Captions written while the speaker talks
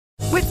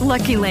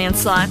Lucky Land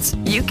Slots,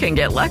 you can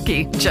get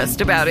lucky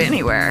just about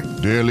anywhere.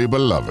 Dearly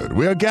beloved,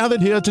 we are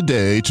gathered here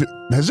today to...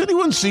 Has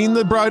anyone seen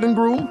the bride and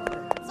groom?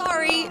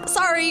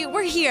 Sorry,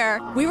 we're here.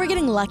 We were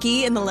getting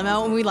lucky in the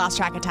limo and we lost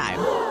track of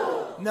time.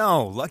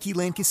 No, Lucky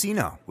Land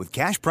Casino, with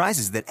cash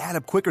prizes that add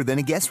up quicker than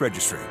a guest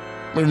registry.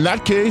 In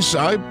that case,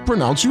 I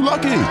pronounce you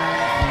lucky.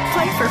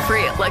 Play for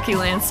free at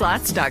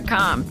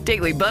LuckyLandSlots.com.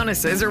 Daily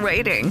bonuses are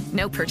waiting.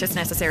 No purchase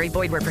necessary.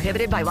 Void where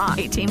prohibited by law.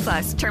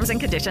 18+. Terms and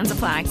conditions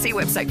apply. See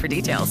website for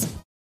details.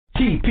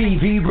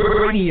 TPV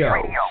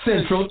Radio,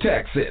 Central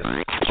Texas.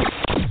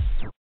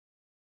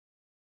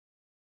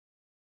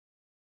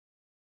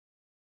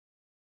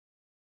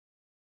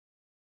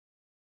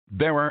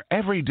 There are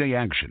everyday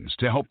actions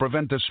to help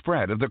prevent the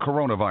spread of the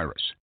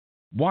coronavirus.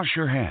 Wash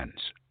your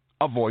hands.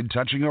 Avoid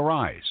touching your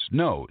eyes,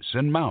 nose,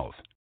 and mouth.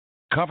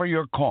 Cover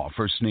your cough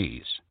or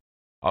sneeze.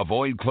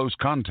 Avoid close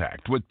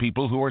contact with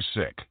people who are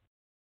sick.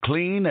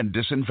 Clean and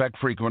disinfect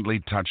frequently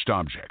touched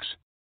objects.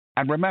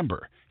 And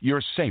remember,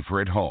 you're safer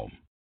at home.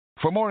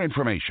 For more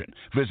information,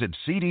 visit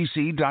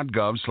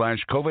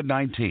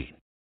cdc.gov/COVID-19.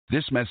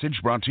 This message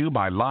brought to you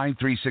by Live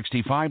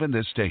 365 and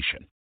this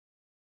station.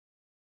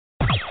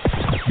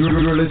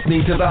 You're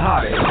listening to the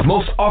hottest,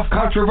 most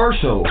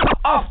off-controversial,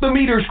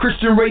 off-the-meters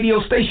Christian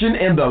radio station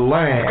in the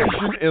land.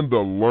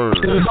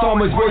 The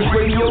Psalmist Voice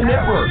Radio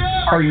Network.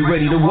 Are you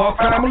ready to walk,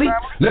 family?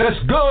 Let's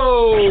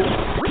go!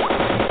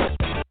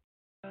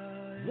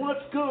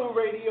 What's good,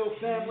 radio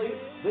family?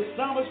 The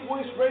Psalmist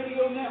Voice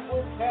Radio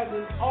Network has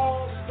an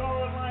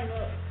all-star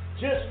lineup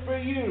just for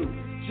you.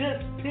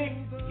 Just pick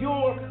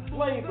your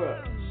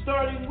flavor.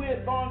 Starting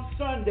with on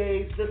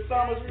Sundays, the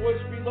Psalmist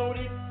Voice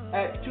Reloaded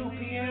at 2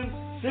 p.m.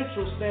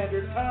 Central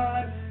Standard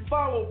Time,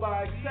 followed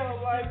by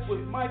Satellite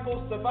with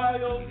Michael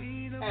Ceballos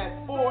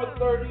at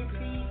 4:30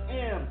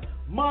 p.m.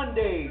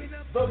 Mondays,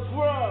 The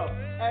Grub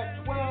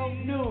at 12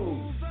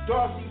 noon.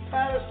 Darcy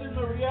Patterson,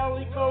 the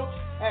reality coach,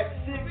 at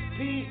 6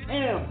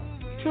 p.m.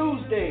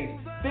 Tuesdays,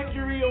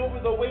 Victory Over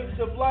the Weights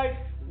of Life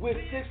with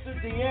Sister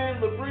Deanne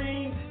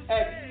Labrine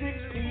at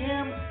 6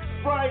 p.m.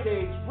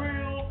 Fridays,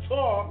 Real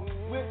Talk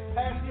with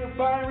Pastor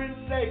Byron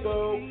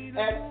Sago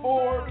at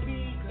 4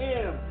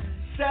 p.m.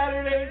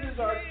 Saturdays is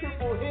our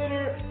triple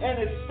hitter, and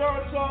it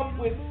starts off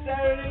with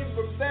Saturdays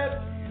for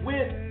Best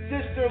with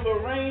Sister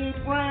Lorraine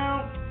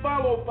Brown,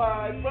 followed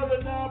by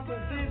Brother Now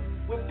Presents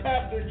with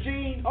Pastor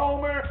Gene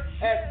Homer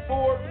at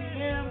 4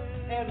 p.m.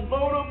 and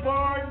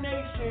Lodabar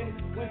Nation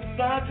with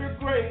Sandra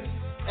Grace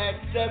at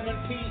 7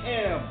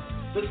 p.m.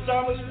 The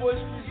Psalmist Voice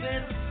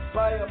presents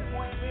by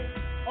appointment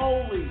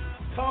only.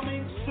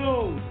 Coming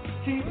soon.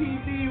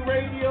 TPV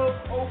Radio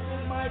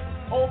open mic,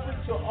 open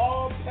to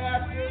all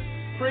pastors,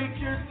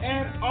 preachers,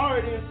 and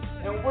artists,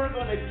 and we're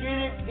going to get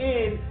it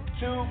in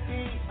to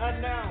be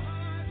announced.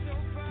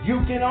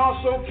 You can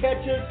also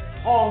catch us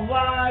on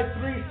Live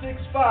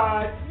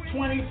 365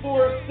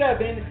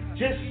 24/7.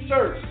 Just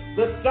search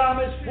the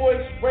Psalmist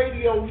Voice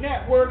Radio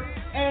Network,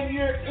 and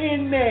you're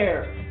in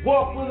there.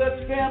 Walk with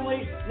us,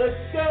 family. Let's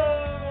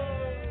go.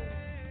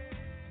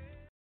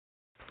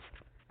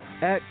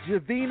 At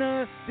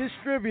Javina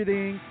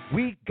Distributing,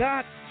 we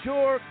got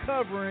your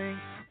covering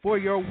for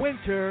your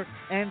winter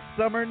and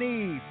summer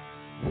needs.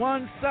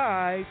 One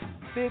size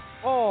fits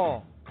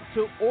all.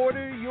 To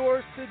order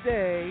yours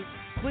today,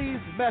 please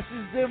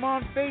message them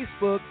on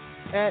Facebook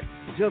at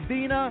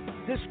Javina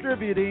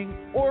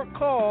Distributing or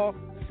call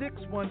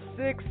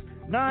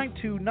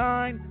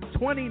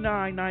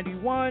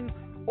 616-929-2991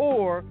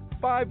 or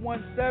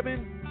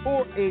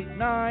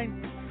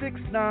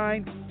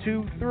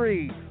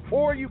 517-489-6923.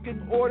 Or you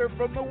can order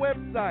from the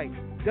website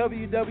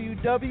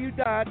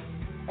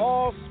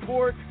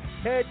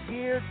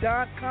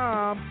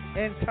www.allsportsheadgear.com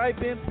and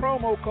type in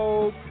promo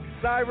code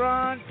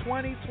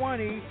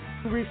Siron2020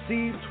 to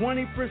receive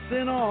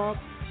 20% off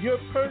your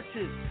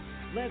purchase.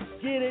 Let's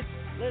get it.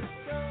 Let's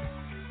go.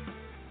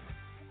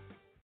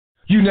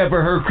 You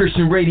never heard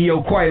Christian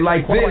radio quite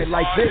like this.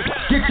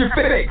 Get your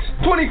fix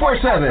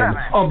 24/7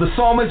 on the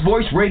Psalmist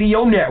Voice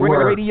Radio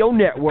Network.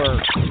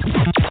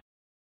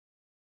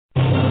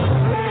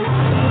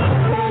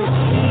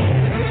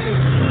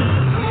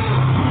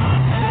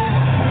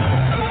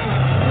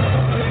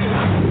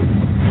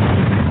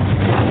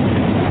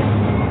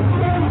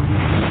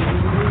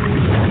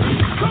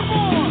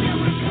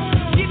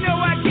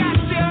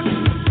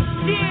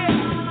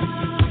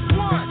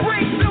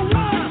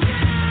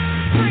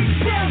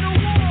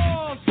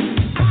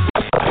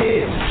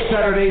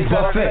 Saturday's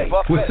Buffet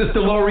with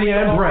Sister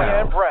Lorriane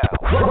Brown.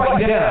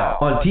 Right now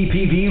on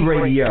TPV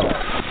Radio.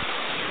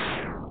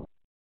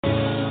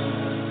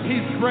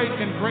 He's great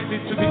and greatly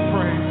to be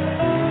praised.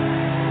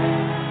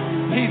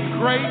 He's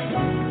great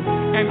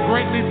and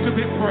greatly to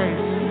be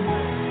praised.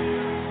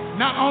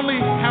 Not only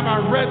have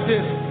I read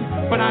this,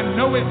 but I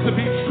know it to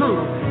be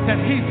true that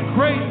He's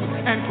great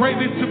and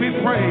greatly to be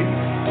praised.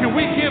 Can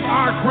we give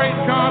our great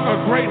God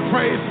a great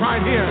praise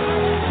right here?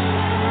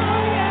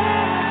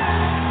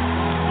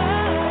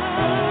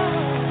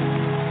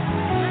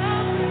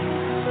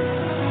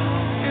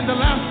 In the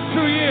last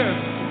 2 years,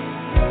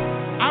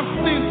 I've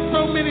seen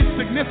so many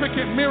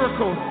significant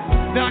miracles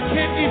that I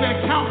can't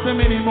even count them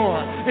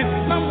anymore. It's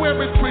somewhere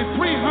between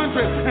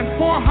 300 and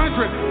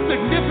 400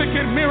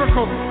 significant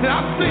miracles that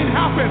I've seen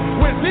happen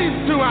with these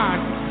two eyes.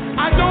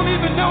 I don't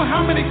even know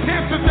how many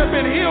cancers have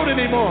been healed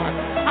anymore.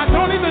 I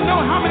don't even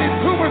know how many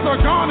tumors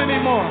are gone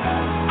anymore.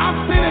 I've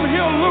seen him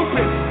heal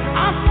lupus.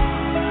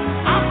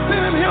 I've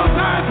seen him heal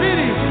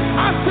diabetes.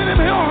 I've seen him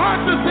heal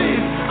heart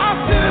disease.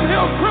 I've seen him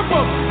heal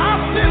cripples.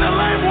 I've seen a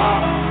lame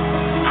walk.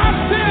 I've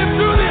seen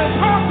him do the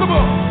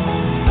impossible.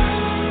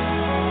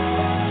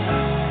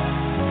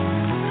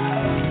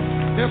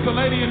 There's a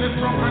lady in this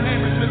room. Her name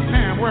is Miss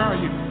Pam. Where are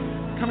you?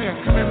 Come here,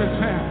 Miss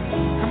Pam.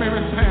 Come here,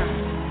 Miss Pam.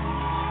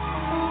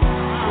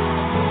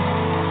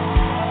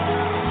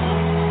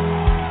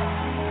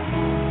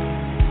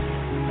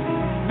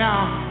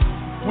 Now,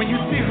 when you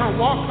see her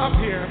walk up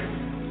here,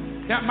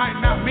 that might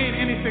not mean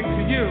anything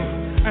to you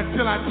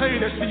until I tell you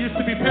that she used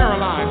to be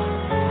paralyzed.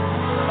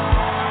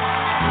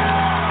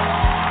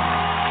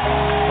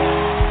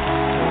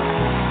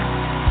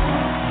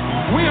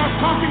 We are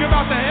talking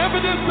about the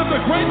evidence of the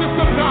greatness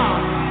of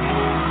God.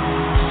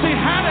 She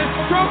had a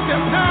stroke that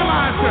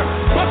paralyzed her,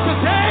 but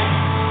today,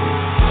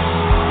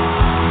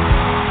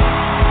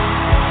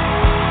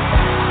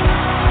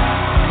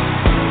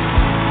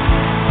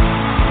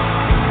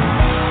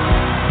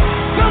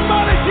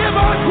 somebody give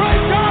our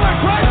great God a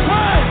great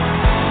praise.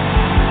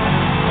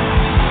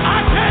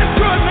 I came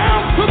to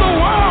announce to the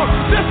world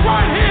this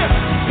right here.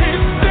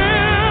 He's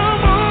still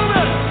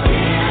moving.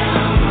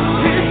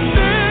 He's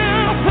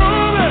still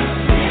proving.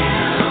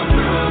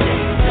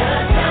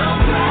 Just how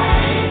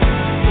great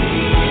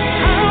He is.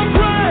 How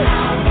great.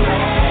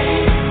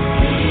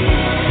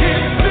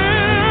 He's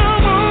still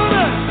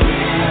moving.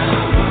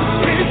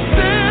 He's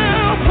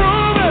still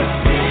proving.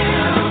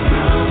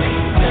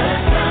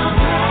 Just how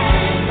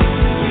great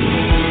He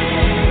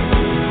is.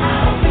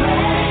 How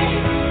great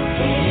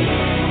He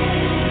is.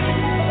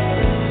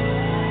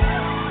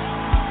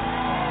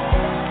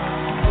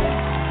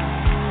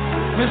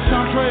 Miss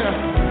Andrea,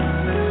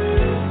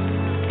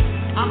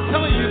 I'm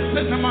telling you,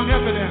 sitting among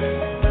evidence,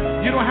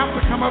 you don't have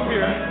to come up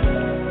here.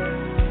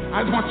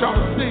 I just want y'all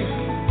to see.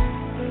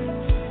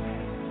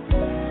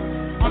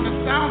 On the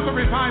Sounds of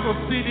Revival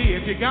CD,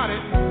 if you got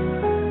it,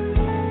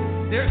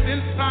 there's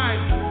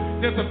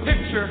inside, there's a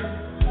picture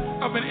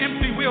of an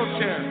empty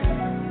wheelchair.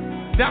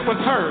 That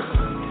was hers.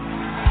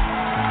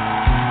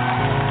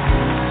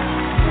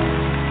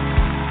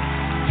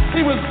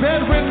 She was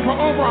bedridden for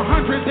over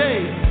 100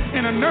 days.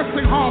 In a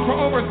nursing home for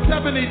over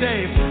 70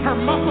 days. Her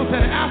muscles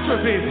had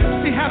atrophied.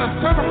 She had a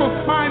cervical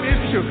spine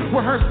issue where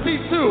her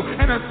C2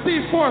 and her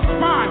C4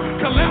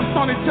 spine collapsed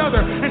on each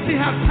other, and she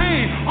had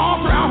pain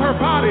all throughout her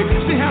body.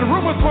 She had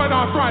rheumatoid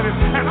arthritis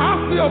and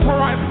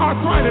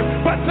osteoarthritis.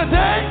 But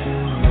today,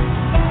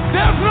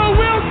 there's no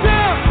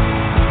wheelchair.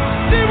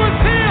 She was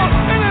healed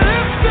in an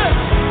instant.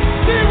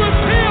 She was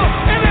healed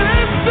in an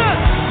instant.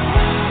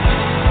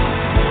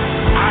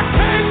 I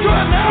came to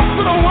announce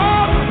to the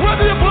world,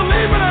 whether you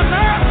believe it or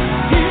not,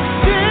 He's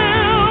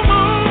still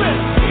moving.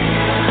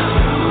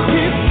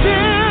 He's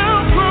still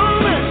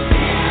proving.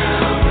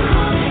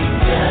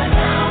 Just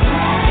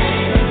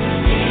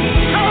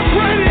how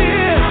great He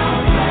is.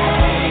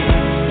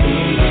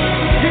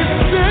 He's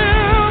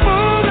still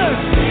moving.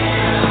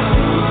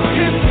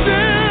 He's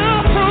still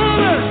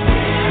proving.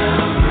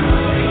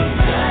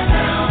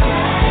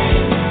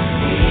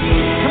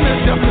 Come here,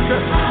 Jessica.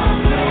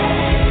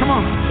 Come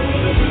on.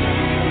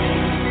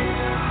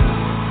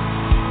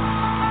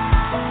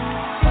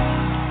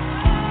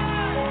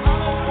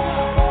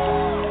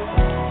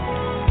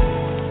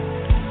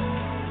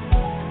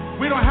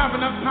 We don't have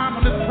enough time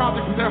on this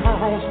project to tell her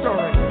whole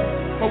story.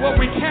 But what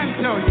we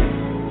can tell you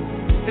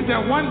is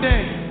that one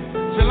day,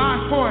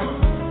 July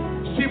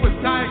 4th, she was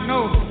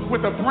diagnosed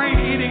with a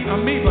brain-eating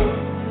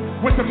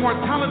amoeba with a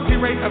mortality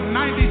rate of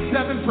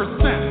 97%.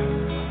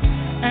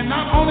 And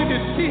not only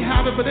did she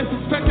have it, but they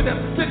suspected that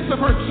 6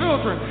 of her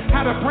children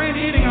had a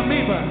brain-eating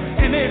amoeba.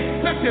 And they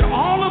expected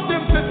all of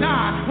them to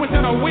die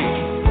within a week.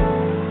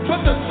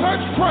 But the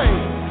church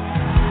prayed.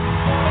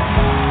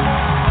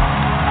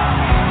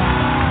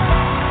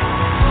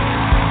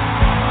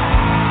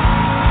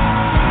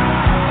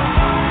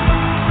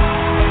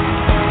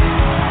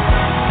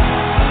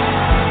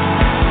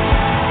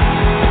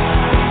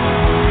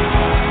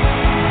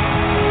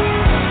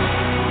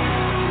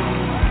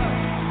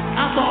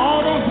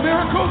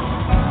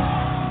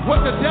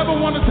 What the devil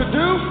wanted to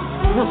do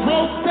was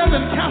roll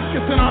 7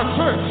 caskets in our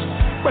church,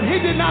 but he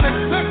did not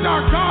expect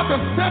our God to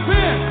step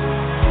in.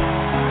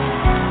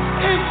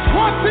 In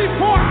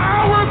 24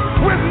 hours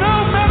with no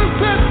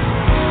medicine,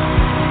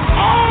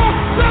 all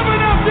 7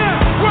 of them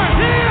were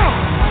healed.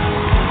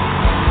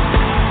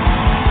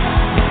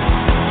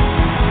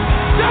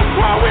 That's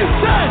why we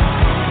say,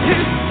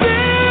 He's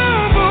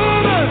still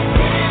moving.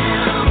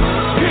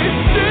 He's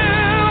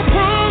still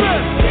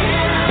proving. He's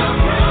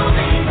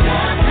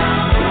still moving.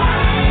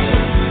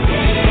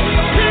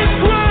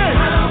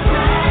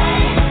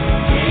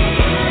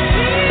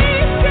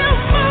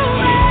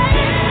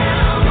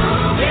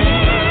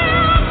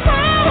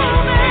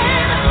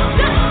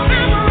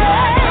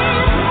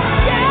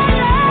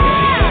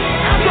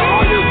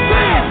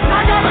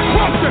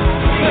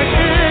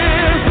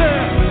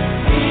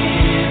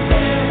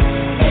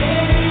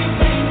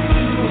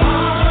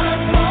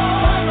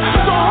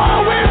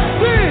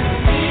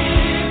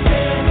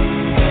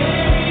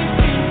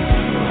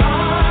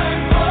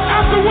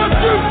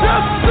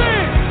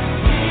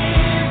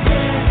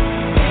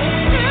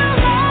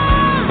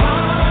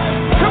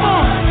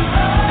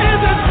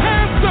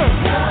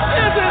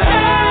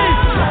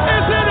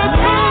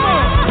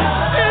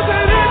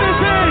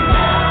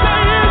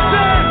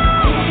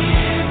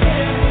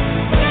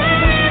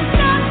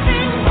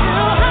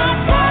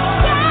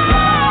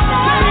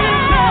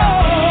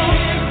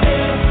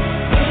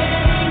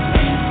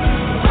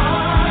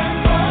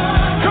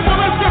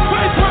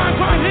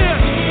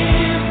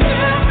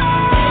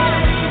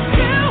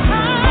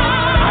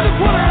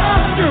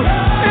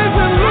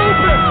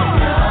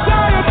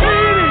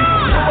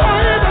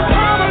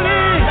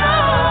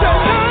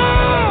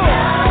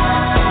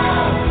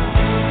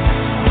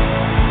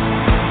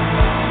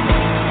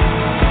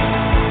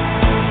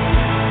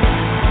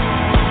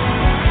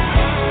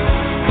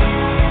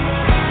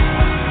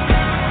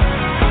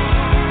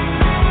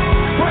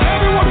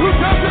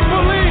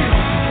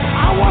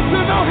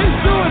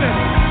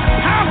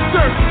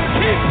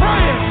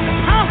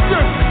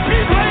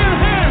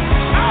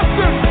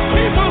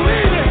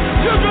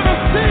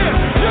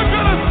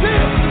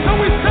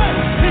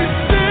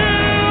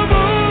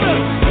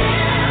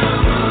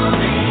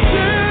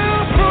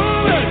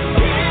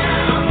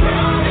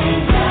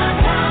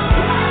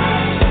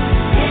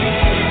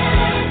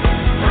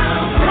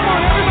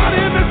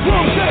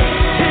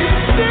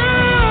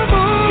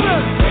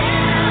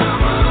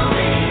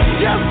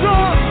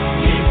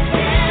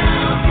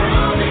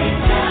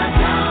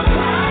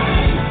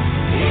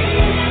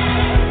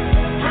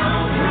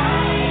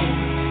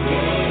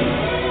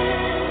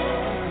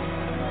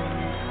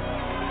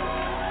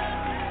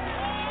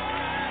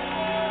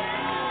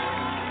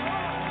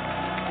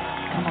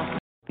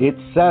 It's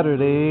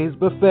Saturday's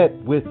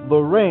Buffet with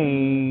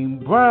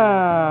Lorraine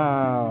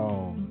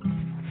Brown.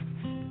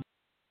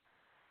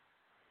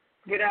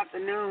 Good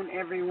afternoon,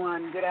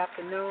 everyone. Good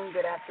afternoon.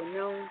 Good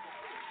afternoon.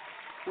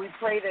 We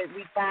pray that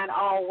we find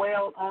all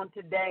well on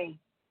today.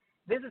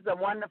 This is a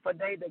wonderful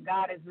day that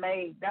God has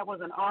made. That was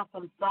an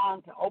awesome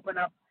song to open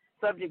up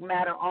subject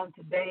matter on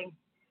today.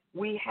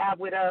 We have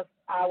with us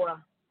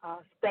our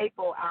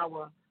staple,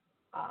 our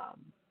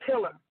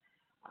pillar,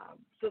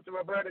 Sister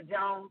Roberta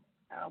Jones.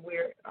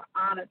 We're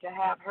honored to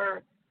have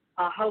her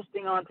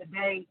hosting on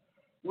today.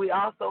 We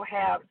also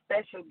have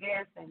special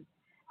guests, and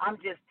I'm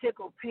just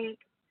tickled pink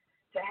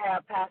to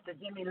have Pastor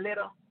Jimmy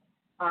Little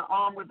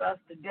on with us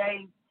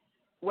today.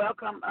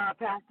 Welcome,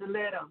 Pastor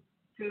Little,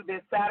 to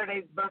this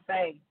Saturday's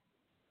Buffet.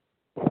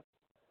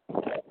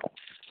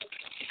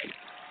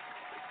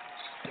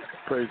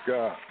 Praise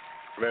God.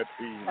 Glad to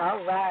be here.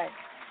 All right.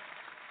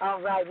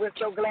 All right. We're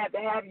so glad to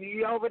have you.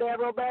 You over there,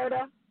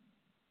 Roberta?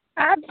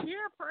 I'm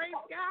here. Praise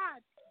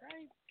God.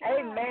 Praise God.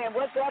 Amen.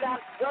 Was that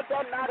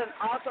not an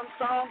awesome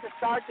song to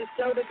start the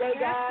show today,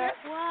 guys? Yes,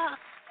 it was.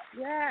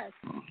 Yes.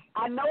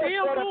 I know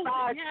still it's moving,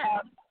 45.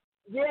 yes.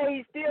 Yeah,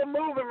 he's still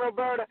moving,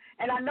 Roberta.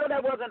 And I know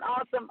that was an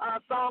awesome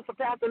song for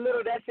Pastor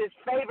Little. That's his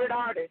favorite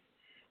artist.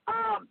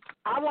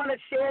 I want to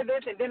share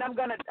this, and then I'm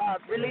going to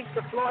release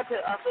the floor to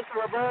Sister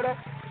Roberta.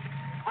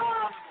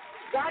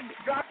 God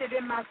dropped it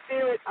in my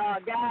spirit,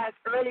 guys,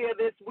 earlier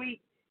this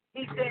week.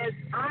 He says,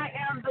 I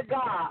am the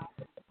God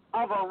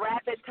of a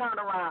rapid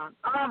turnaround.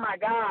 Oh, my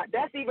God.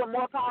 That's even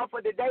more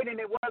powerful today than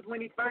it was when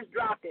he first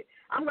dropped it.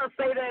 I'm going to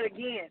say that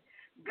again.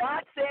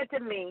 God said to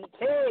me,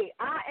 hey,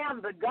 I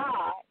am the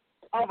God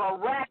of a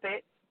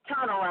rapid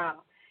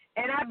turnaround.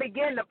 And I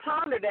began to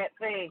ponder that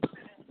thing.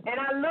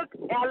 And I looked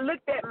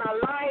at my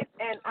life,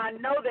 and I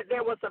know that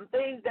there were some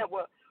things that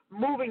were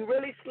moving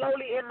really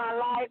slowly in my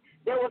life.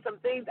 There were some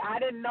things I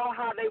didn't know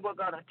how they were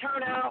going to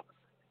turn out.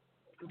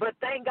 But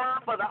thank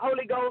God for the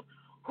Holy Ghost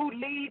who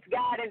leads,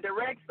 guides, and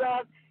directs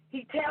us.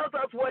 He tells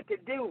us what to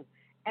do.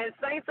 And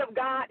saints of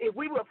God, if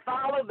we will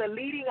follow the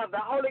leading of the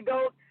Holy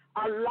Ghost,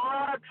 a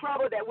lot of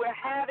trouble that we're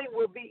having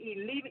will be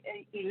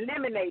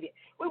eliminated.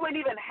 We wouldn't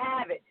even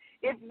have it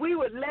if we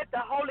would let the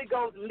Holy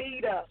Ghost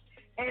lead us.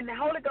 And the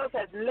Holy Ghost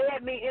has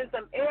led me in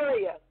some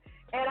areas.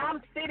 And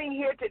I'm sitting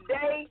here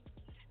today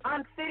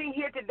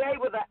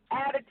with an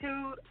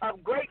attitude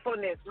of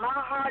gratefulness. My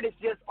heart is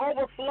just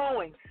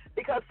overflowing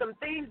because some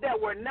things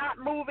that were not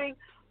moving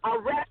are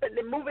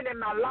rapidly moving in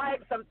my life.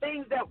 Some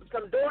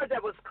doors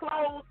that was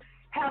closed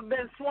have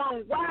been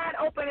swung wide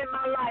open in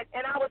my life.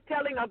 And I was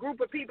telling a group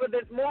of people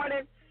this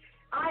morning,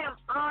 I am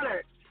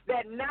honored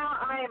that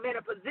now I am in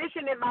a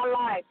position in my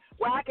life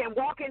where I can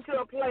walk into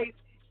a place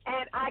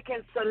and I can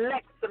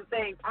select some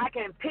things. I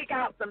can pick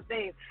out some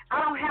things.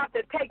 I don't have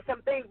to take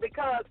some things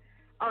because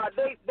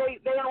they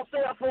don't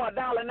sell for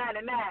 $1.99.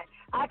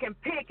 I can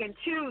pick and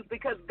choose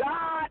because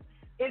God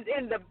is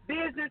in the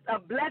business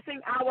of blessing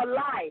our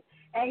life.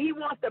 And he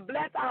wants to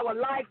bless our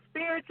life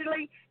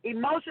spiritually,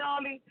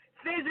 emotionally,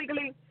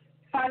 physically,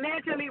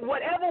 financially,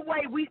 whatever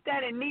way we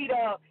stand in need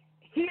of,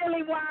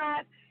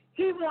 healing-wise.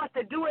 He wants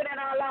to do it in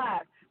our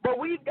lives. But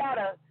we've got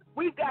to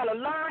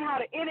learn how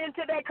to enter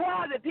into that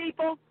closet,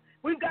 people.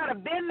 We've got to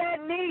bend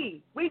that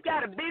knee. We've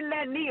got to bend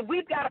that knee.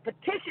 We've got to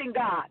petition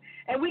God.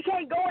 And we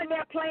can't go in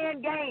there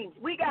playing games.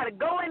 We got to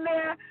go in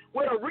there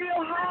with a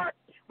real heart.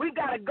 We've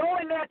got to go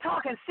in there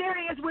talking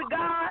serious with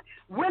God,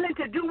 willing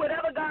to do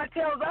whatever God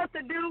tells us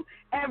to do,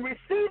 and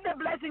receive the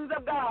blessings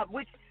of God,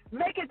 which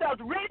maketh us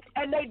rich,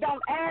 and they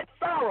don't add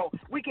sorrow.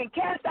 We can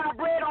cast our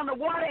bread on the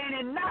water, and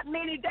in not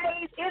many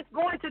days, it's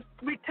going to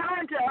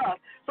return to us.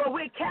 So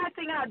we're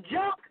casting out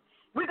junk.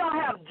 We're going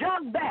to have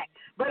junk back.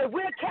 But if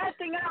we're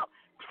casting out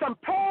some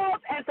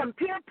pearls and some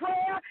pure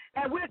prayer,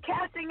 and we're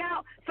casting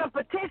out some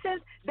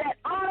petitions that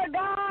honor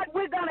God,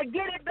 we're going to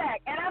get it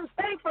back. And I'm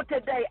thankful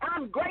today.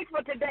 I'm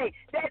grateful today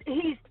that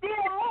he's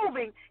still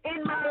moving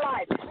in my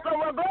life. So,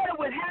 Roberta,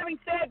 with having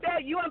said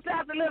that, you and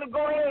Pastor Little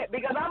go ahead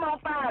because I'm on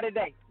fire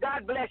today.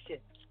 God bless you.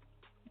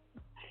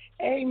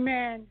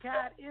 Amen.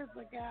 God is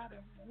a God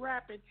of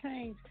rapid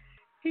change.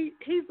 He's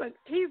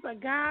a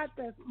God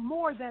that's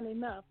more than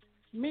enough,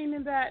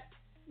 meaning that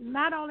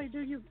not only do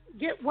you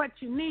get what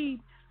you need,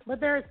 but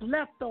there's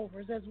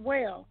leftovers as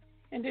well.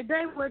 And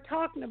today we're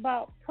talking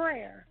about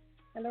prayer.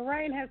 And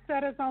Lorraine has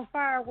set us on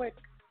fire with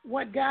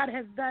what God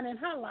has done in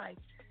her life.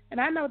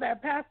 And I know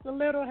that Pastor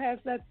Little has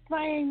that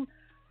same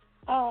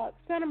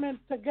sentiment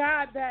to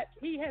God that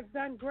he has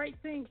done great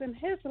things in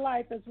his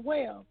life as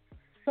well.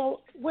 So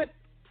with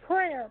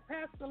prayer,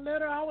 Pastor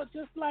Little, I would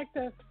just like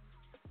to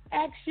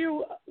ask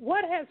you,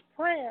 what has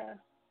prayer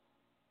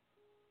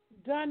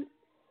done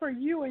for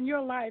you in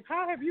your life?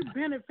 How have you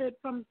benefited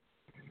from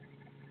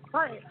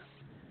prayer?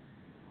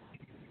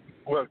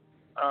 Well,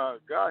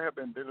 God has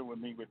been dealing with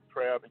me with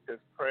prayer because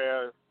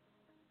prayer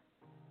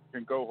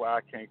can go where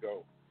I can't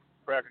go.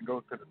 Prayer can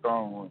go to the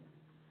throne room.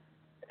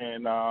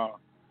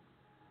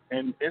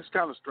 And it's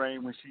kind of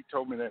strange when she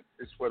told me that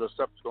this is what the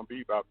subject's going to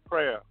be about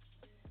prayer.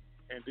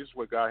 And this is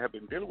what God has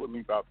been dealing with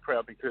me about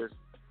prayer because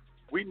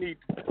we need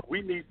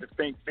to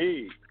think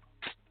big.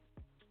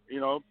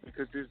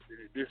 because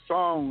this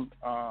song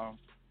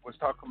was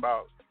talking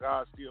about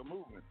God still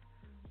moving.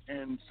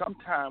 And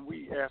sometimes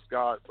we ask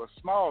God for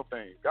small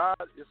things. God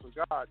is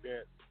a God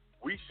that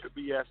we should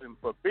be asking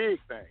for big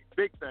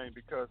things,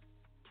 because,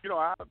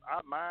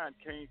 our mind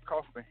can't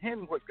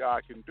comprehend what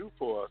God can do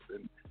for us.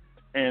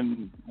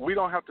 And we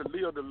don't have to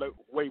live the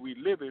way we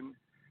live in,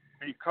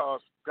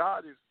 because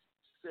God has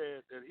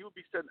said that he will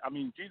be sitting,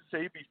 Jesus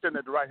said he'd be sitting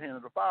at the right hand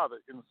of the Father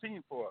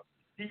interceding for us.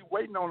 He's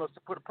waiting on us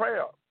to put a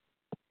prayer up.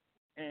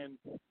 And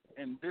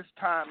this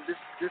time, this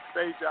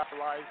stage of our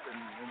life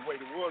and the way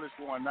the world is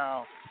going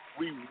now,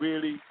 we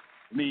really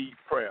need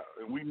prayer.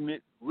 And we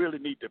really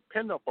need to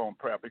depend upon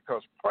prayer,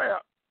 because prayer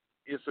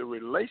is a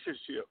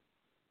relationship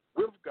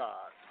with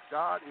God.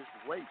 God is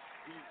wait.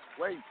 He's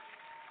wait.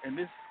 And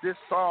this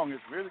song has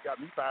really got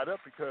me fired up,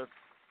 because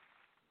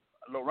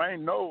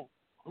Lorraine knows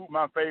who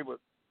my favorite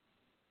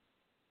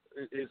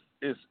is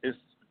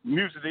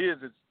music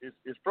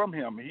is from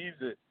him.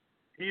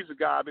 He's a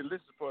guy I've been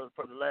listening for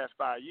the last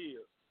 5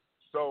 years.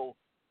 So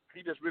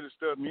he just really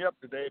stirred me up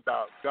today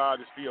about God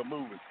is still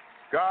moving.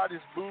 God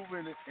is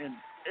moving in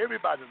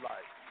everybody's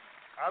life.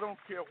 I don't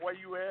care where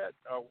you at,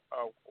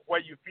 where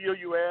you feel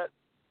you at.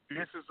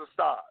 This is a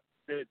start.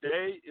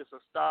 Today is a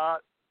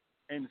start,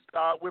 and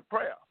start with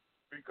prayer,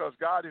 because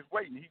God is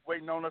waiting. He's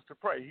waiting on us to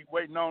pray. He's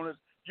waiting on us.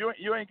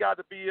 You ain't got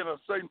to be in a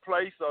certain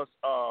place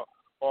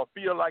or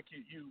feel like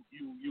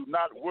you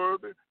not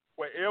worthy.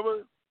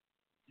 Wherever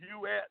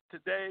you at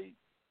today,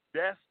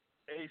 that's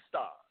a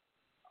start.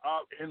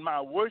 In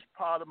my worst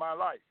part of my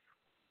life,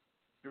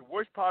 the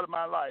worst part of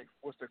my life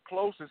was the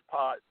closest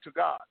part to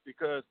God,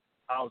 because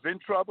I was in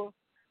trouble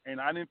and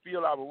I didn't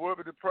feel I was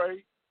worthy to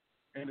pray,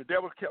 and the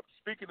devil kept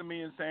speaking to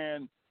me and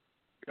saying,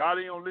 God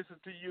ain't gonna listen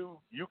to you.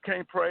 You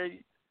can't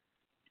pray.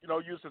 You're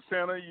a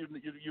sinner.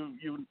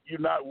 You're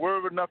not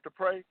worthy enough to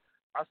pray.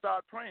 I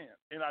started praying,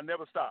 and I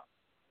never stopped.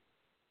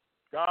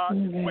 God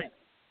is waiting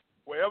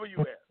wherever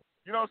you at.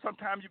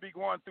 Sometimes you be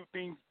going through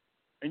things,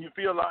 and you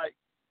feel like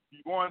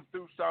you're going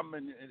through something,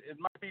 and it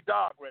might be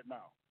dark right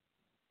now.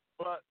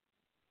 But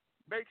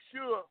make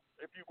sure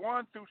if you're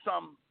going through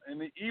something,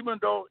 and even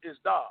though it's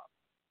dark,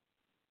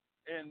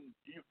 and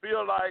you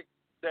feel like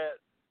that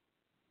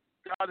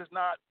God is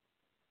not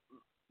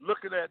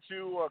looking at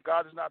you, or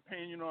God is not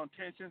paying you no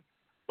attention,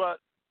 but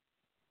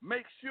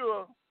make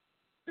sure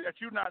that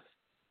you're not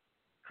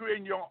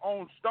creating your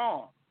own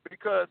storm,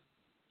 because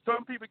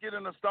some people get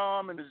in a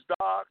storm and it's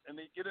dark, and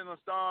they get in a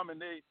storm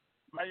and they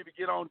maybe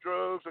get on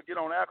drugs or get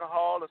on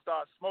alcohol or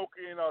start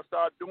smoking or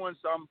start doing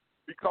something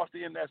because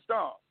they're in that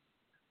storm.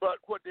 But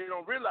what they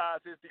don't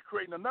realize is they're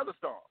creating another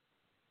storm.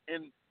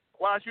 And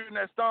while you're in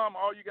that storm,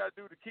 all you got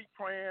to do is keep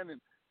praying and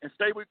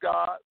stay with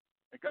God,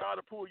 and God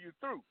will pull you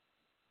through.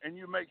 And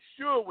you make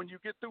sure when you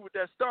get through with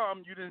that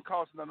storm, you didn't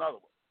cause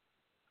another one.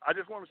 I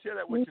just want to share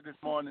that with you this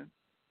morning,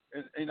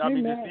 this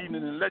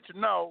evening, and let you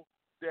know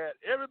that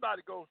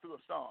everybody goes through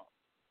a storm.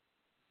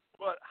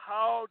 But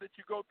how did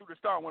you go through the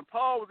storm? When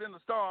Paul was in the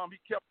storm, he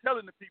kept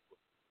telling the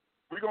people,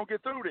 we're going to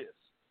get through this.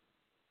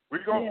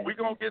 We're going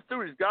to get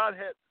through this. God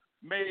had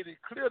made it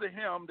clear to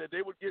him that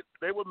they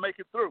would make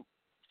it through.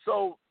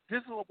 So this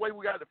is the way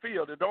we got to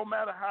feel. It don't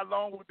matter how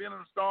long we've been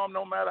in the storm,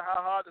 no matter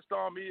how hard the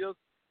storm is,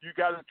 you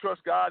got to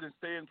trust God and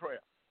stay in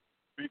prayer,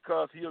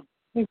 because he'll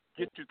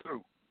get you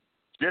through.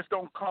 Just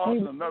don't cause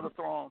another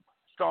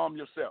storm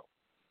yourself.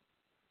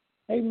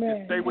 Amen.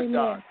 Just stay with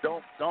God.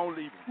 Don't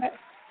leave him.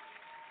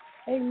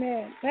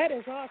 Amen. That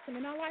is awesome.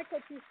 And I like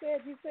what you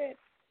said. You said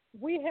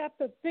we have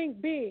to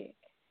think big,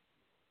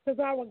 because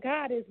our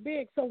God is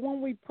big. So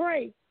when we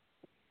pray,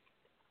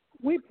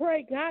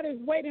 God is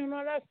waiting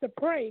on us to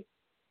pray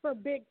for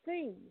big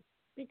things,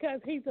 because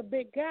he's a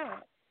big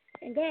God.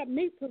 And God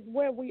meets us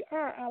where we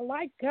are. I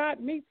like God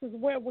meets us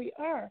where we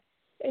are.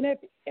 And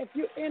if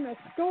you're in a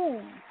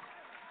storm,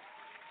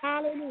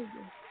 hallelujah,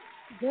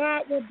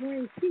 God will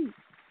bring peace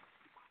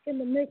in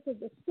the midst of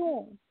the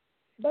storm.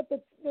 But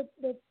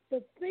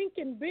the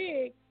thinking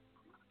big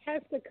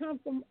has to come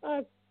from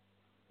us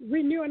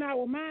renewing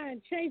our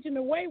mind, changing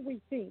the way we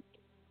think.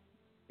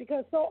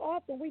 Because so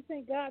often we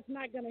think God's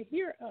not going to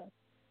hear us.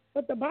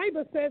 But the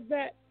Bible says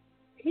that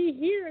he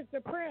hears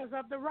the prayers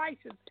of the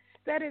righteous,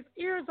 that his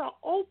ears are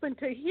open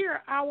to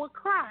hear our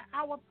cry,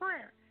 our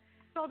prayer.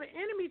 So the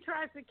enemy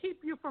tries to keep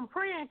you from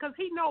praying, because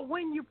he knows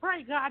when you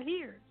pray, God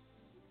hears.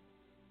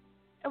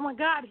 And when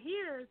God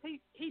hears,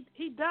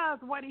 he does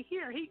what he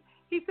hears.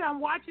 He said,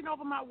 I'm watching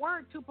over my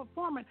word to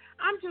perform it.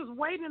 I'm just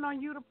waiting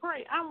on you to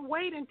pray. I'm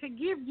waiting to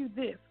give you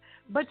this.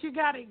 But you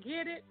got to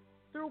get it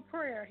through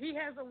prayer. He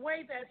has a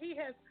way that he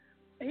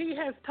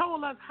has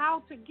told us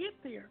how to get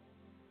there.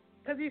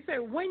 Because he said,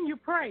 when you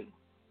pray,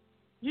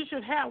 you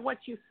should have what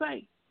you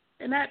say.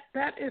 And that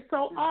is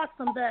so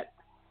awesome, that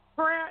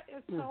prayer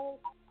is so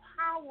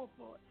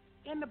powerful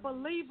in the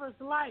believer's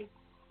life.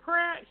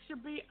 Prayer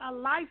should be a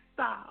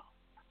lifestyle.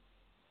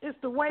 It's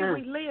the way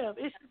we live.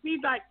 It should be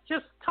like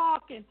just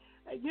talking.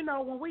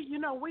 When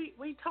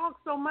we talk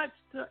so much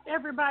to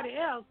everybody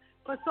else,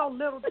 but so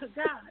little to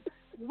God.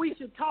 We, we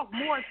should talk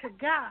more to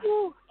God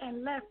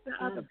and less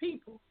to other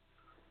people.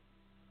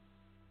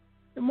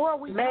 The more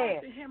we Man,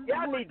 talk to him,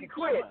 y'all need to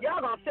quit.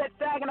 Y'all gonna set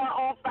Saginaw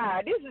on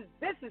fire. This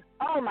is.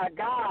 Oh my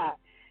God,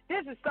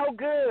 this is so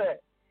good.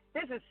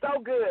 This is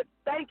so good.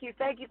 Thank you.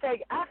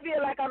 I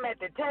feel like I'm at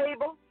the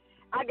table.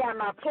 I got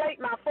my plate,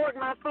 my fork,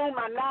 my spoon,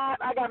 my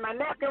knife. I got my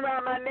napkin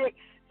around my neck.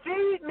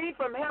 Feed me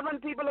from heaven,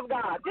 people of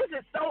God. This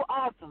is so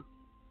awesome.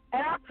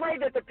 And I pray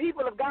that the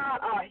people of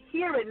God are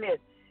hearing this.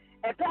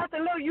 And Pastor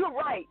Lou, you're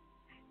right.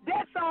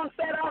 That song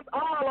set us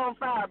all on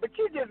fire. But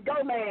you just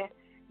go, man.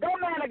 Go,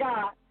 man of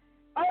God.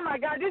 Oh, my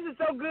God, this is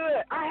so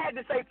good. I had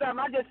to say something.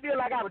 I just feel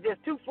like I was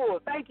just too full.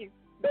 Thank you.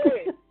 Go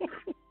ahead.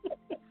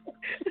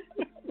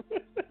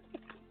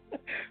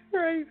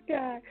 Praise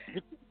God.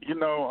 You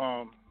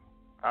know,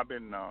 I've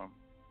been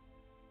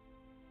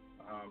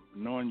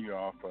knowing you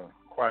all for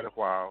quite a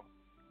while.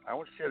 I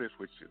want to share this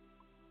with you.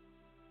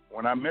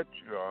 When I met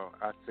you all,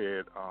 I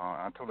said,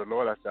 I told the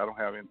Lord, I said, I don't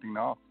have anything to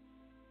offer.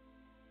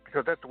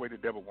 Because that's the way the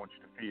devil wants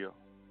you to feel.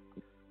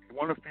 You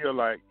want to feel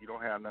like you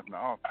don't have nothing to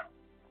offer.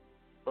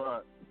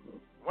 But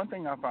one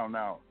thing I found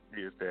out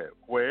is that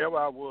wherever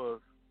I was,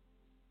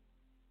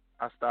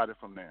 I started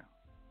from there.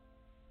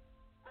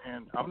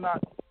 And I'm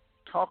not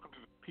talking to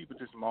the people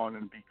this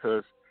morning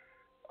because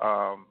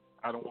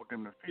I don't want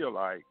them to feel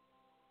like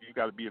you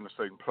got to be in a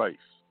certain place.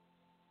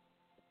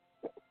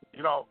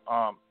 You know,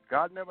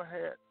 God never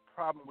had a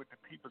problem with the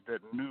people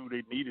that knew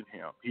they needed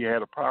him. He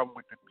had a problem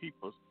with the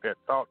people that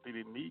thought they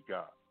didn't need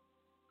God.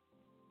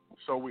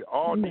 So we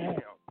all need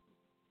him,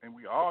 and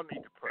we all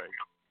need to pray.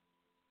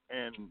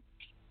 And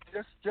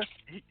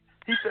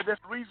he said,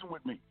 "Let's reason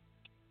with me."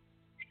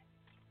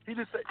 He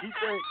said,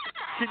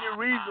 "Can you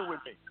reason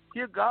with me?"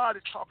 Here God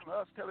is talking to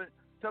us,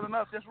 telling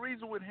us, "Let's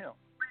reason with him."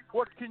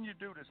 What can you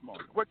do this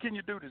morning? What can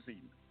you do this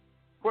evening?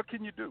 What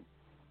can you do?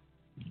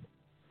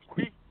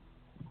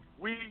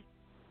 We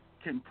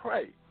can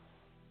pray.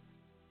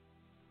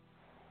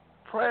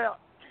 Prayer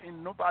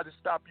can nobody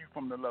stop you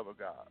from the love of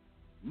God.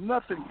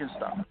 Nothing can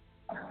stop it.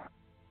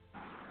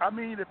 I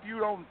mean, if you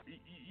don't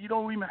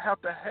even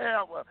have to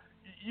have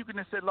you can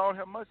just say, "Lord,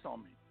 have mercy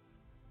on me,"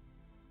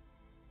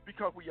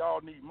 because we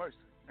all need mercy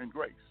and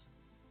grace.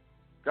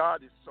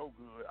 God is so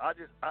good. I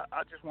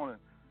just want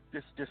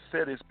to just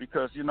say this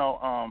because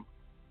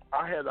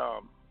I had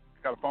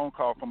got a phone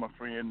call from a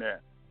friend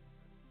that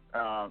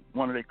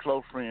one of their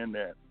close friends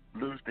that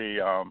lose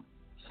their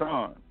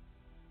son,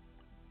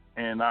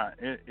 and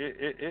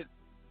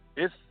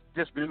it's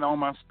just been on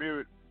my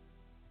spirit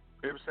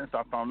ever since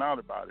I found out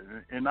about it.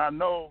 And I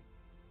know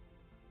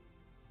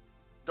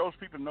those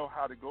people know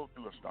how to go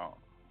through a storm.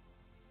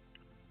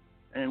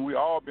 And we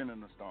all been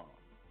in a storm.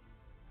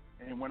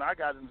 And when I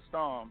got in the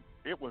storm,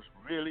 it was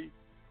really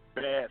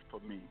bad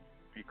for me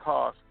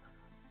because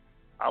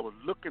I was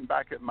looking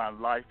back at my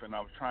life and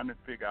I was trying to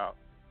figure out,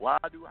 why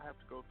do I have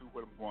to go through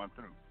what I'm going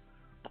through?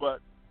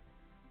 But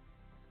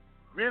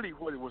really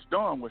what it was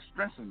doing was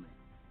strengthening me.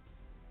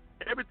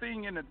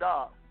 Everything in the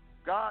dark,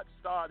 God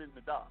started in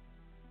the dark.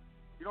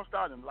 You don't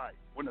start in light.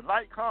 When the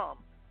light comes,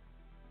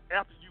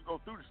 after you go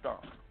through the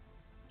storm.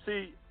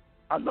 See,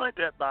 I learned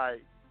that by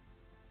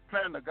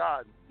planting a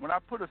garden. When I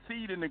put a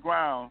seed in the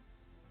ground,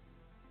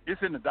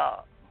 it's in the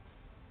dark.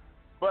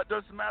 But it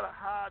doesn't matter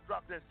how I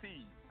drop that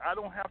seed. I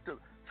don't have to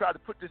try to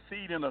put the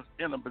seed in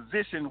a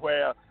position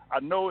where I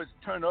know it's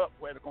turned up,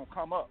 where it's going to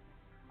come up.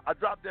 I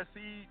drop that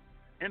seed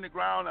in the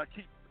ground, I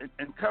keep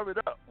and cover it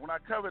up. When I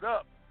cover it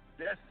up,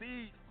 that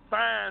seed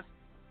finds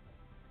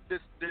the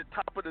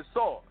top of the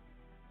soil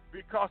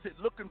because it's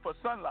looking for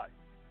sunlight.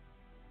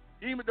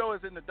 Even though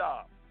it's in the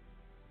dark,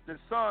 the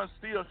sun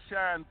still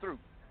shines through,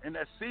 and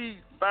that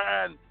seed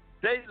finds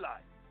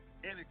daylight,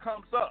 and it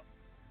comes up.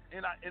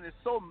 And it's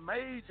so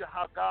major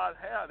how God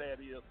had that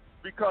is,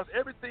 because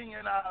everything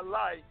in our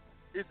life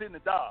is in the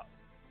dark.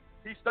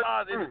 He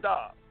started in the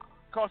dark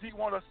because he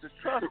wants us to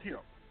trust him.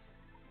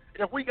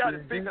 If we got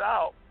it figured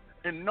out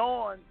and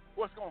knowing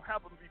what's going to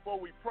happen before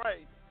we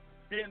pray,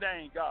 then that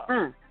ain't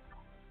God.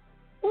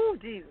 Oh,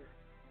 Jesus.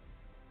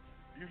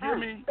 You hear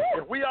me?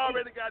 If we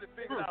already got it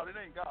figured out, it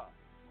ain't God.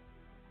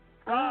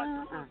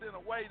 God does it in a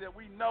way that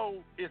we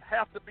know it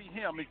has to be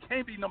him. It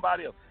can't be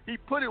nobody else. He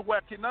put it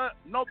where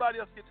nobody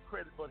else gets the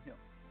credit but him.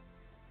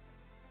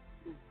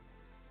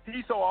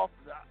 He's so awesome.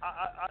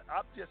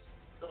 I just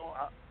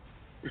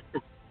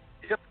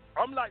if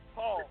I'm like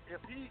Paul,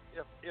 if he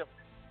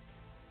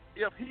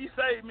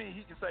saved me,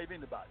 he can save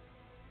anybody,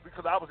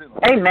 because I was in a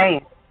race.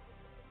 Amen.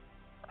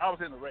 I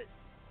was in a race.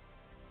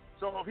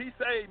 So if he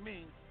saved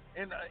me,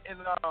 and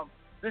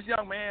this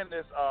young man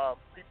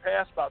he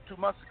passed about 2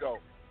 months ago.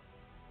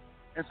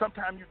 And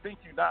sometimes you think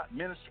you're not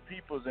minister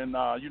peoples, and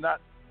you're not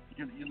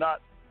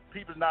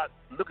people's not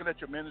looking at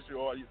your ministry,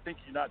 or you think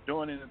you're not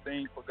doing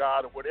anything for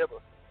God or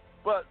whatever.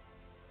 But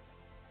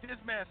this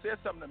man said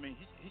something to me.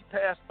 He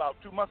passed about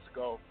 2 months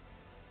ago,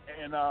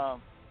 and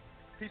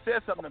he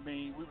said something to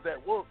me. We was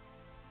at work.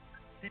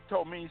 He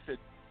told me, he said,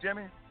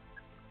 "Jimmy,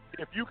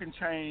 if you can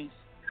change,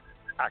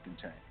 I can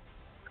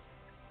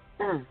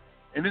change."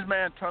 And this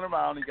man turned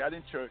around, he got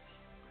in church,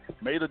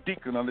 made a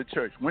deacon of the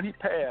church. When he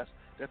passed,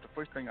 that's the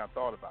first thing I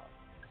thought about.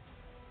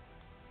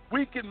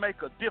 We can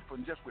make a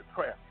difference just with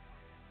prayer.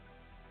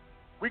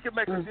 We can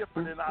make a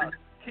difference in our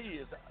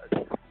kids,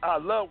 our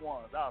loved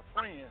ones, our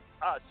friends,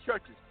 our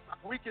churches.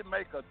 We can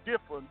make a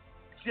difference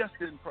just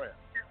in prayer.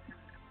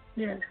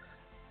 Yes.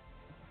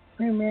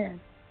 Amen.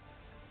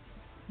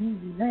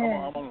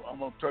 Amen. I'm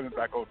going to turn it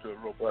back over to the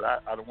room, but I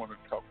don't want to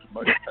talk too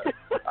much.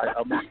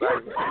 I'm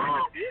excited.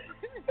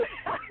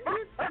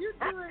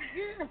 You're doing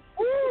good.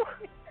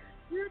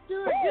 You're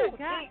doing good,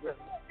 God.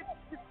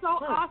 It's so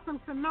awesome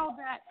to know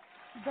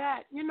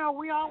that you know,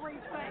 we always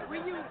say, we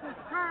use this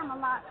term a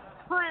lot,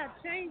 prayer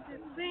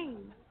changes things.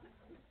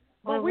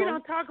 But we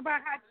don't talk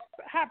about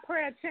how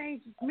prayer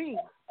changes me.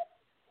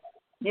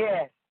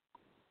 Yes.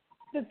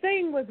 The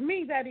thing was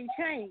me that he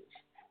changed.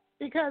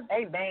 Because,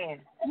 amen.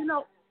 You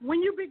know,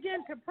 when you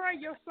begin to pray,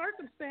 your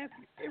circumstance,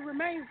 it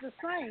remains the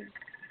same.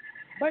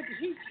 But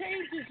he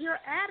changes your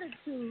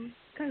attitude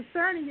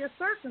concerning your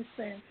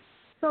circumstance.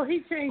 So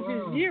he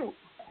changes you.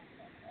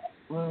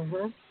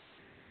 Mm-hmm.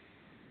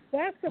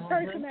 That's the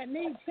person that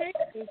needs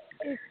changes.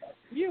 It's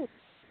you.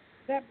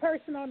 That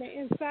person on the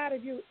inside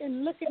of you,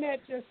 and looking at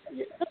your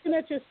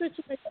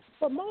situation,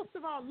 but most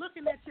of all,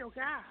 looking at your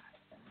God,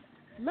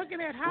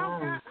 looking at how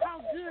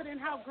good and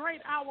how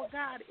great our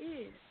God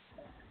is.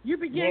 You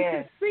begin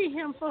to see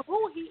him for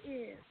who he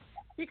is,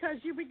 because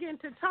you begin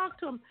to talk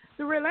to him.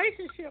 The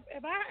relationship.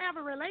 If I have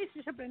a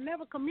relationship and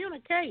never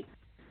communicate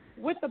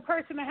with the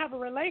person I have a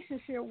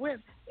relationship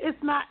with, it's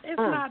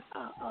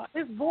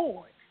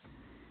void.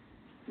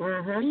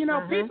 Mm-hmm. You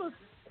know, people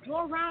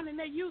go around and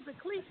they use the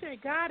cliche,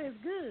 God is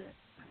good.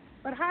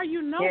 But how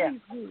you know he's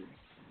good?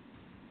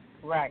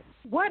 Right.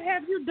 What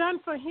have you done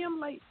for him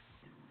lately?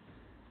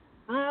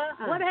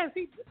 What has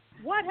he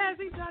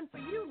done for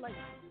you lately?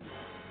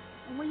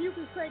 And when you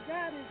can say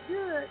God is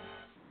good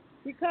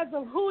because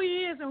of who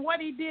he is and what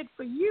he did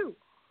for you,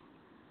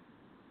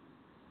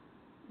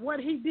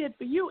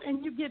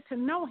 and you get to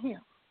know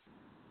him.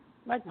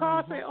 Like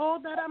Paul said, oh,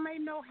 that I may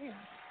know him.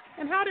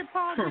 And how did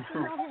Paul get to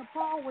know him?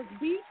 Paul was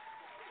beat.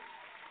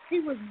 He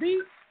was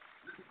beat.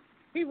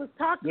 He was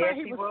talked about.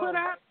 He was put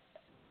out.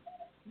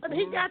 But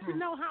he got to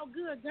know how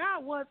good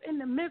God was in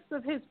the midst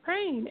of his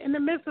pain, in the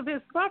midst of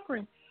his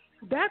suffering.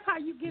 That's how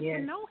you get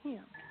to know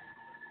him.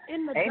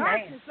 In the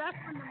darkness, that's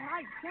when the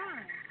light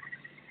shines.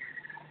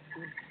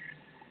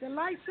 The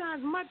light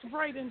shines much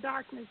brighter in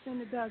darkness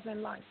than it does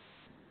in light.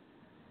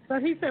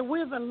 But he said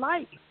we're the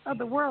light of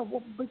the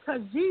world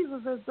because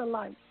Jesus is the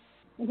light,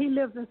 and he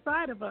lives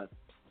inside of us.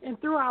 And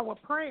through our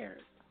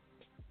prayers,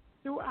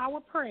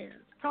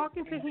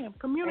 talking to him,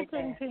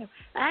 communicating to him,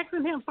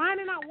 asking him,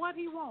 finding out what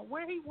he wants,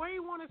 where he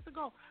wants us to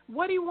go,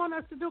 what he wants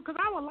us to do, because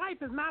our life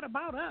is not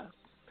about us.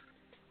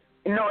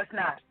 No, it's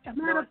not. As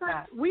a matter of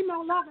fact, we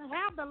no longer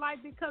have the life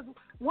because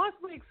once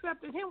we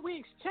accepted him, we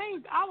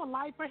exchanged our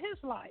life for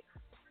his life.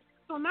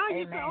 So now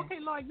you say, okay,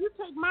 Lord, you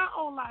take my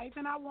old life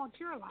and I want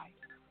your life.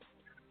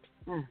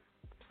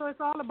 So it's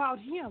all about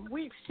him.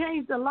 We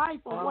exchange the life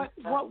of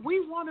what we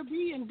want to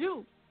be and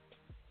do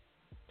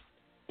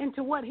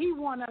into what he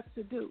wants us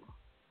to do.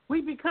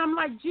 We become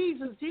like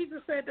Jesus.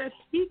 Jesus said that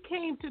he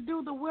came to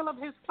do the will of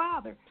his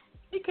Father.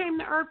 He came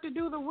to earth to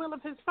do the will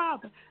of his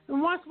Father.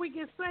 And once we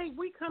get saved,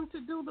 we come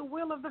to do the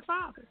will of the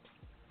Father.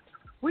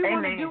 We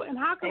want to do it. And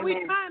how can we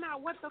find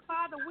out what the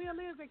Father will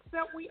is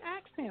except we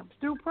ask him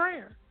through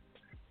prayer?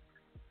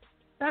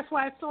 That's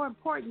why it's so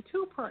important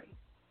to pray.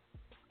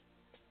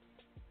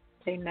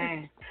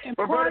 Amen.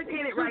 Roberta,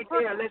 pin it right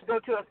there. Let's go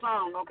to a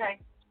song, okay?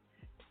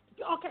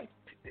 Okay.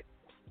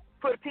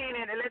 Put a pin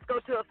in it. Let's go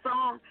to a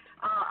song.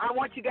 I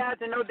want you guys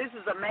to know this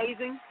is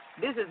amazing.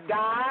 This is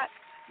God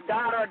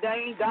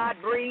ordained, God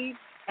breathed,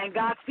 and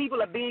God's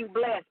people are being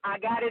blessed. I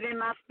got it in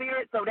my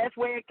spirit, so that's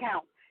where it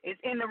counts. It's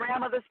in the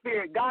realm of the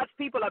spirit. God's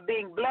people are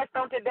being blessed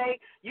on today.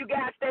 You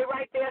guys stay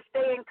right there,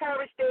 stay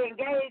encouraged, stay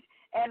engaged,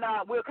 and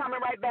we're coming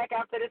right back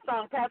after this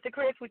song. Pastor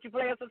Chris, would you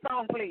play us a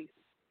song, please?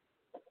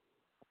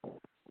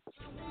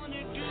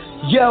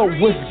 Yo,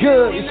 what's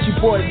good? It's your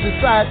boy,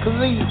 Josiah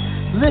Khalid.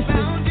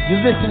 Listen,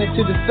 you're listening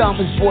to the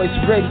Psalmist Voice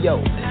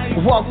Radio.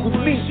 Walk with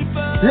me.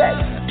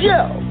 Let's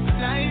go.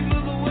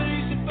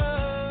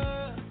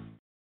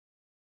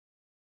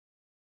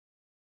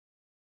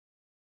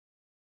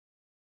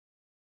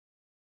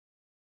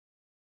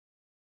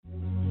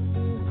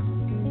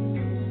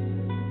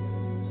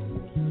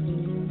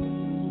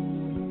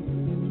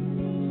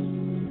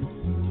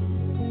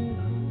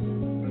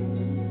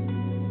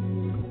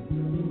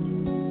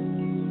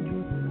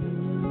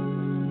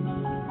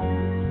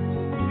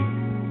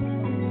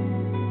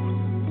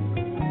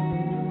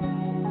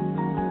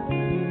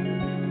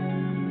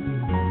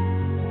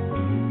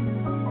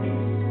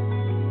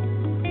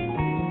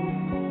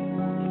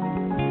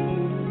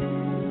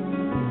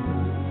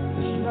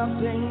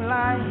 Nothing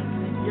like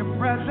your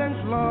presence,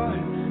 Lord.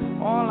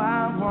 All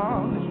I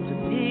want is to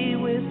be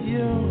with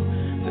you.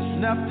 There's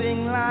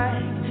nothing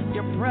like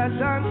your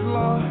presence,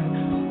 Lord.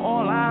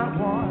 All I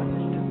want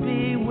is to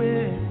be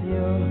with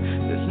you.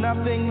 There's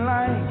nothing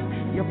like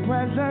your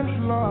presence,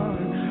 Lord.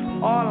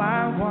 All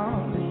I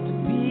want is to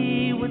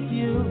be with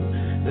you.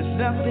 There's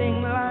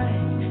nothing like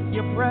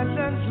your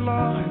presence,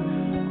 Lord.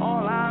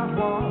 All I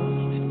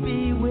want is to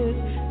be with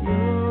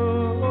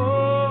you.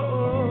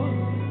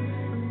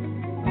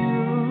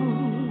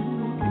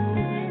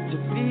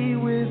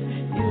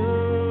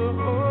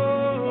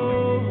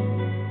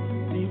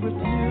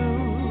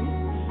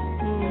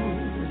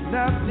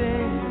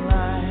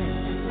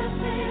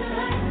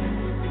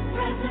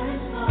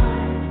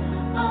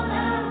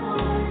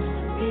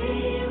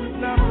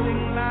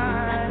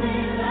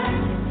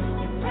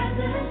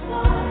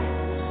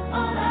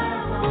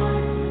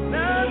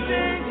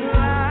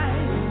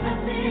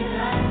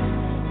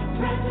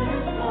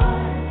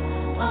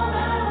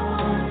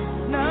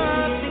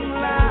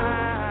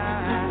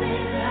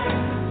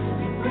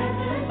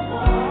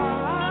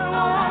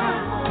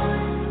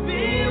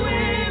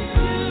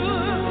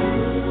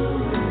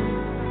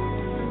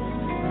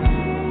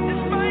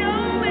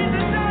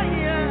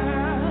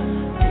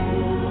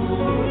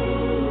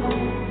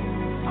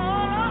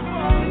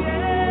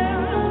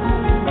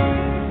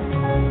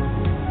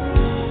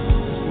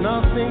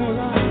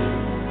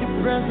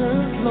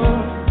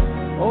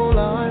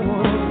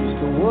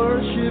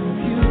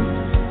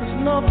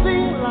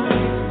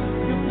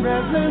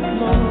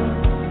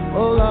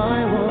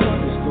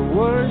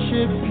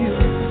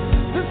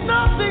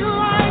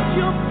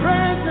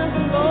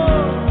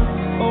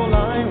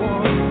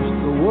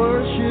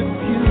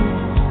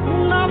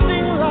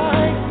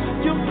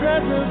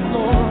 presence,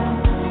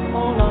 Lord.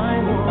 All I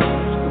want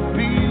is to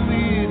be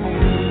with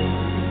you.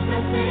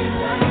 Nothing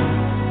like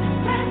your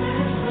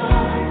presence,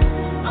 Lord.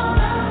 All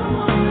I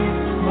want is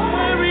to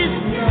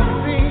worship you.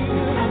 There is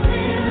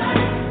nothing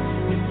like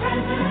your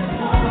presence,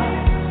 Lord.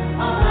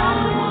 All I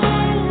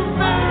want is to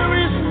there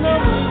is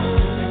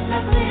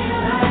nothing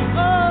like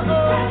your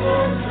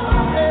presence,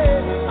 Lord.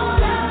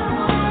 All I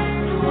want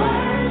is to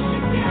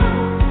worship you.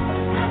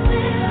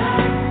 Nothing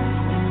like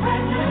your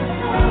presence,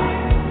 Lord.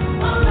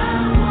 All I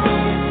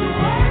want is to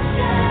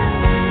worship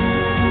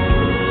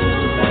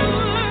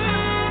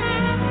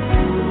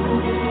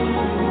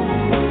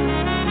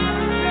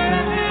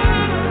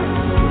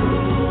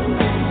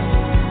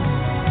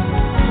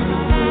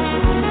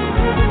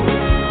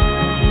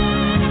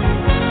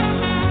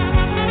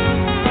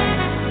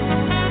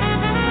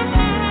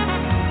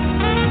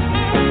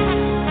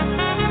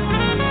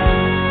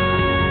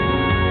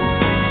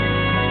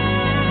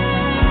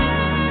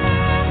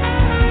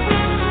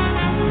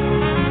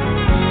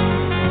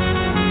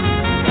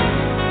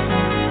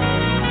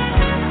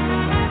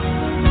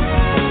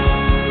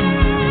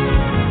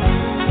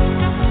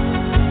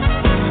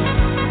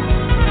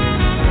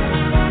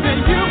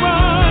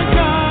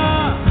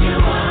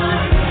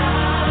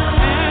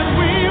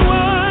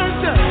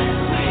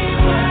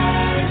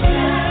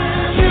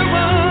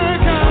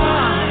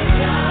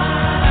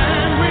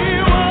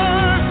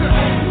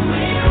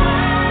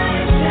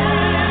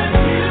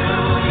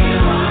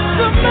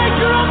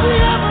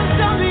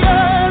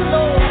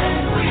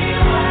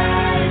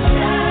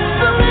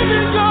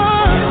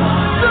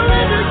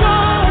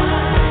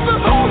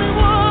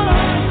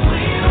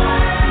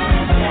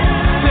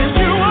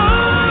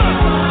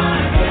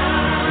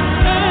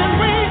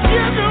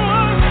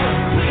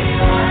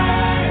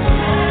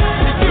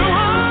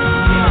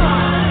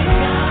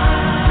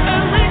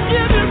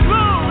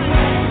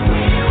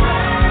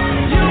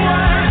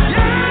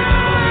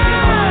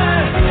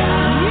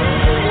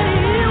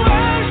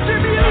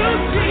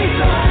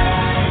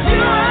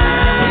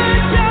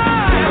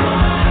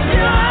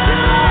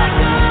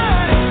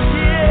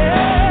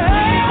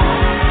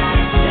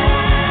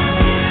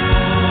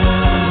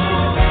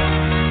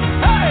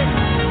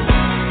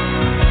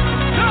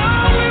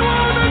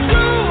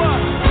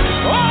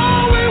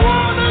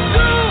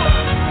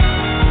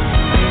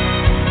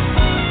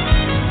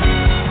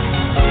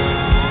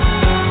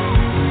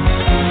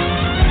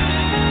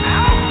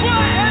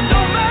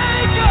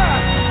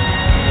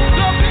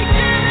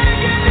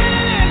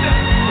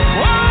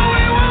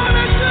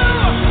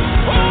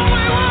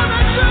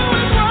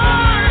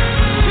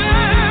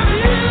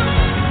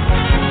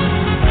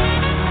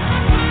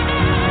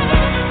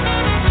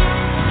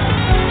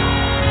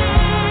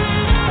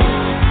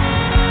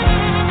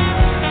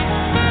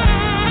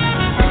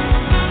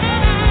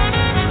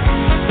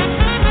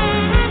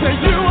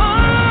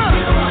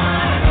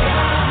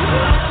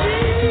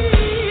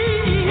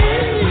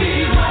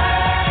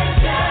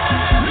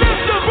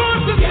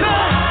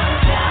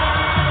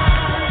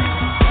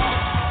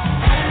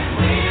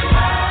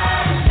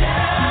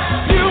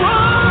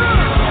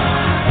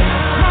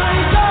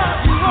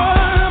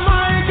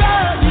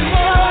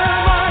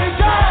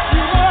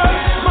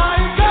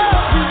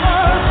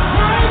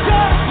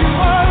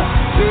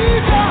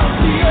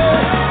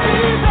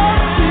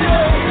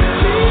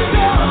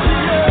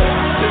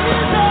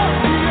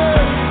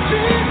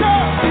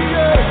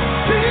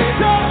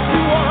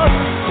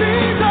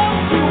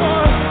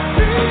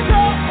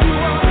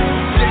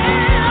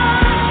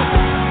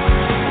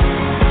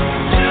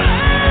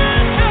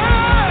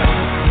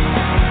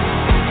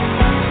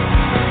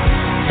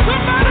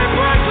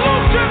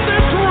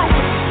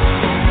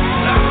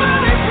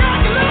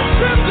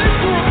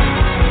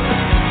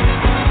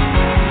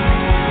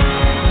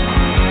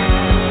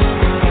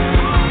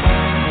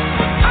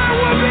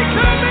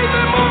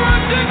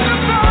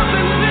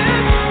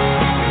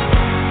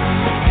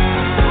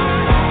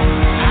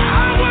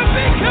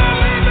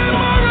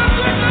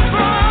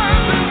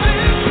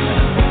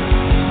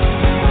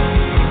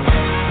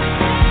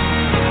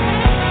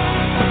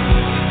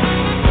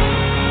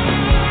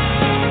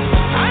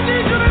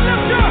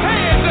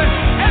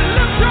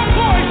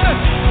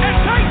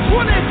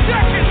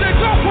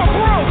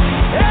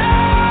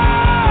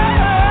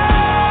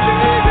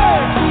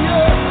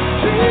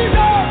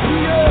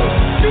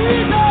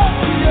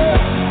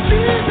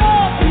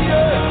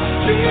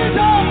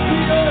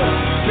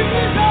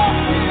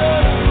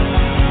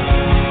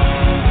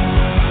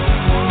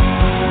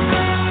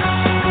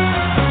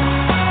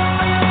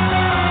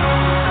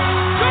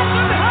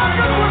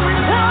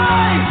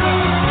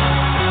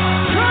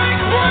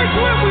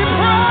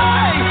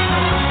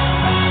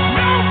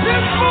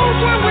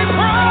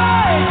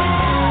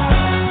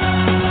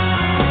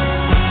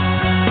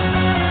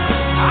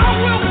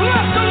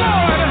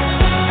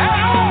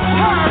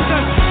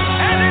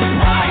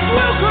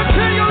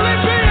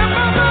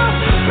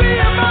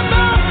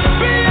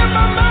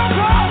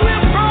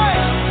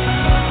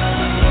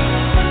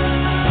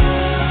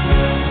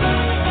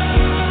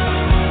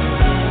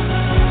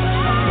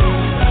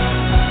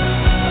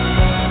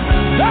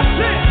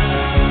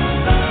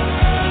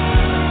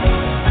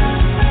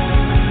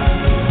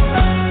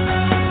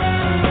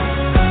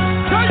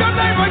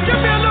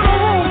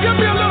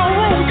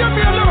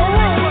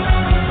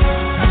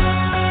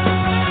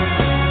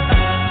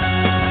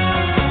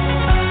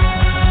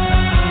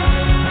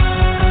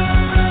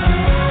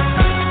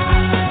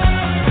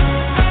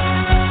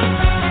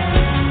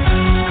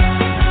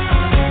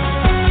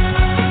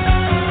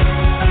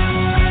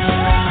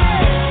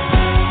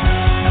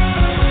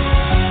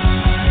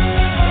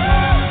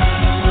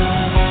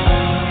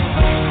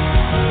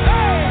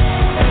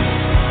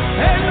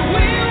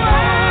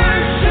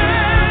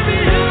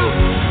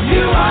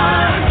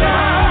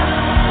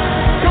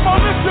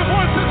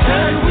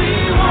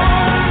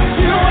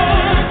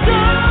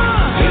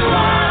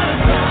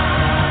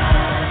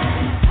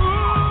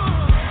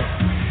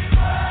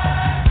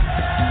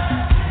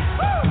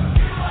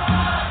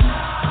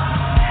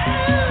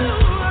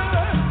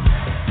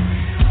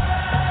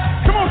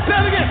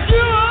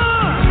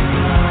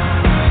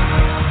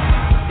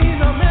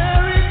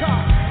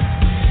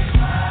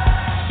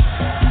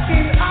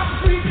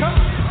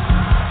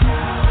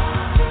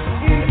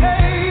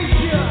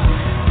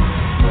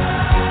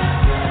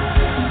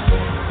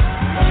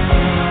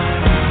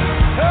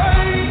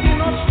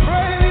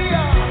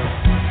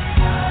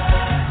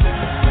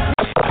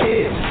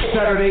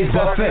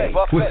Saturday's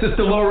Buffet with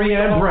Sister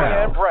Lorriane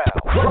Brown.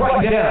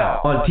 Right now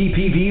on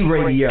TPV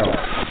Radio. All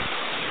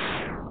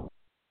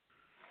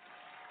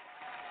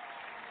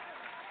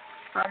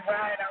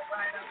right.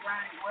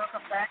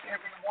 Welcome back,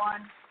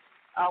 everyone.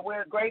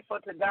 We're grateful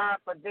to God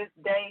for this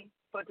day,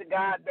 for to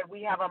God that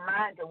we have a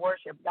mind to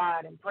worship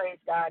God and praise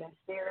God in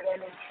spirit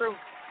and in truth.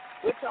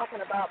 We're talking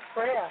about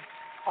prayer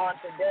on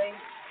today.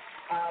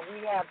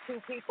 We have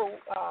two people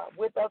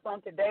with us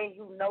on today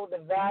who know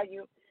the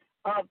value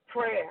of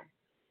prayer.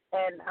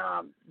 And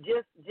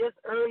just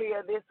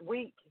earlier this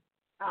week,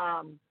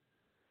 I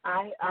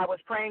was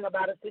praying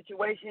about a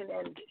situation,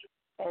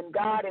 and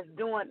God is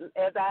doing,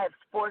 as I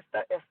have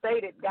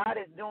stated, God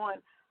is doing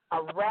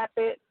a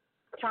rapid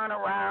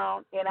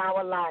turnaround in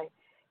our life.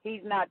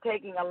 He's not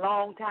taking a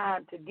long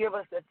time to give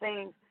us the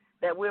things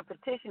that we're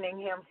petitioning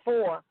Him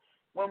for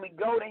when we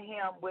go to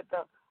Him with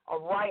a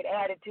right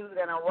attitude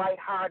and a right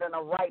heart and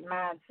a right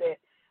mindset.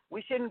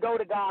 We shouldn't go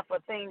to God for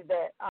things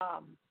that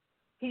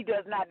He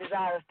does not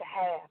desire us to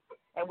have.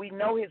 And we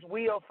know His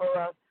will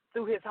for us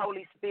through His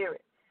Holy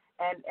Spirit.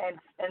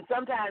 And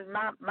sometimes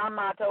my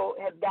motto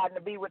has gotten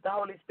to be with the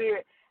Holy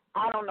Spirit,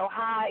 I don't know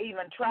how I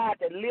even tried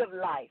to live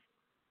life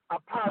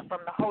apart from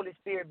the Holy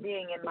Spirit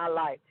being in my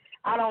life.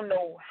 I don't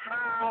know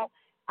how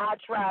I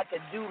tried to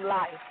do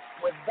life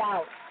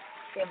without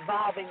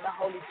involving the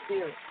Holy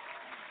Spirit.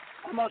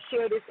 I'm going to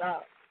share this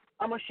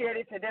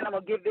and then I'm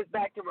going to give this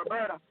back to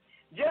Roberta.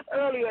 Just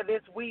earlier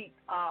this week,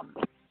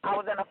 I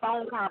was in a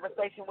phone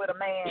conversation with a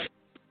man,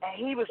 and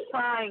he was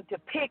trying to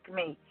pick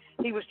me.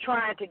 He was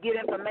trying to get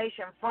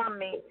information from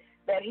me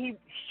that he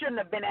shouldn't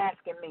have been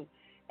asking me.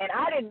 And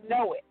I didn't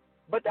know it,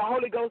 but the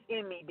Holy Ghost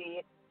in me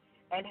did.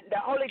 And the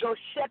Holy Ghost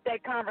shut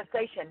that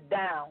conversation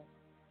down.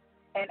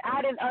 And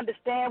I didn't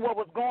understand what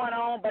was going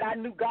on, but I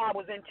knew God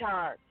was in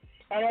charge.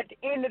 And at the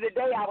end of the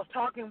day, I was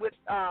talking with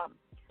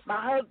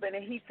my husband,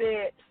 and he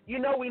said,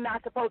 we're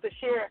not supposed to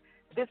share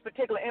this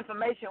particular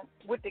information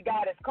with the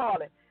guy that's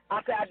calling.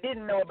 I said, I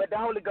didn't know it, but the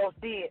Holy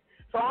Ghost did.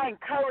 So I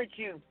encourage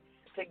you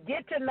to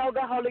get to know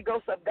the Holy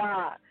Ghost of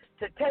God,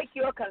 to take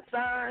your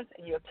concerns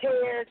and your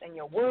cares and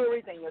your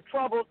worries and your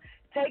troubles,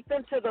 take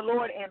them to the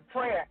Lord in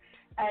prayer.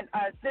 And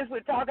since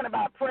we're talking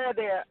about prayer,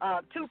 there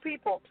are two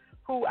people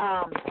who,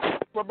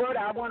 Roberta,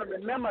 I want to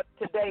remember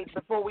today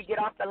before we get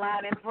off the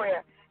line in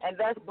prayer, and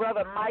that's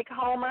Brother Mike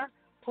Homer,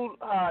 who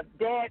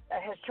dad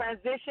has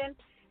transitioned,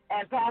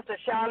 and Pastor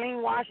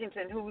Charlene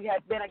Washington, who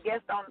has been a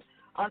guest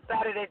on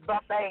Saturday's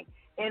Buffet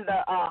in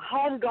the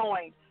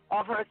homegoing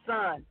of her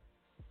son.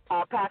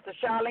 Pastor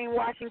Charlene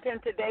Washington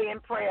today in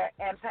prayer,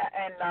 and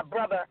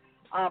Brother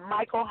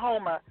Michael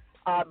Homer,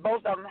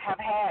 both of them have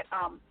had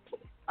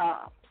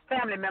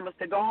family members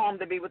to go home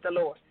to be with the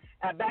Lord.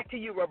 Back to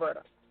you,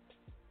 Roberta.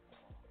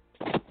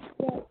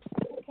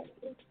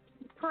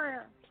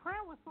 Prayer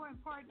was so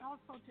important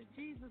also to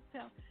Jesus.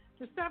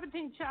 The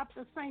 17th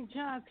chapter of St.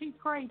 John's, he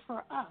prayed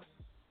for us.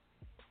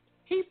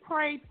 He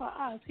prayed for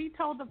us. He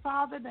told the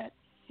Father that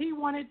he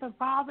wanted the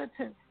Father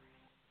to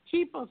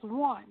keep us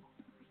one,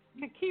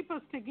 to keep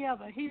us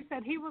together. He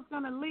said he was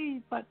going to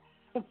leave, but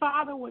the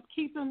Father would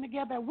keep them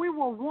together. We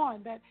were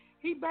one. That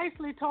he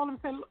basically told him,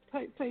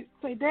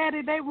 say,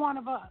 Daddy, they one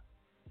of us.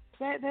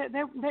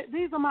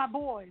 These are my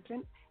boys.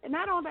 And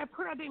not only that,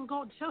 prayer didn't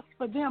go just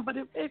for them, but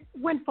it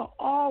went for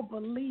all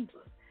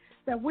believers,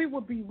 that we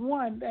would be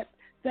one,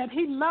 that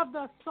he loved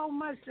us so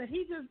much that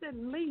he just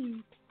didn't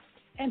leave,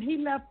 and he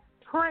left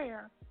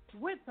prayer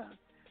with us.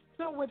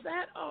 So with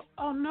that,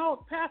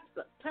 note,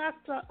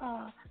 Pastor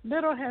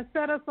Little has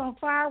set us on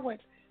fire with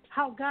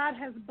how God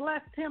has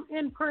blessed him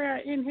in prayer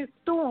in his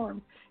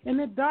storms, in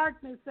the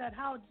darkness, that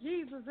how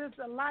Jesus is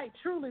the light,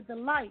 truly the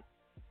light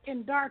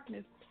in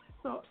darkness.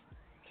 So,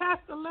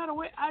 Pastor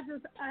Little, I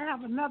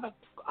have another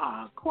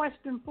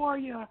question for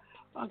you,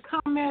 a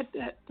comment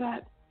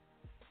that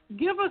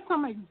give us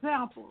some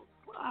examples,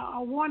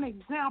 one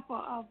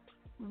example of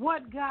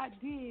what God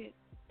did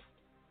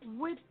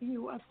with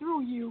you or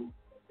through you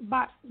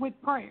with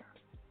prayer.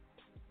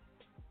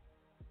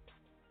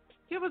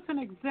 Give us an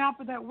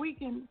example that we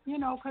can,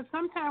 because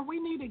sometimes we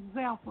need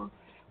examples.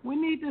 We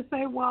need to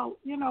say, well,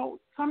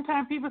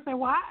 sometimes people say,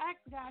 well, I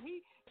asked God,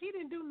 he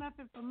didn't do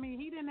nothing for me.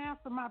 He didn't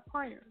answer my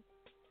prayers.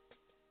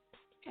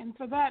 And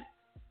for that,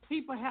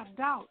 people have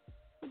doubt.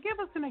 But give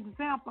us an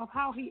example of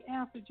how he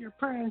answered your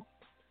prayers.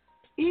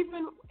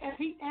 Even if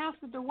he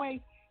answered the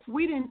way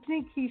we didn't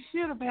think he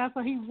should have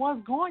answered, he was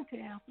going to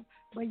answer,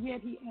 but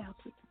yet he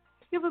answered.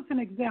 Give us an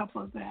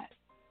example of that.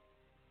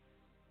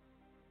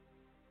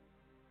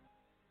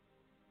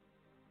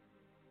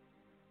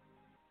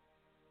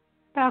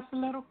 Pastor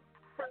Little?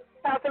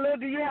 Pastor Little,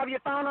 do you have your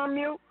phone on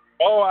mute?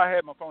 Oh, I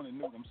had my phone in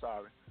mute. I'm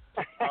sorry.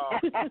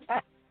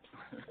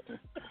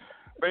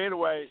 But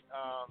anyway,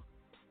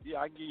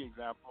 I can give you an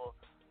example.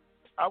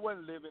 I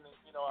wasn't living,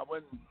 I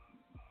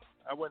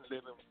wasn't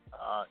living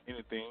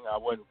anything. I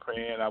wasn't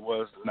praying. I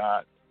was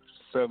not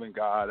serving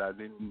God. I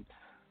didn't,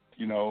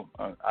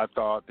 I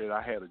thought that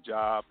I had a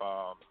job.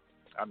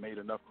 I made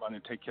enough money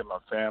to take care of my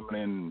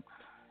family, and,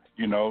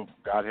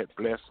 God had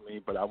blessed me,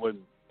 but I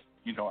wasn't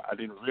I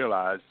didn't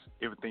realize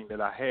everything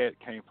that I had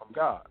came from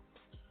God.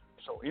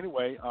 So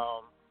anyway,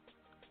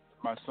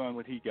 my son,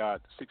 when he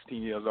got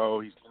 16 years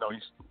old, he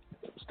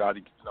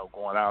started,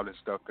 going out and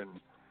stuff. And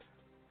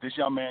this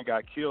young man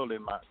got killed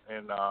in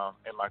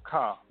my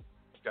car,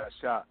 got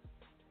shot.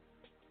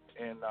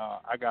 And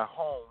I got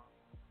home,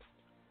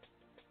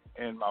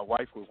 and my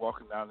wife was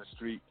walking down the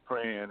street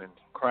praying and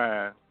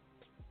crying.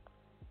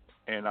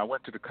 And I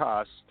went to the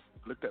car,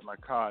 looked at my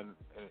car, and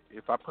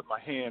if I put my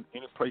hand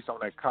any place on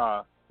that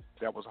car,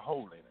 there was a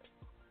hole in it.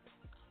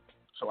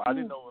 So I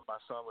didn't know if my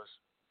son was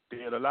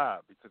dead or alive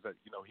because,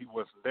 he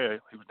wasn't there.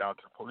 He was down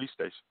to the police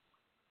station.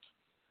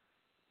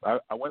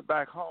 I went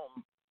back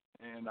home,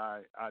 and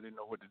I didn't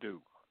know what to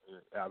do.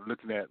 I was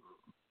looking at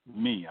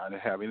me. I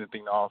didn't have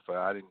anything to offer.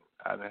 I didn't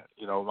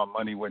my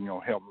money wasn't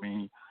going to help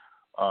me.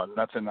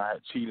 Nothing. I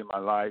had cheated my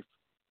life.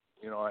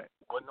 It wasn't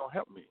going to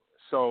help me.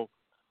 So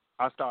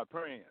I started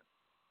praying.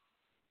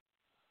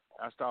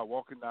 I started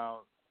walking down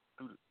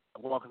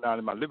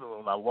in my living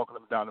room. I was walking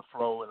up and down the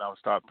floor, and I would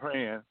start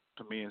praying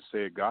to me and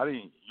said, God,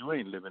 you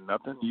ain't living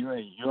nothing. You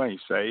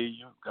ain't saved.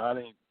 God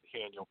ain't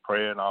hearing your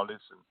prayer and all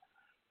this. And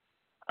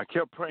I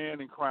kept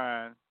praying and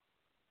crying.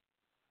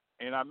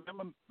 And I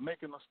remember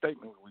making a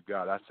statement with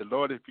God. I said,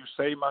 Lord, if you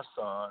save my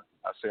son,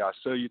 I say, I'll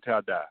serve you till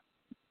I die.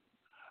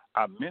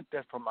 I meant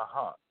that from my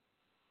heart.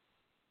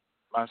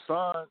 My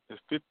son is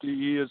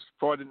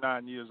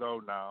 49 years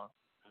old now.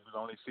 He was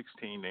only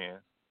 16 then.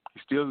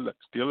 He's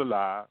still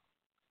alive.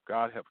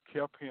 God have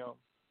kept him.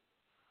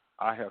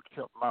 I have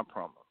kept my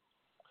promise.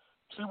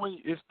 See,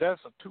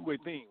 that's a two-way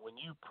thing. When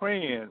you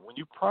praying, when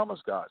you promise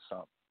God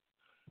something,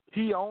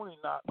 he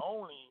not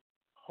only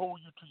hold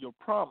you to your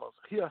promise,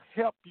 he'll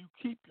help you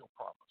keep your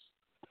promise.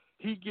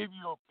 He give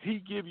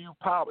you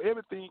power.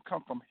 Everything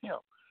comes from him.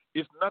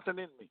 It's nothing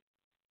in me.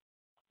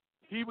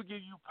 He will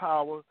give you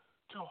power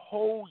to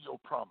hold your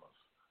promise.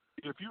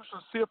 If you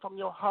sincere from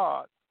your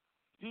heart,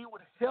 he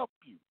would help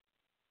you.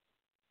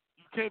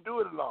 You can't do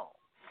it alone.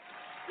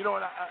 And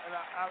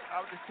I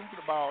was just thinking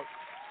about,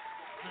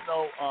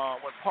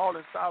 when Paul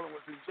and Silas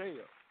was in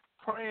jail,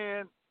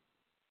 praying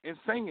and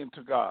singing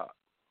to God.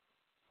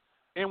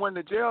 And when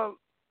the jail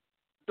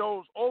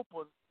doors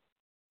opened,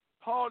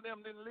 Paul and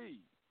them didn't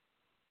leave.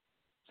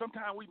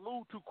 Sometimes we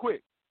move too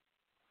quick.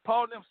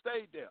 Paul and them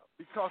stayed there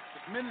because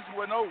the ministry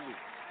went over.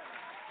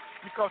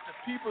 Because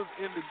the people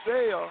in the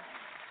jail,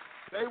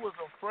 they was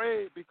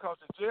afraid because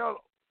the jail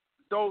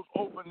doors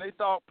opened. They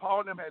thought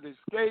Paul and them had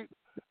escaped,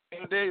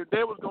 and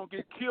they was going to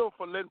get killed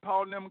for letting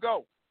Paul and them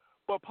go.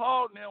 But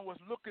Paul and them was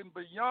looking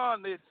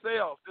beyond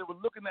themselves. They were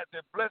looking at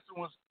the blessing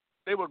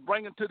they were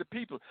bringing to the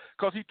people.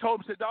 Because he told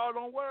them, said, dog,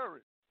 don't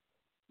worry.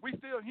 We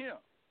still here.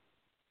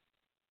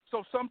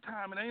 So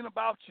sometimes it ain't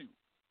about you.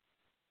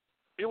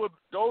 It was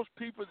those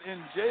people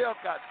in jail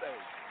got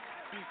saved.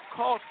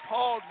 Because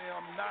Paul and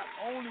them not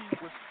only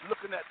was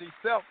looking at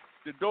themselves,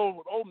 the doors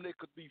would open, they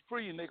could be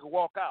free and they could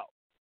walk out.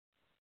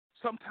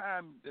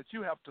 Sometimes that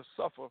you have to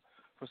suffer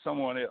for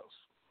someone else.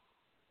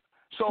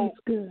 So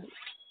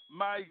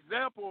my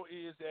example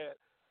is that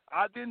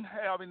I didn't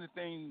have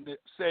anything to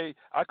say.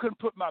 I couldn't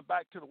put my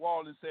back to the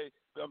wall and say,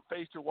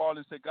 face to the wall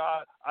and say,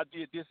 God, I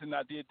did this and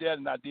I did that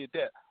and I did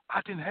that. I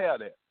didn't have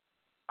that.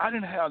 I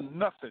didn't have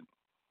nothing.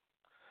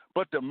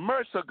 But the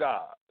mercy of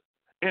God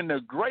and the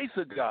grace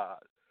of God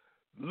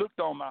looked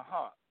on my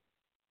heart.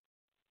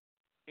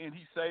 And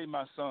he saved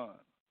my son.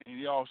 And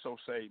he also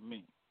saved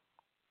me.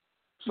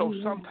 So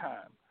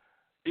sometimes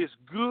it's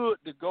good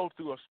to go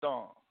through a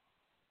storm.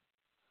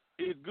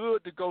 It's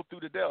good to go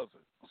through the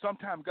desert.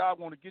 Sometimes God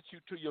want to get you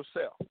to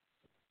yourself,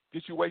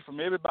 get you away from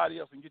everybody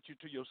else and get you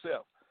to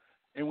yourself.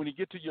 And when you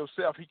get to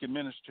yourself, he can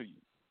minister to you.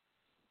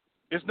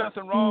 There's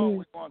nothing wrong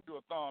with going through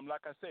a storm.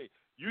 Like I say,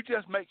 you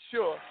just make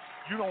sure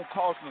you don't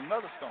cause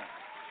another storm.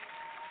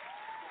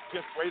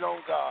 Just wait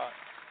on God,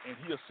 and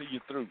he'll see you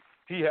through.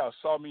 He has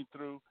saw me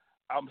through.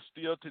 I'm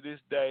still to this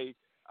day,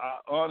 I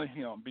honor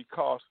him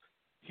because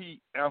he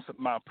answered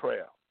my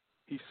prayer.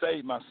 He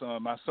saved my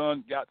son. My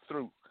son got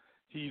through.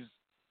 He's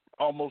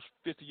almost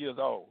 50 years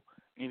old,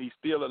 and he's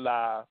still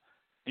alive.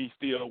 He's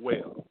still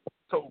well.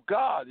 So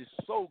God is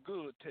so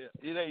good.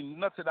 It ain't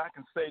nothing I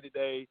can say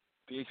today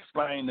to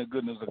explain the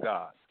goodness of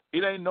God.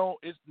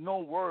 It's no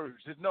words.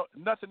 There's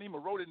nothing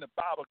even wrote in the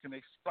Bible can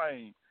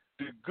explain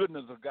the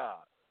goodness of God.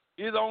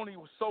 It only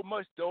was so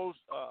much those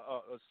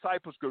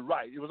disciples could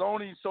write. It was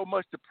only so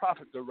much the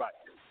prophet could write.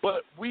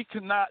 But we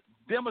cannot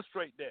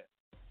demonstrate that.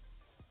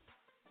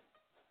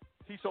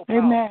 He's so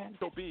powerful,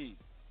 so big.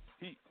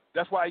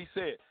 That's why he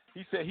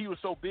said he was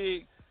so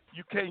big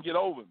you can't get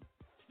over him.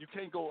 You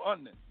can't go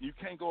under him. You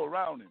can't go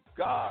around him.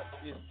 God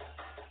is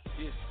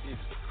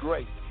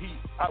great.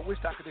 I wish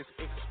I could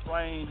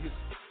explain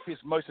his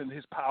mercy and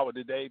his power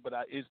today, but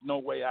there's no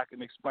way I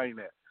can explain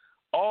that.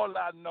 All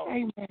I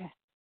know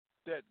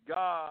that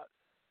God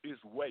is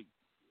waiting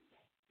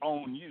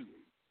on you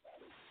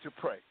to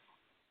pray.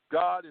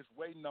 God is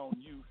waiting on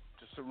you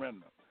to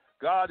surrender.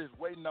 God is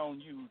waiting on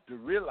you to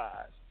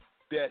realize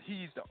that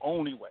he's the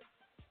only way.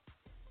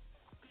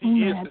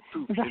 He is the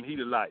truth and he's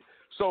the light.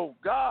 So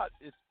God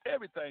is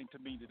everything to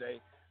me today.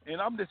 And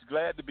I'm just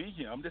glad to be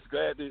here. I'm just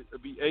glad to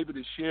be able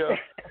to share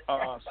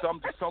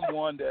something to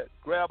someone that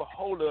grab a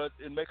hold of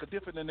it and make a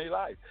difference in their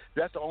life.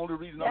 That's the only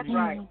reason I'm here.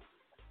 That's right.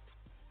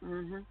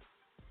 Mhm.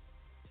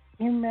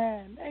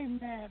 Amen.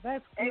 Amen.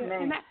 That's good.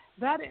 Amen. And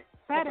that is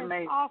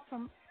amazing.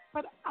 awesome.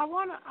 But I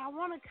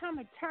wanna kind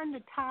of turn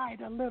the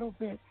tide a little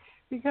bit,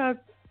 because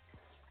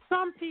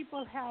some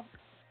people have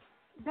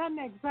done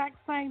the exact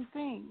same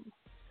thing,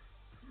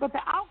 but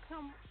the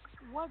outcome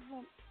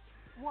wasn't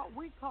what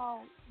we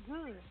call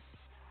good.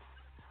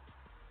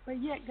 But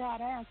yet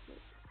God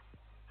answered.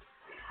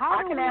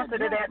 I can answer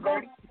to that,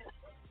 Bertie.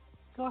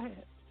 Go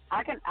ahead.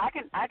 I can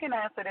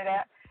answer to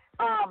that.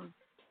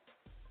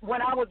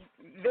 When I was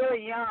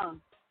very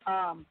young,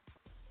 I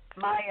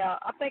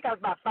think I was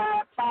about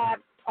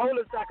five.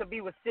 Oldest I could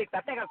be was 6. I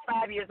think I was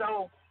 5 years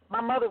old.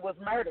 My mother was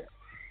murdered,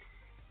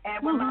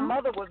 and when my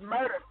mother was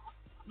murdered,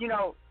 you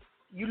know,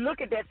 you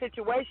look at that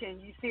situation,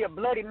 you see a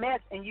bloody mess,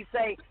 and you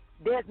say,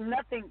 "There's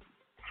nothing.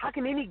 How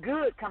can any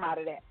good come out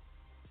of that?"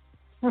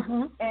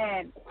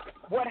 And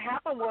what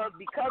happened was,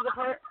 because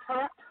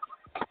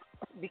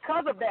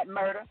of that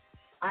murder,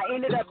 I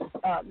ended up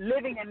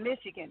living in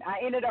Michigan. I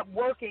ended up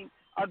working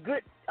a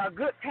good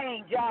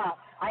paying job.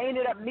 I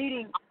ended up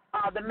meeting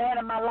the man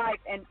of my life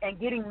and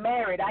getting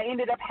married. I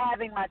ended up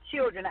having my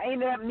children. I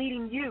ended up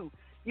meeting you.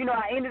 You know,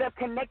 I ended up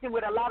connecting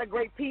with a lot of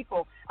great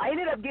people. I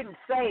ended up getting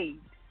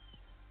saved.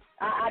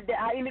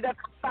 I ended up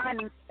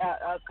finding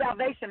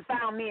salvation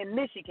found me in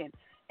Michigan.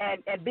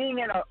 And being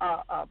in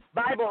a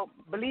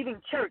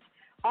Bible-believing church.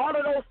 All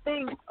of those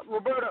things,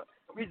 Roberta,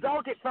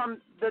 resulted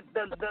from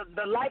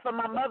the life of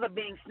my mother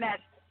being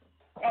snatched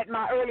at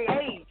my early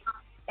age.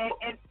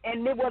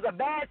 And it was a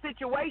bad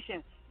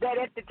situation that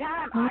at the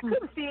time I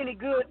couldn't see any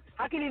good.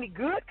 How can any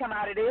good come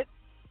out of this?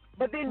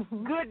 But then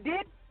good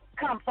did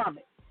come from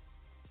it.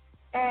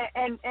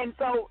 And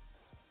so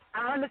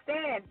I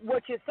understand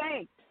what you're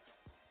saying.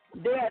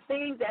 There are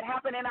things that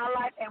happen in our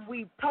life, and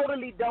we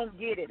totally don't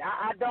get it.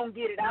 I don't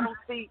get it. I don't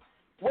see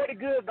where the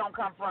good gonna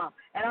come from.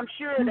 And I'm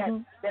sure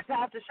that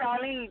Pastor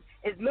Charlene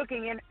is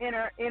looking in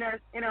her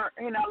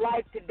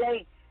life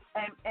today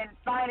and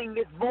finding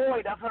this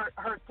void of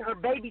her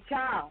baby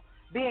child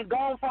being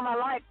gone from her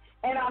life.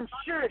 And I'm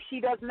sure she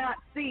does not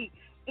see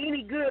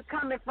any good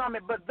coming from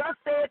it. But thus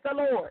saith the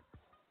Lord.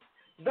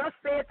 Thus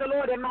saith the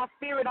Lord in my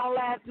spirit on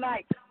last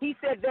night. He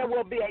said there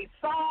will be a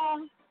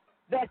song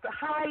that's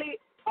highly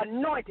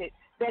anointed,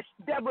 that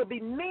there will be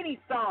many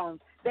songs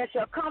that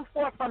shall come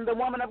forth from the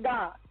woman of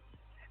God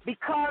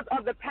because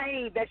of the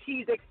pain that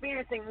she's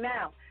experiencing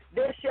now.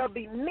 There shall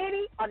be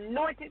many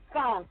anointed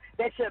songs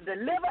that shall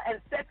deliver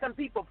and set some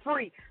people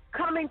free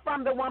coming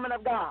from the woman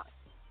of God.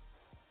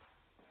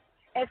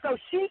 And so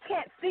she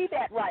can't see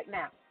that right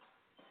now.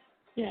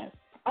 Yes.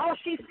 All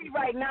she sees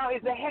right now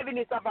is the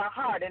heaviness of her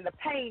heart and the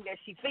pain that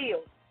she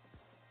feels.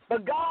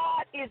 But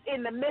God is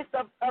in the midst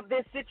of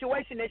this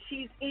situation that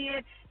she's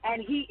in,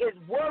 and he is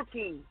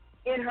working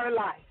in her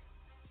life.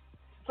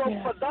 So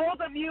for those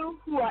of you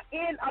who are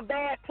in a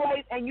bad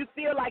place and you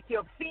feel like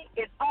your feet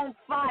is on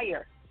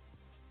fire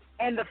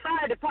and the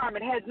fire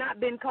department has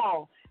not been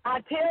called, I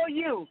tell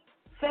you,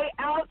 say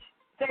ouch,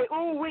 say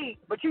ooh-wee,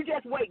 but you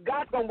just wait.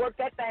 God's going to work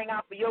that thing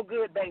out for your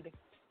good, baby.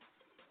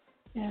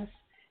 Yes.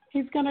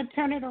 He's going to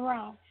turn it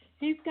around.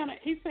 He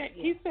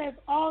says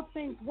all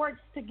things work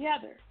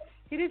together.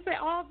 He didn't say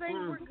all things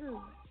were good,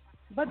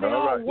 but they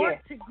all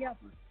work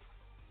together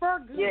for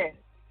good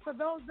for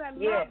those that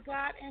love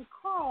God and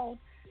called.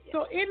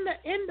 So in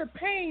the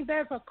pain,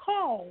 there's a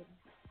call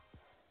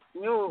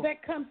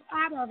that comes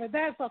out of it.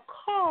 There's a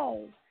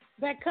call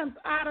that comes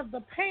out of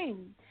the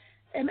pain.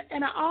 And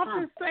I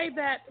often say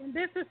that, and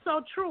this is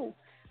so true,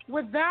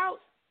 without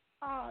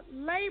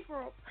labor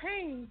or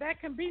pain, there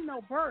can be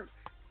no birth.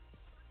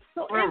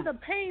 So in the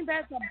pain,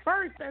 there's a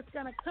birth that's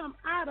going to come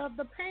out of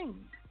the pain.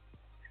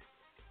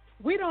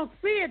 We don't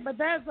see it, but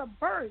there's a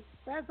birth.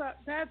 There's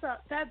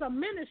a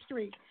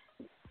ministry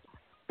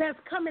that's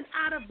coming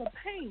out of the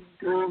pain.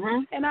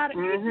 And out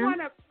of each one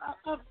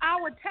of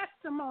our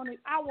testimonies,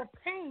 our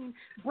pain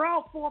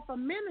brought forth a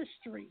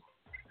ministry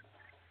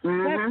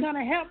that's going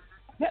to help.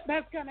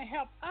 That's going to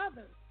help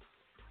others.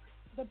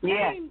 The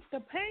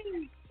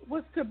pain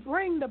was to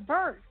bring the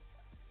birth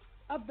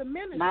of the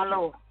ministry. My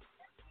Lord.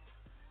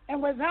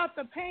 And without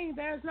the pain,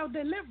 there's no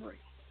delivery.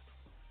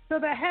 So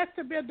there has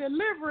to be a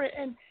delivery,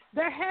 and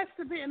there has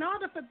to be, in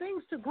order for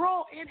things to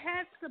grow, it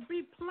has to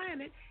be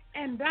planted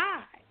and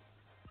die.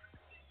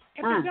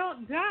 If it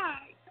don't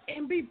die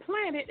and be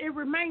planted, it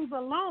remains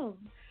alone.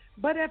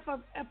 But if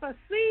a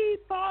seed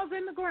falls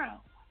in the ground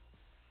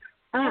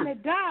and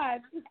it dies,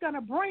 it's going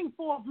to bring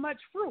forth much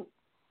fruit.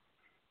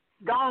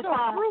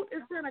 Fruit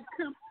is going to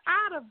come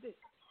out of this.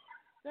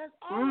 There's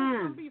always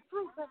going to be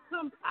fruit that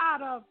comes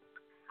out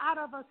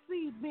of a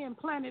seed being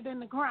planted in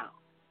the ground.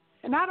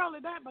 And not only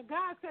that, but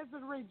God says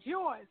to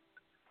rejoice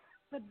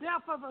the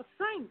death of a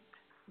saint,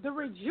 the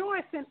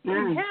rejoicing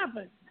in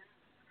heaven.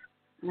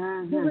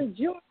 The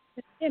rejoicing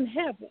in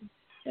heaven.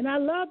 And I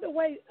love the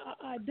way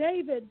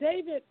David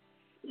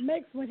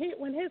makes,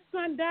 when his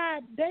son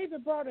died,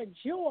 David brought a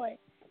joy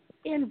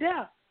in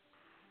death.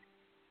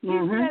 He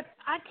said,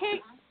 I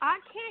can't,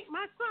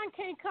 my son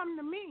can't come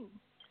to me,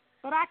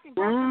 but I can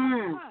go to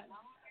my son.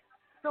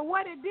 So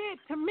what it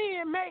did to me,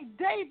 it made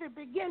David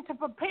begin to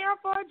prepare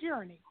for a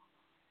journey.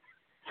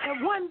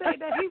 And one day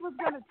that he was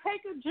going to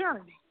take a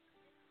journey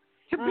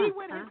to be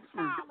with his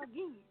child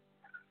again.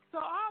 So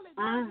all it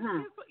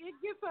does is it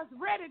gets us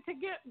ready to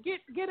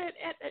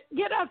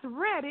get us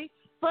ready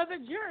for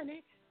the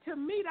journey to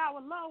meet our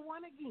loved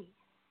one again.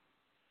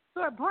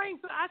 So it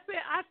brings. I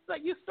said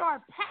you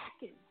start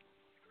packing.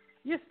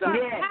 You start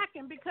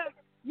packing because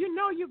you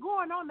know you're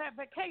going on that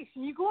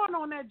vacation. You're going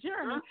on that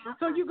journey,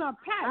 so you're gonna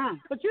pack.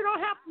 But you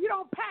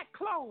don't pack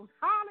clothes.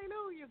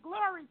 Hallelujah,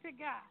 glory to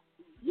God.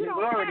 You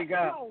don't pack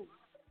clothes.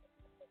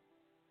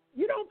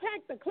 You don't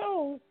pack the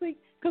clothes, see,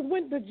 because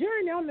when the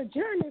journey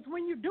is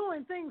when you're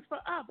doing things for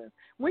others,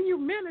 when you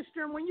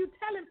minister, when you're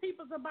telling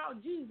people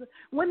about Jesus,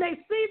 when they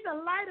see the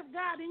light of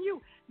God in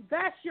you,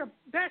 that's your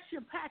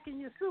packing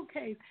your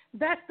suitcase.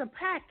 That's the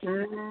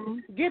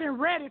packing, getting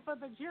ready for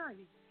the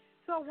journey.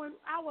 So when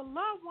our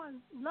loved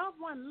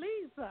one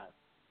leaves us,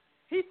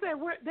 he said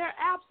they're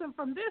absent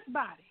from this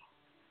body,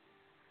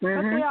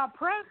 but they are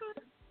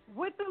present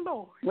with the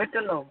Lord. With the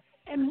Lord.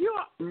 And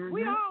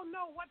we all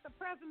know what the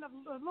presence of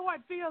the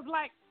Lord feels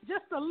like,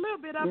 just a little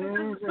bit of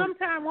it.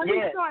 Sometimes when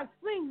we start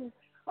singing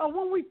or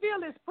when we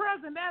feel His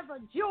presence, there's a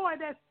joy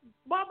that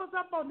bubbles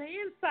up on the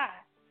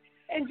inside.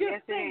 And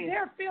just think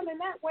they're feeling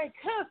that way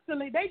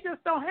constantly. They just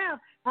don't have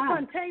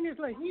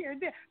spontaneously here and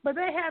there, but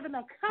they're having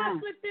a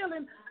constant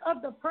feeling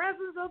of the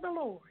presence of the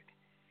Lord.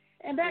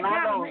 And that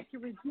got to make you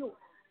rejoice.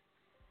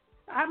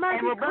 I might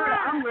be crying.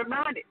 I'm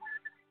reminded.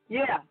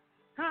 Yeah.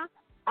 Huh?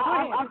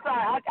 I'm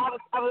sorry.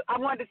 I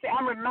wanted to say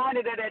I'm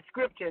reminded of that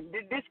scripture.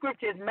 This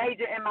scripture is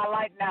major in my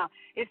life now.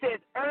 It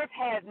says, "Earth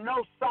has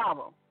no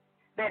sorrow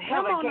that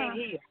heaven can't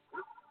heal."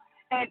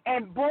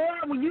 And boy,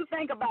 when you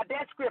think about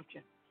that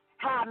scripture,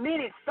 how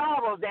many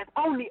sorrows that's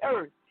on the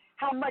earth,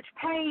 how much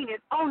pain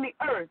is on the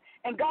earth,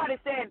 and God is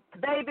saying,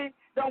 "Baby,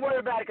 don't worry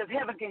about it, because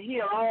heaven can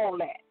heal all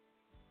that."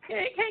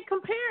 It can't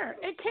compare.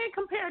 It can't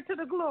compare to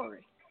the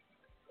glory.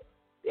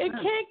 It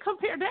can't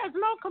compare. There's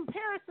no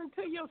comparison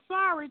to your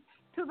sorrow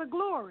to the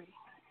glory.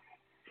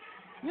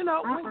 You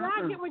know, when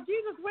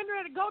Jesus went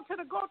ready to go to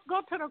the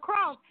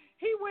cross,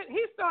 he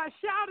started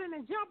shouting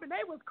and jumping.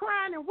 They was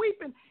crying and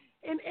weeping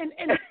and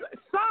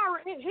sorrow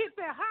hit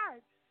their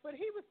heart. But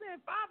he was saying,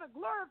 "Father,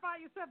 glorify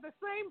yourself." The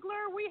same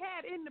glory we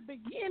had in the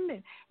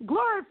beginning.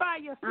 Glorify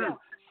yourself.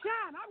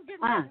 Shine. I'm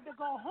getting ready to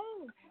go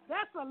home.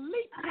 That's a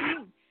leap to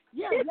me.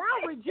 Yeah,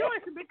 y'all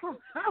rejoicing because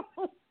I'm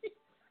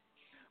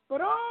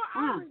but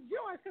I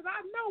rejoice because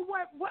I know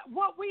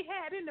what we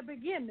had in the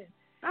beginning.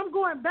 I'm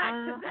going back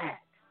to that.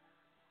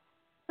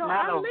 So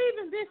I'm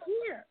leaving this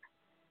year.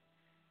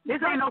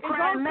 This ain't no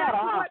crying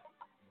matter.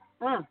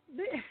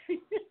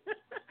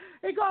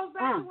 It goes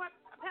back to what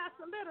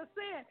Pastor Little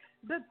said.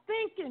 The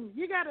thinking,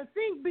 you got to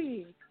think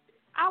big.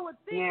 Our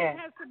thinking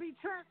has to be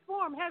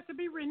transformed, has to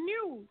be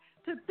renewed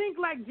to think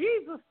like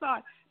Jesus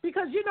thought.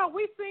 Because, you know,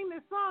 we sing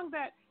this song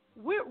that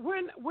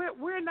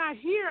we're not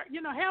here.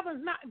 You know,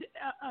 heaven's not.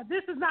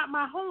 This is not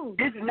my home.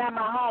 This is not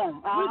my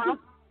home.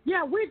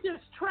 We're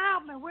just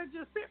traveling. We're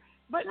just here.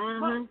 But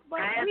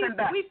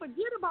we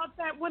forget about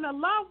that when a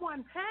loved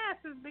one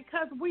passes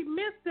because we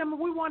miss them and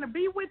we want to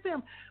be with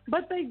them.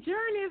 But the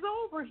journey is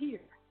over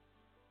here.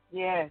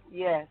 Yes.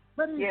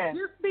 But it's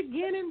just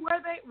beginning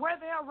where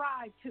they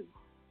arrive to.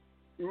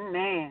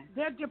 Man.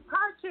 Their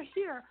departure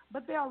here,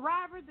 but their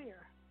arrival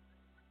there.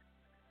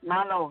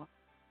 My Lord.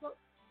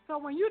 So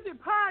when you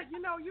depart, you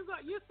know, you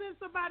send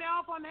somebody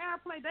off on the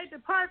airplane. They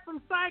depart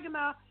from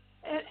Saginaw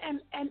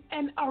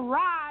and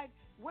arrive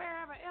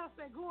wherever else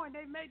they're going.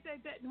 They make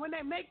when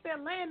they make their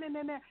landing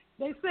in there,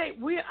 they say,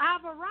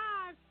 "I've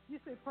arrived." You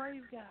say,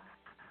 "Praise God."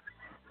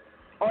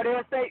 Or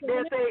they'll say,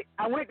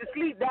 "I went to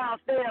sleep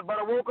downstairs, but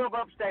I woke up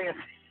upstairs."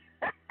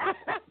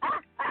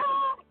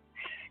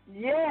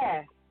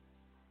 Yeah.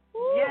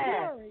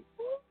 Glory.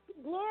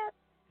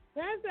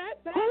 Who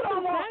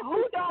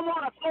don't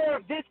want to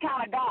serve this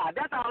kind of God?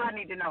 That's all I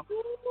need to know.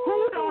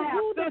 Who don't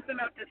have sense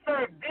enough to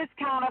serve this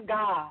kind of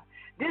God?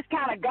 This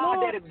kind of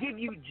God that'll give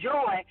you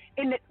joy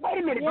in the. Wait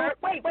a minute, Bert.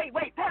 Wait.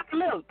 Pastor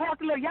Lil,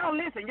 y'all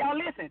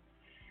listen.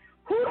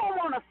 Who don't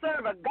want to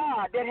serve a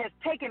God that has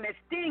taken the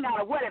sting out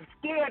of what has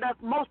scared us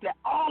mostly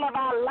all of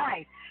our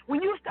life?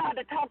 When you start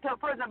to talk to a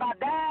person about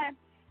dying,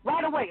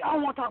 right away, I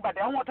don't want to talk about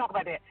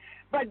that.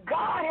 But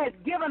God has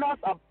given us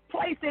a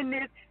place in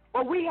this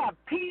where we have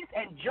peace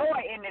and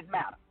joy in this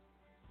matter.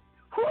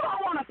 Who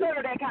don't want to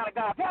serve that kind of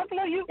God? Pastor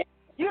Lil, you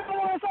don't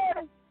want to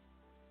serve him?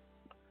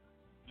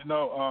 You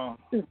know,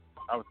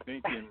 I was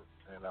thinking,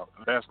 and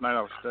last night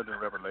I was studying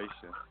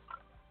Revelation,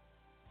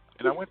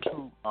 and I went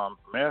to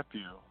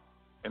Matthew,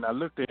 and I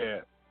looked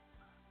at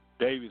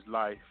David's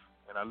life,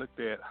 and I looked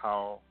at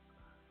how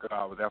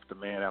God was after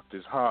man after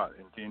his heart.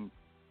 And then,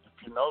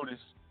 if you notice,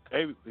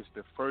 David is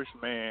the first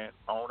man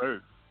on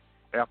earth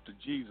after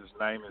Jesus'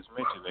 name is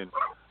mentioned in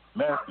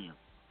Matthew.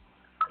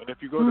 And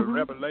if you go to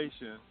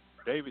Revelation,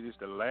 David is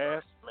the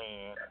last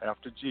man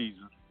after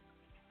Jesus.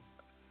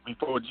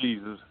 Before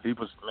Jesus, he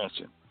was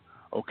mentioned.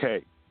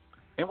 Okay.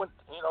 And when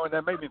and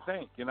that made me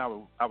think, I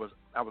was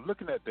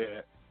looking at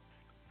that,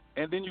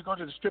 and then you go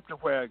to the scripture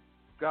where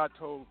God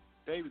told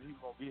David he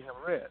was going to give him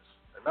rest.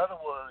 In other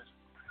words,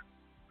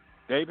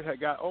 David had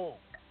got old,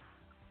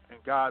 and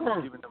God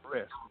was giving him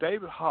rest.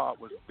 David's heart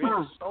was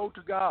bent so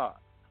to God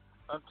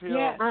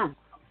until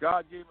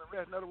God gave him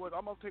rest. In other words,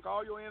 I'm going to take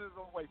all your enemies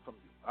away from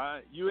you.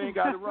 You ain't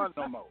got to run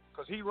no more.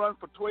 Because he run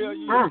for 12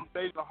 years. He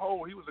stayed in the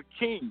hole. He was a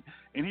king,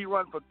 and he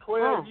run for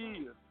 12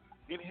 years.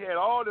 And he had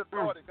all the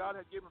authority. God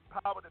had given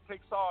him power to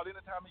take Saul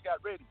anytime he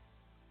got ready.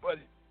 But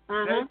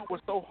David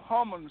was so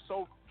humble and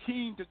so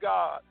keen to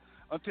God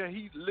until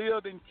he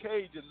lived in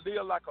cage and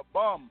lived like a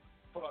bum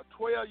for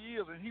 12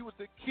 years, and he was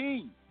the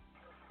king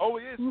over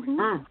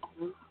Israel.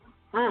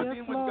 And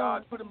then when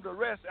God put him to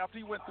rest, after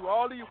he went through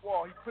all these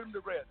wars, he put him to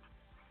rest.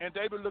 And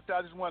David looked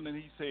out his window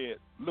and he said,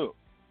 look,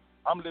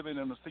 I'm living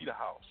in a cedar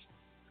house,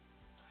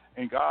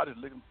 and God is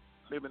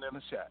living in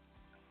a shack.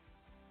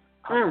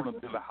 I want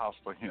to build a house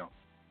for him.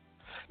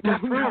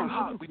 That's the kind of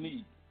heart we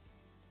need.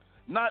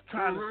 Not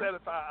trying to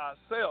satisfy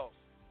ourselves.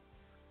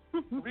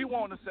 We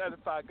want to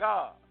satisfy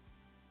God.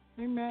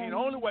 Amen. And the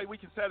only way we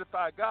can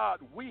satisfy God,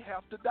 we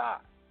have to die.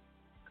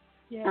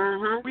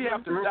 Yeah. We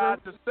have to die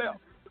to self.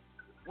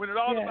 When it's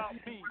all about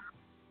me,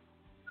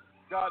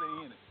 God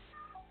ain't in it.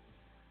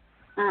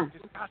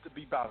 It's got to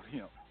be about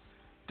him.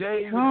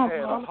 David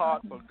had a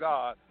heart for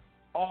God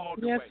all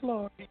the way.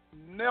 Lord. He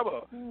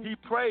never, he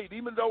prayed,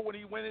 even though when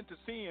he went into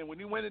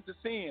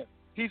sin,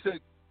 he said,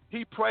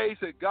 he prayed,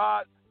 said,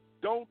 God,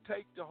 don't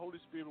take the Holy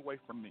Spirit away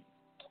from me.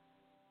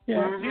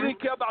 Yeah. He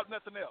didn't care about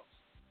nothing else.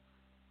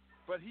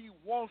 But he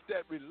wants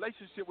that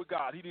relationship with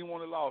God. He didn't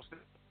want to lose it.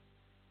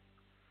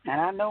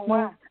 And I know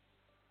why.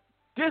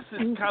 This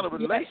is kind of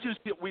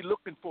relationship we're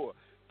looking for.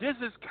 This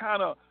is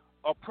kind of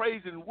a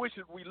praise and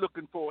worship we're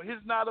looking for.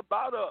 It's not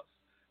about us.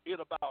 It's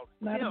about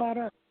Not him. about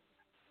us.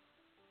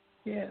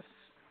 Yes.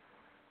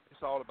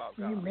 It's all about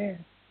God.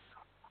 Amen.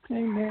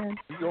 Amen.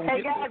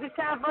 Hey guys, it's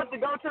time for us to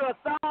go to a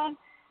song.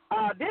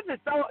 This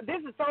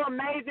is so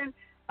amazing.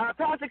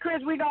 Pastor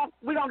Chris, we're gonna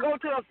go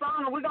to a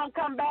song, and we're gonna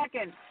come back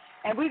and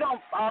we're gonna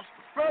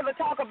further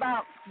talk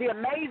about the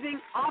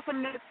amazing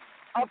awesomeness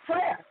of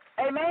prayer.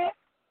 Amen.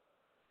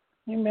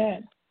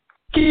 Amen.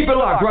 Keep it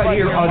locked right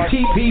here on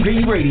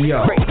TPV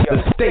Radio,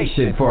 the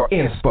station for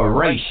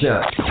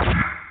inspiration.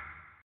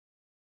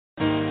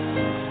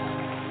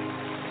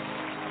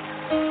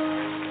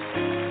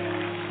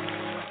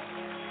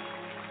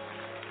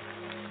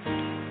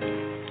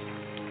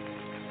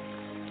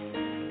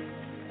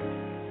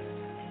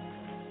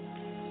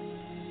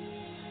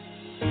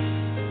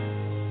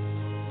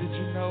 Did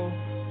you know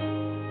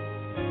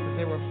that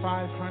there were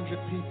 500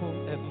 people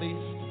at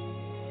least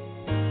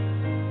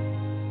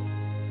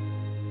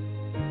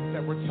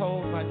that were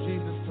told by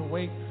Jesus to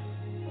wait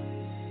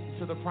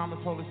until the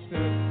promised Holy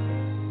Spirit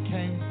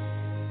came?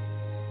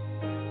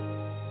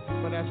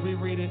 But as we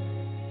read it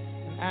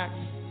in Acts,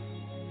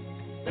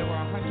 there were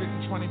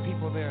 120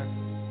 people there,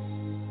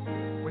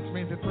 which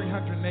means that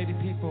 380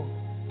 people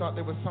thought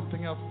there was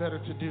something else better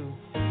to do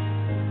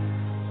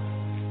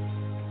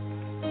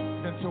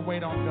than to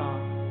wait on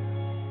God.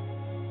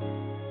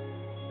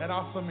 That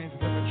also means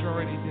that the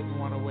majority didn't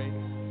want to wait.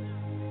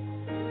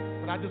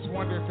 But I just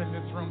wonder if in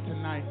this room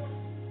tonight,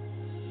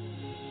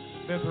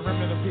 there's a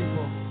remnant of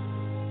people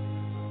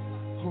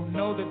who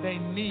know that they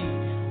need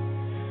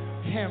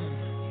him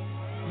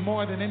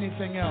more than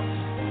anything else,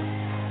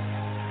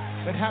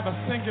 that have a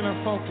singular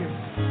focus,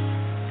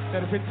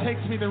 that if it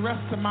takes me the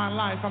rest of my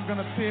life, I'm going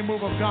to see a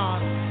move of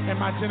God in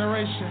my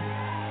generation.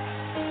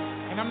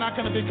 And I'm not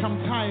going to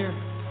become tired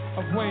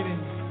of waiting.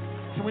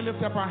 Can we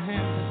lift up our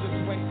hands and just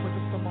wait for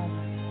just a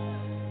moment?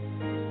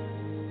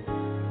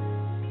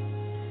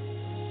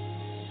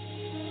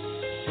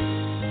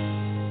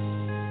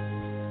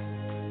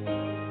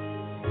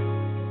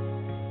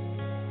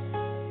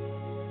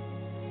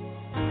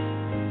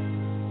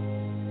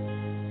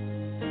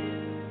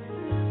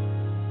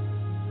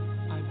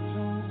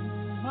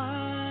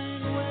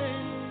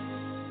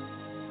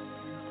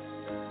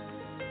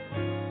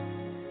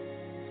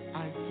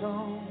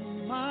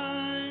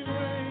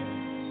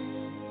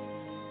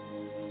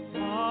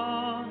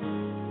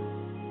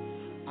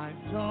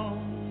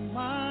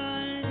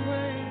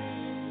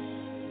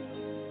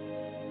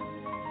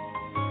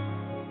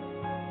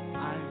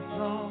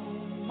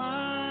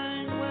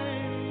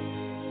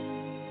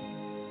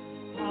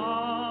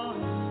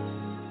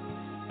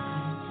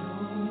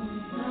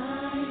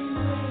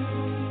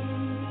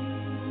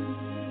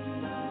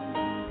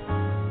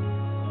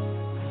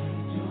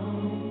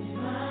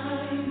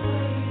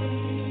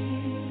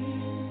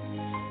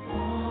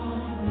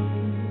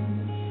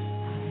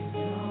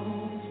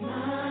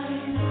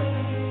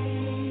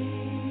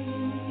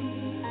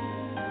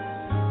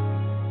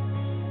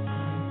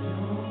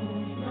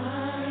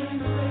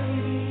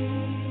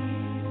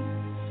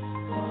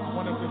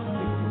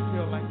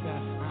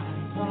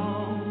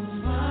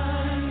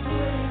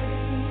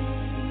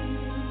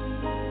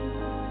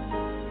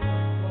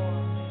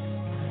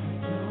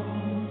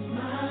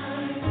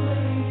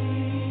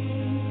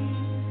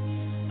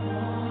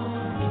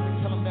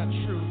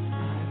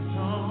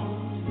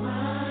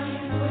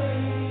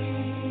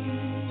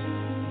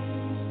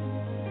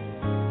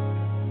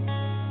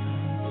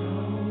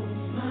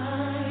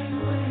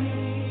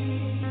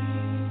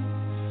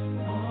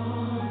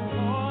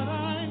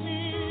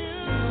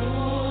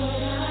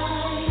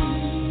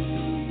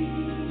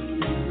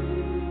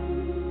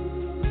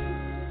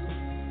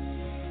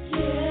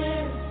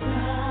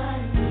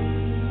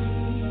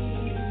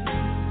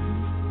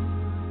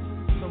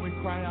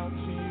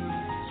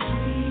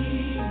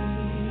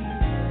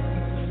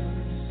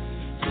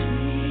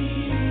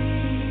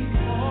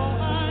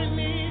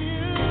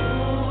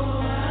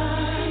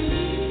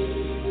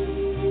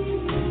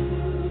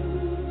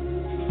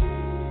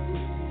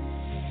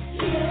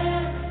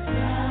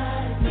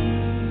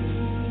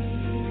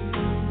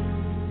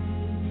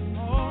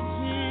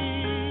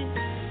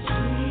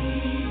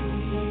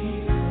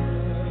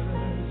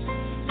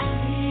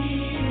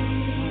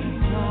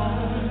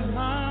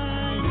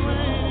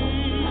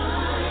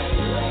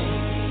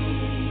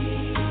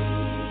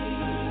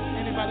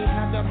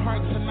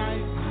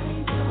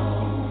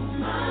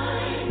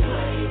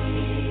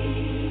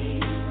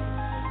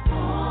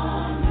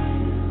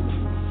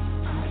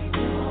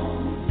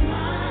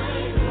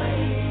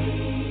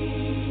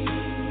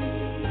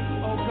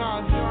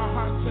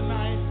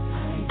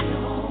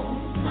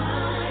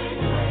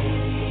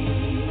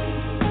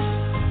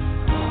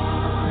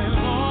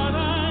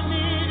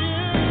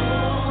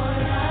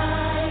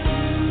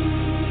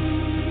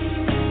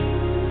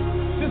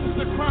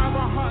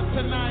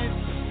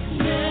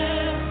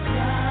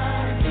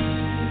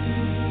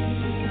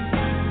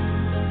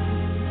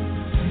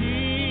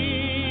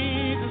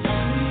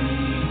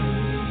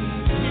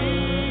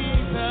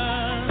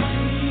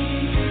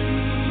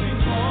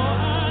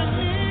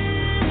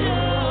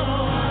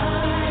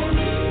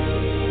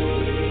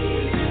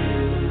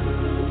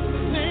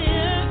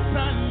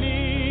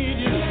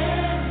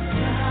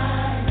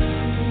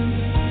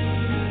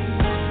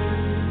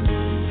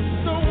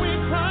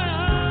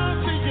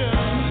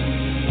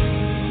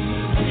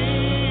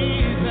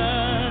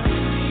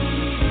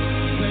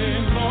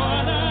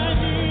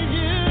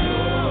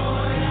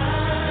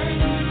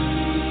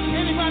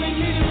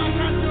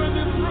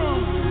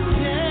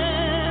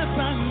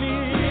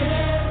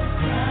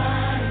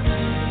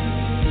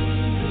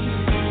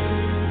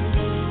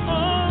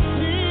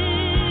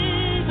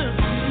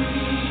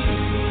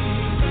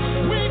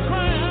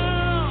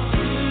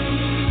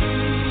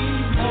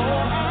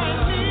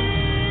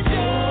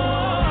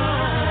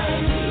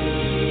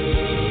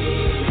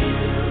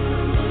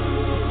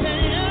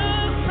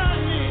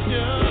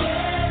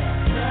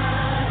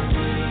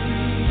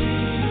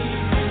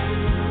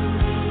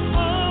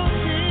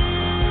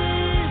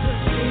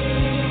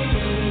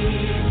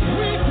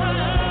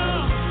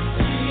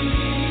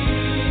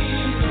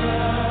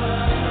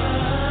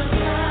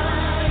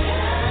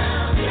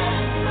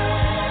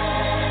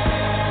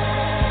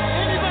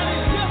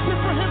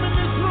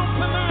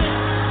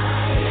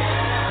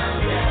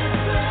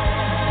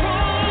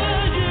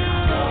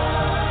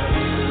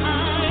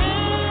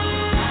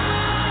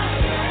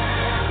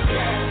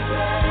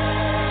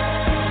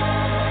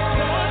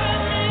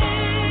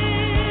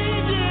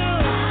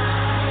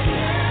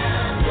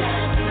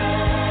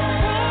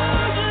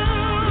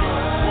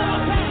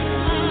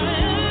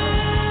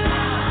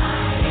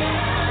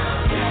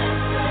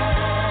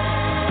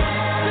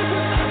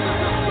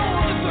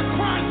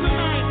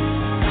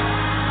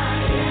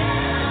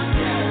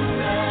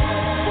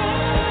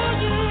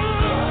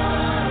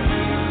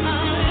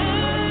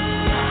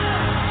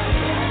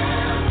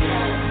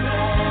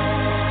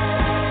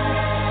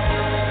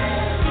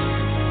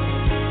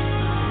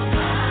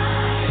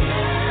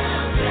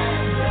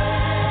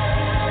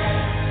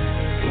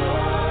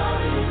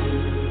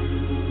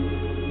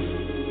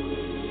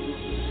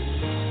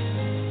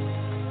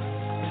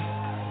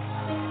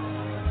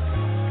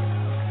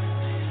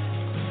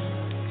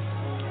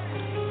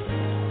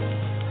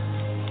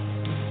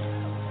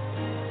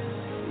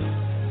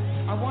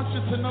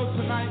 you to know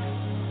tonight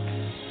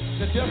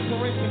that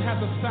desperation has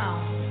a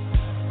sound.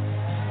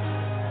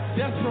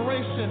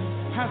 Desperation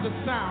has a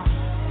sound.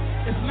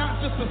 It's not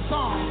just a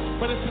song,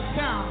 but it's a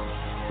sound.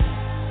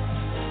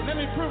 Let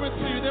me prove it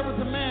to you. There was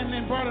a man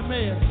named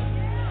Bartimaeus,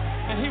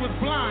 and he was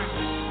blind.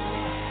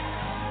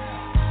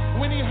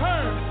 When he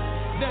heard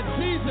that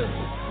Jesus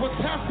was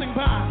passing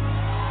by,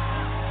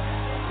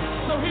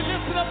 so he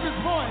lifted up his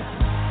voice,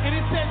 and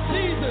he said,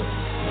 Jesus,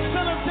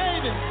 Son of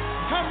David,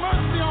 have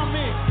mercy on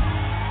me.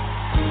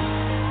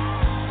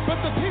 But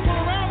the people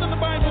around in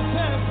the Bible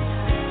says,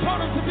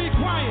 told him to be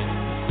quiet.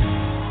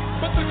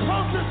 But the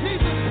closer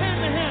Jesus came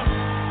to him,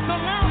 the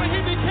louder he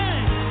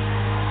became.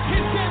 He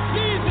said,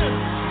 Jesus,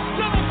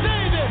 Son of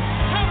David,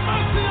 have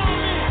mercy on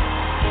me.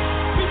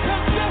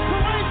 Because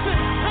desperation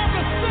has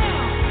a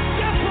sound.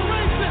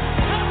 Desperation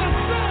has a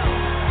sound.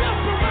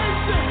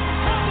 Desperation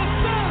has a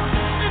sound.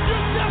 If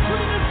you're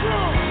desperate in this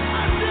room,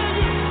 I dare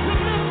you to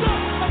lift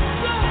up a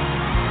sound.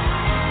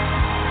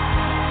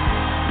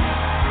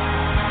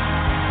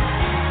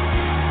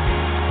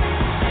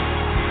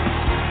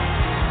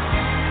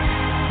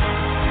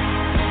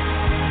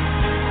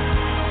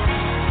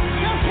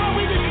 That's why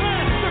we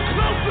declare the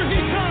closer he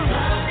comes.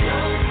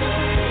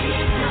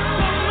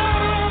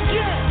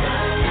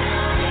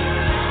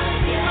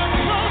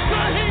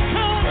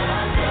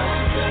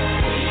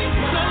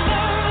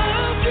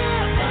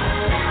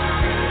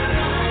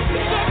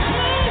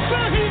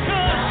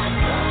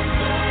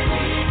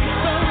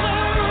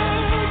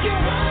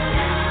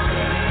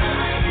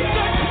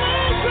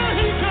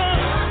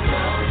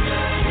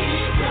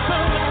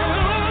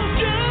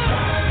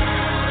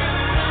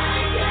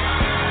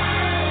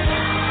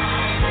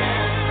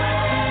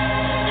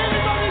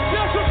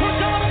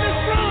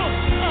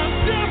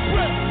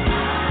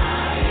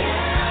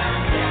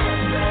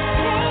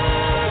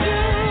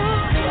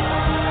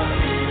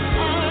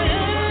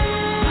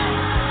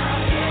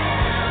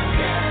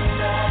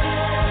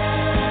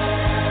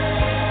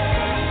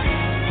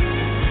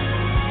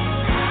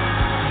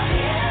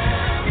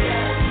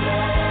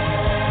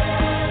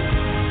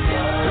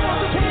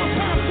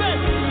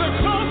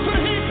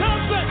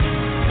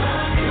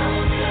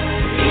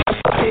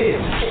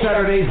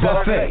 Saturday's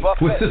Buffet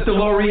with Sister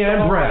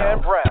Lorriane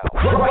Brown.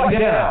 Right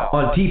now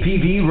on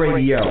TPV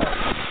Radio.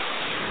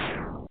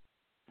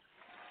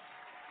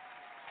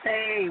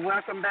 Hey,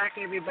 welcome back,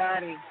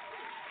 everybody.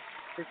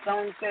 The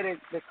song said that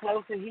the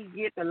closer he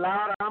gets, the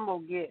louder I'm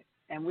going to get.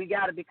 And we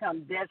got to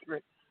become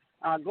desperate.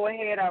 Go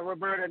ahead,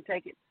 Roberta, and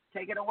take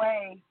it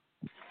away.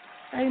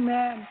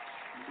 Amen.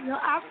 You know,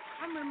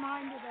 I'm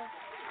reminded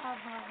of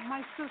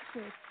my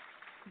sister.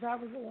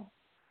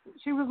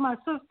 She was my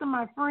sister,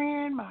 my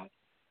friend, my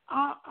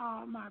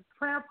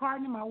prayer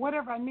partner, my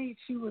whatever I need.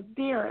 She was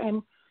there,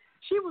 and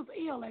she was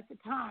ill at the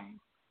time,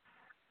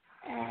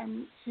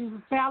 and she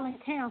was battling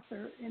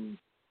cancer, and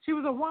she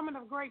was a woman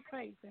of great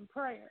faith and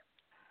prayer,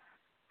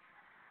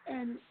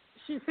 and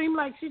she seemed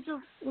like she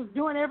just was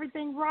doing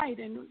everything right,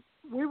 and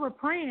we were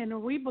praying,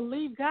 and we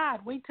believed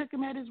God. We took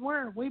him at his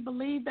word. We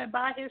believed that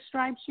by his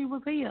stripes she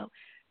was healed,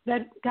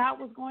 that God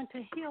was going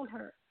to heal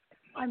her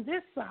on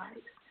this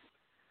side,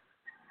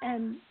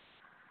 and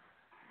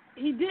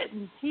he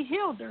didn't. He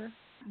healed her,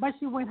 but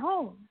she went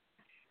home.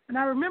 And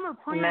I remember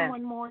praying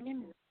one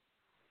morning.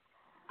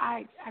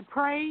 I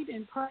prayed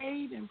and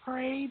prayed and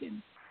prayed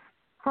and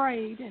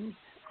prayed, and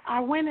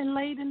I went and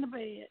laid in the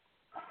bed.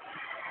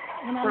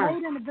 When I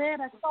laid in the bed,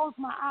 I closed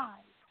my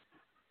eyes.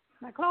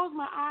 When I closed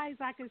my eyes,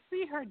 I could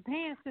see her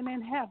dancing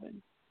in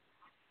heaven.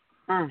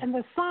 And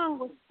the song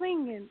was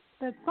singing.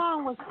 The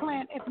song was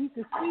playing, If You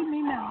Could See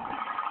Me Now.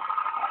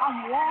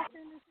 I'm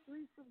walking the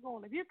streets of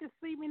gold. If you could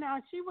see me now,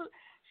 she was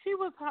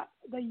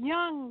the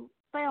young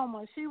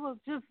Thelma. She was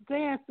just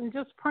dancing,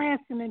 just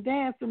prancing and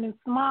dancing and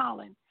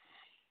smiling.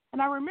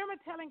 And I remember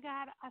telling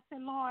God, I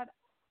said, Lord,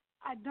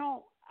 I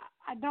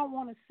don't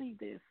want to see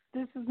this.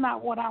 This is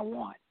not what I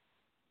want.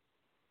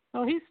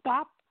 So he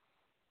stopped.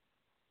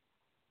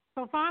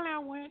 So finally I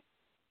went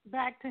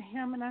back to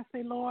him and I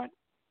said, Lord,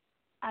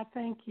 I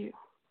thank you.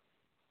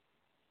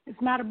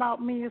 It's not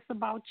about me, it's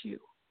about you.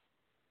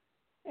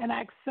 And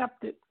I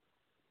accepted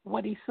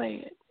what he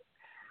said.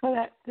 So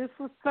that this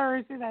was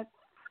Thursday, that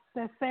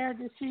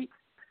Saturday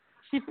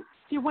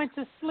she went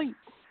to sleep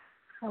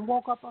and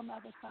woke up on the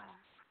other side.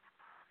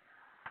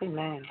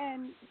 Amen.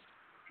 And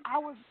I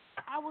was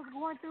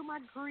going through my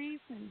grief,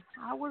 and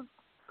I was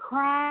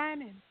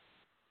crying and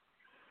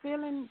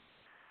feeling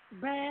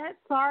bad,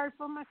 sorry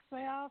for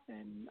myself,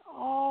 and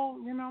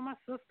my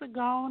sister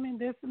gone and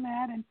this and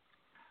that, and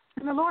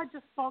the Lord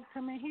just spoke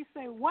to me. He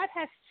said, what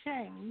has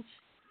changed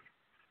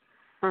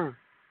or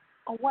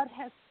what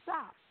has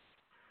stopped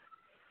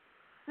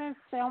since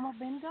Thelma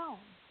been gone?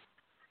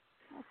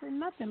 I said,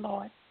 nothing,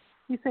 Lord.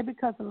 He said,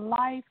 because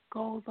life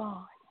goes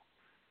on.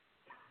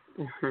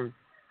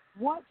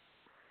 What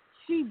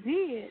she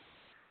did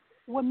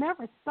will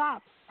never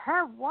stop.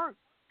 Her work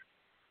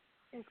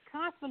is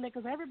constantly,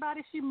 because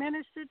everybody she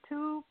ministered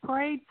to,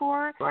 prayed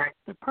for,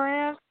 the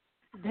prayers,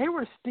 they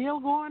were still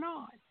going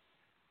on.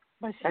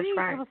 But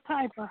it was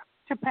time for her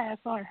to pass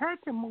on, her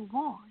to move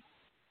on.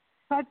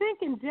 So I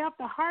think in death,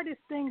 the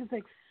hardest thing is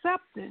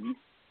accepting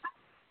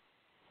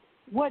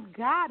what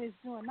God is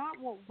doing, not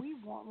what we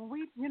want. When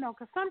we,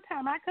 because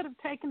sometimes I could have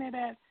taken it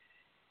as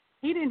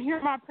he didn't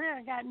hear my prayer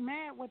and got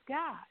mad with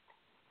God.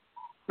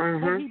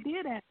 Mm-hmm. But he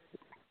did answer.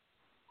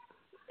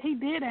 He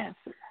did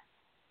answer.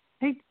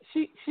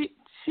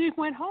 She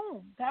went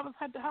home. That was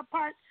her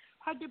departure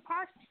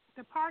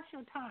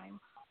time.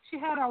 She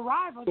had her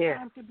arrival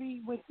time to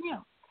be with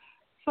him.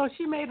 So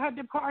she made her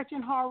departure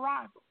and her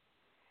arrival.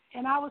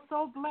 And I was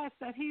so blessed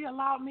that he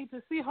allowed me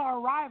to see her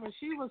arrival.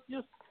 She was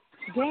just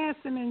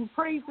dancing and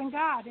praising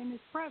God in his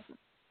presence.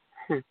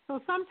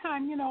 So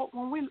sometimes,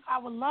 when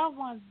our loved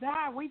ones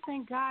die, we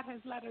think God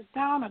has let us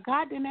down or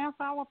God didn't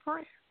answer our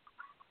prayer.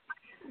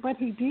 But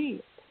he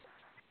did.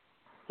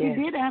 He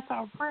did answer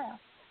our prayer.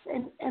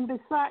 And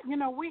besides,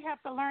 we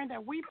have to learn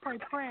that we pray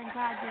prayer and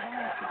God did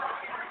answer.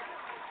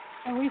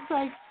 And we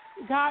say,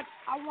 God,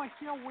 I want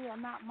your will,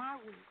 not my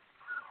will.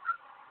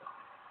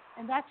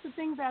 And that's the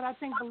thing that I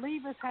think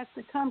believers has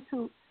to come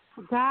to,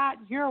 God,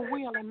 your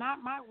will and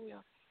not my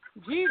will.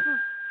 Jesus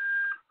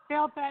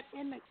felt that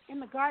in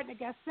the Garden of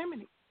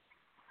Gethsemane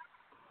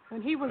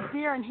when he was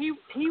there, and he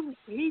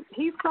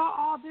saw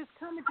all this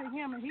coming to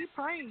him, and he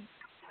prayed.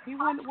 He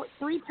went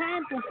 3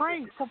 times and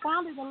prayed. So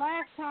finally, the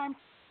last time,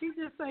 he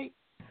just said,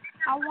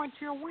 I want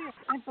your will,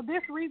 and for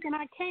this reason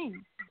I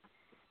came.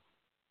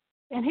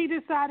 And he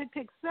decided to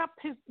accept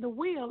the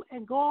will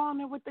and go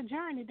on with the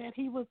journey that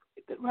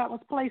was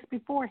placed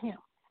before him,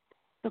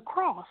 the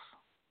cross.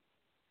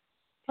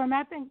 So and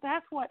I think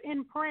that's what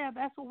in prayer,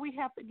 that's what we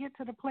have to get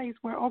to the place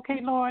where, okay,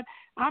 Lord,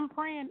 I'm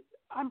praying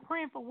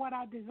for what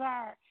I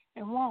desire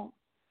and want,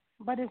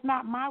 but it's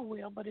not my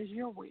will, but it's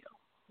your will,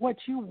 what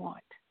you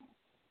want.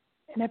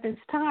 And if it's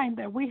time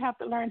that we have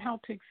to learn how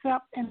to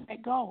accept and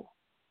let go.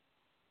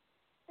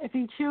 If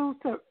he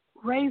chooses to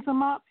raise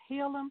him up,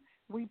 heal him,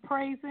 we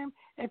praise him.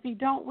 If he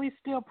don't, we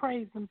still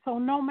praise him. So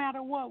no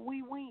matter what,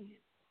 we win.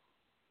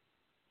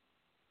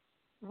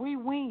 We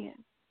win,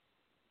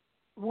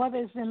 whether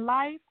it's in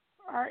life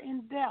or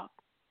in death,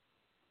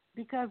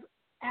 because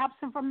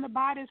absent from the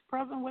body is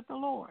present with the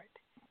Lord.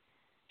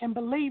 And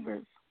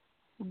believers,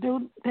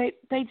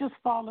 they just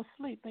fall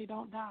asleep. They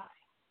don't die.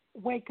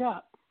 Wake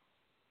up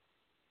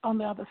on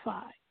the other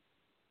side.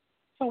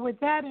 So with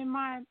that in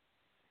mind,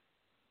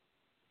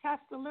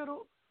 Pastor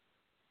Little,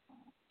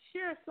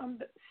 share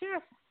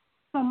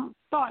some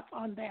thoughts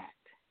on that.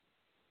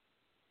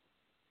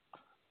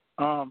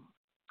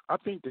 I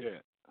think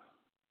that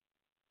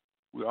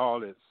we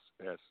all as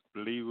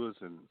believers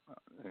and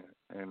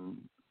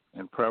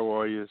prayer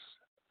warriors,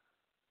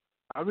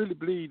 I really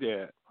believe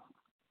that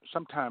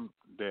sometimes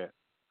that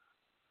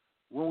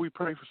when we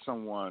pray for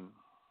someone,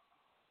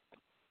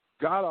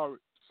 God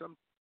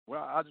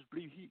I just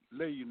believe he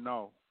let you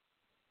know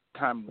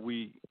time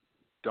we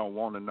don't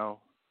want to know.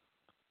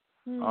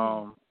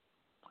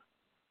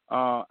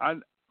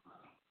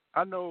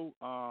 I know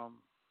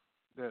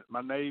that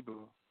my neighbor,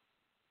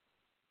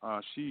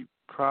 she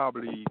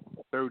probably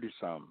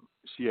 30-something.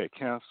 She had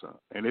cancer,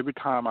 and every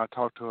time I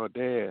talk to her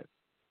dad,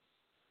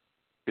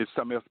 it's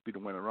something else be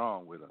went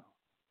wrong with her.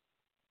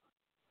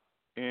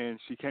 And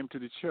she came to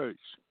the church,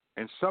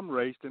 and something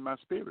raised in my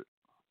spirit.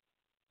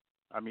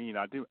 I mean,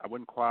 I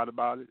wasn't quiet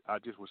about it. I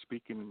just was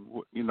speaking,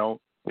 what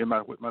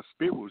my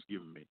spirit was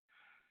giving me.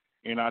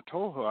 And I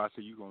told her, I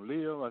said, you're going to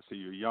live. I said,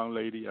 you're a young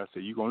lady. I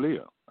said, you're going to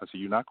live. I said,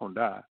 you're not going to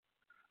die.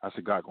 I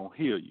said, God going to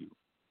heal you.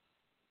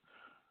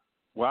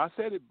 Well, I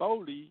said it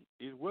boldly.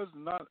 It was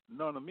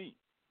none of me.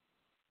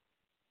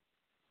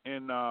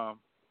 And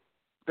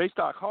they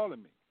started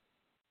calling me,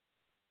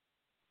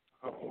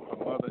 her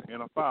mother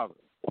and her father.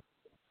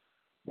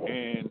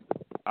 And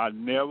I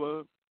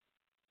never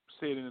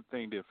said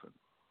anything different.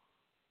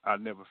 I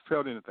never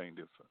felt anything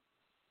different.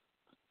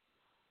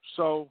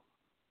 So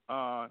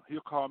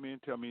he'll call me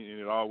and tell me, and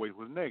it always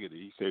was negative.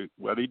 He said,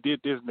 well, they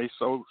did this and they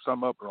sold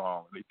something up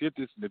wrong. They did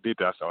this and they did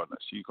that. I said, oh, no,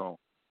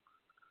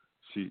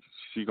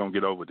 she gonna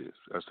get over this.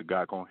 That's the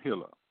God gonna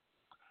heal her.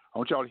 I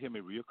want y'all to hear me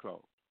real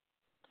close.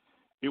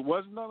 It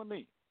wasn't none of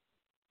me.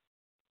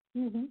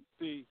 Mm-hmm.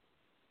 See,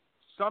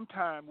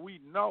 sometimes we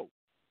know,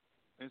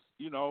 and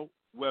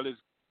well, is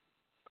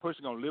the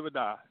person gonna live or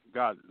die?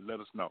 God let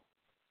us know.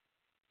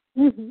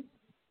 Mm-hmm.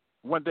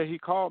 One day he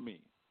called me,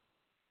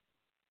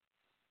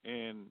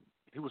 and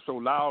he was so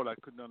loud I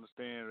couldn't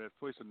understand at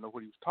first. I didn't know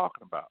what he was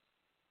talking about.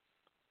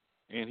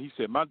 And he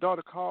said, my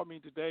daughter called me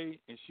today,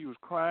 and she was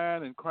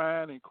crying and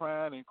crying and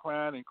crying and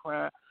crying and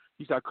crying.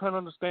 He said, I couldn't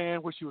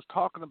understand what she was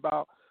talking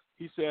about.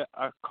 He said,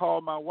 I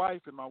called my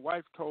wife, and my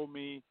wife told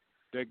me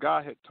that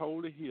God had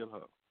totally healed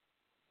her.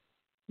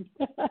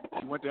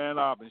 She went to Ann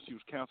Arbor, and she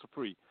was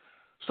cancer-free.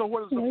 So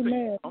what is I'm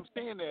saying? I'm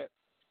saying that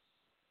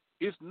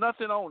it's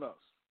nothing on us.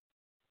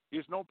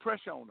 There's no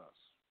pressure on us.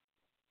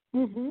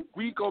 Mm-hmm.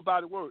 We go by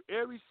the word.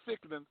 Every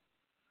sickness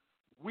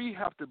we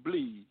have to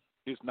believe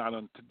is not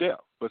unto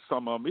death, but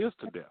some of them is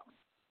to death.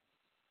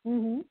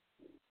 Mm-hmm.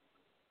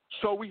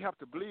 So we have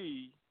to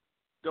believe,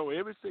 though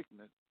every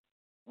sickness,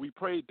 we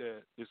pray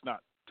that it's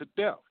not to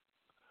death.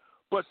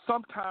 But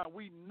sometimes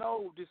we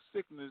know this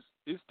sickness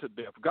is to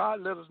death.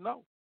 God let us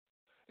know.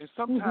 And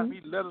sometimes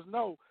he let us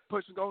know the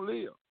person's going to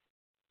live.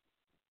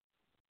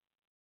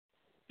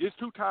 It's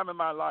 2 times in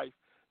my life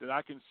that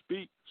I can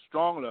speak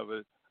strongly of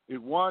it.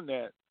 It's one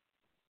that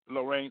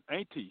Lorriane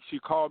auntie, she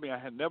called me. I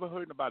had never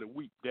heard anybody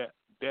weep that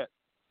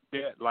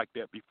like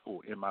that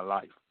before in my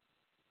life.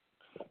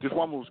 This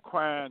woman was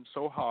crying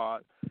so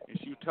hard, and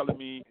she was telling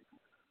me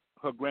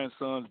her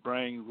grandson's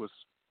brain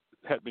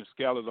had been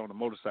scalded on a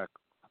motorcycle.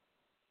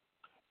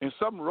 And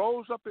something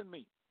rose up in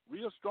me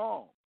real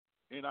strong.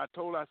 And I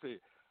told her,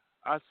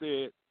 I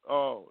said,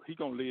 oh, he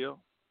going to live.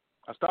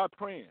 I started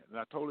praying, and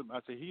I told him, I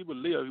said, he will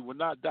live. He will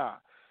not die.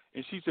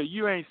 And she said,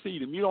 you ain't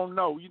seen him. You don't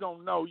know. You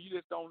don't know. You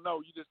just don't know.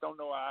 You just don't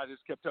know. I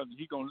just kept telling him,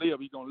 he going to live.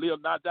 He going to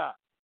live, not die.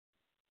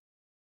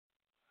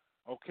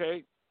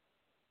 Okay?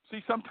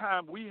 See,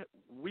 sometimes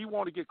we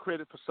want to get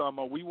credit for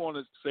something, or we want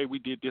to say we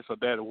did this or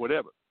that or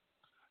whatever.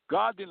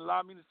 God didn't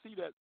allow me to see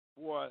that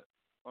boy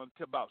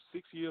until about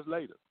 6 years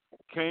later.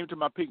 Came to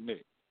my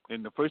picnic,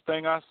 and the first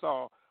thing I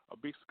saw, a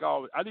big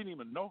scar. I didn't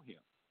even know him.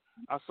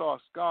 I saw a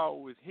scar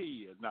over his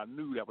head, and I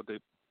knew that was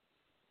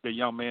the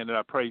young man that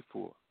I prayed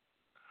for.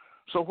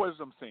 So what is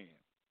I'm saying?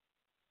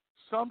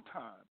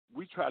 Sometimes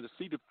we try to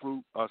see the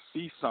fruit or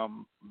see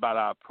something by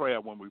our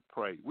prayer when we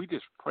pray. We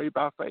just pray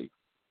by faith.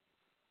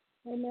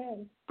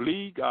 Amen.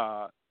 Believe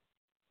God,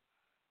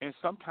 and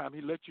sometimes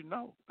he let you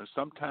know, and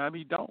sometimes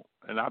he don't.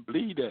 And I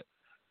believe that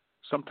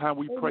sometimes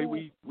we pray,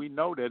 we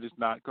know that it's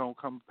not going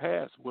to come to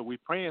pass what we're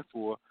praying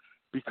for,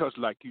 because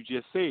like you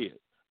just said,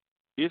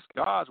 it's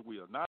God's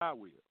will, not our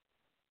will.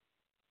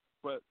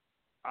 But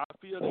I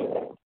feel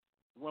that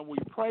when we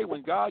pray,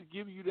 when God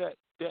gives you that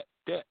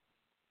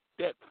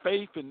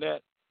faith and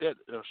that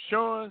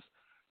assurance,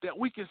 that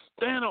we can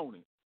stand on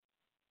it.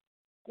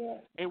 Yeah.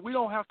 And we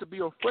don't have to be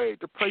afraid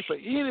to pray for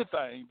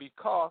anything,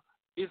 because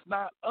it's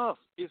not us,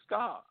 it's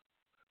God.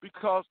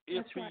 Because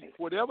if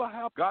whatever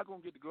happens, God's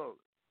going to get the glory.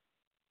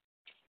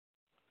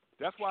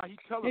 That's why he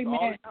tells us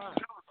all the time.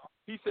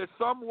 He said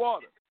some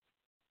water,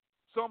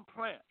 some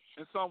plant,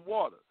 and some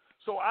water.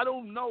 So I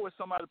don't know if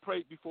somebody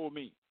prayed before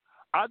me.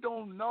 I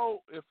don't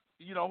know if,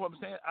 you know what I'm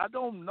saying? I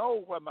don't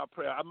know what my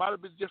prayer, I might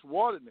have been just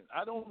watering it.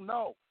 I don't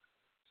know.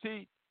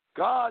 See,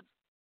 God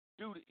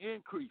do the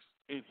increase,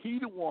 and he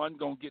the one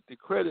going to get the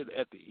credit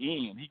at the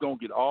end. He going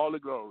to get all the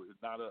glory,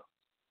 not us.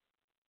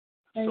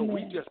 Amen. So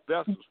we just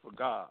vessels for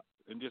God,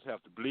 and just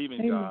have to believe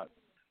in God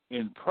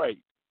and pray.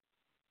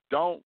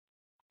 Don't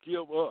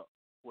give up.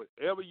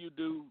 Whatever you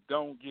do,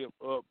 don't give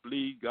up.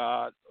 Believe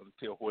God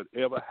until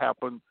whatever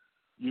happens,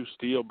 you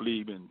still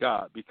believe in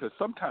God. Because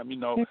sometimes,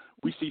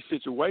 we see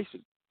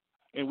situations,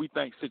 and we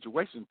think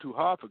situations too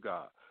hard for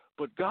God.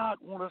 But God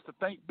wants us to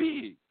think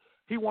big.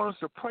 He wants us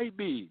to pray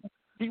big.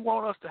 He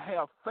wants us to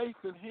have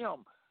faith in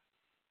him.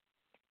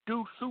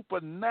 Do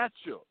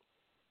supernatural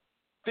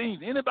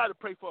things. Anybody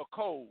pray for a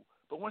cold,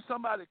 but when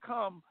somebody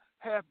come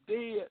half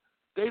dead,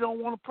 they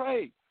don't want to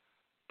pray.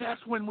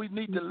 That's when we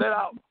need to let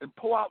out and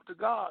pour out to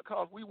God,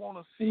 because we want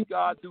to see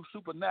God do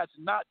supernatural,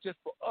 not just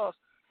for us,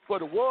 for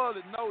the world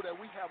to know that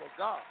we have a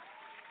God.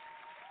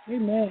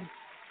 Amen.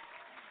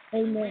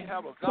 Amen. We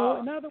have a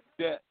God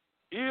that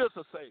is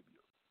a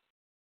Savior,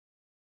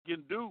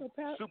 can do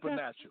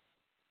supernatural.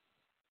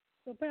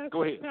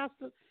 Go ahead.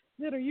 Pastor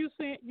Litter,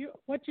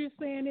 what you're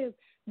saying is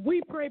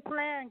we pray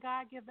prayer and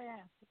God gives the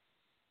answer.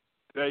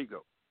 There you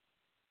go.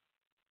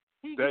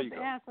 He gives the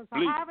answer. So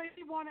however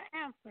he want to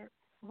answer,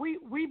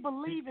 we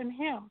believe in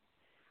him.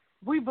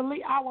 We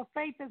believe our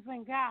faith is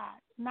in God,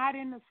 not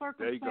in the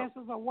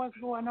circumstances or what's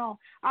going on.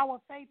 Our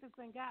faith is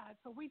in God.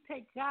 So we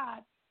take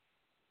God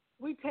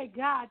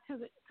to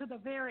the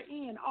very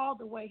end, all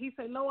the way. He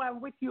said, Lord,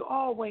 I'm with you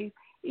always,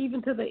 even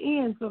to the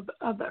ends of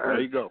the earth.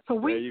 There you go. So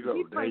we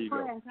pray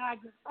prayer and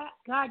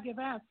God give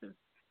answers.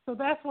 So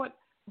that's what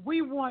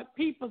we want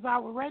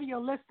our radio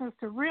listeners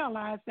to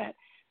realize, that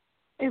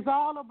it's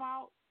all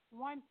about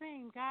one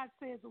thing. God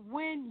says,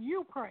 when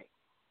you pray.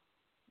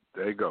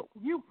 There you go.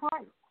 You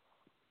pray.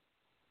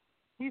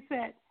 He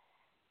said,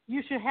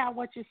 you should have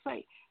what you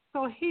say.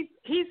 So he's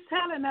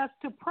telling us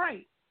to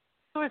pray.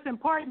 So it's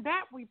important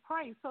that we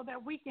pray so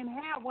that we can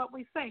have what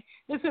we say.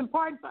 It's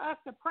important for us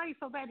to pray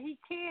so that he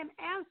can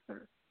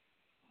answer.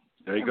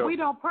 There you go. If we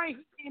don't pray,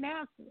 he can't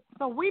answer.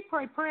 So we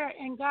pray prayer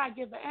and God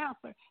gives the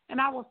answer. And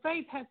our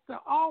faith has to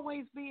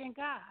always be in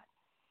God.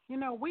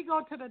 We go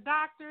to the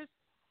doctors,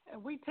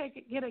 and we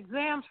get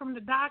exams from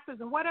the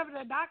doctors, and whatever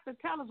the doctor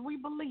tells us, we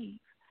believe.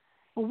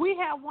 But we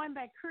have one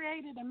that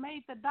created and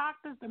made the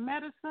doctors, the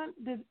medicine,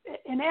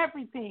 and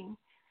everything.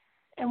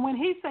 And when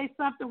he says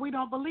something, we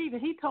don't believe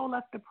it. He told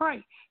us to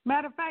pray.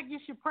 Matter of fact, you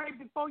should pray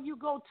before you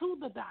go to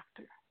the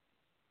doctor.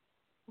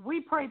 We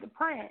pray the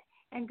prayer,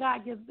 and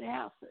God gives the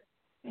answer.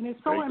 And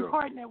it's so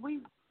important that we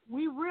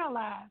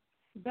realize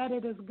that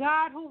it is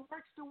God who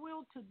works the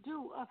will to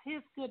do of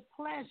his good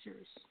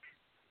pleasures.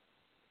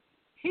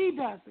 He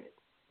does it.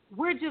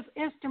 We're just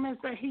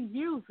instruments that he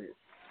uses.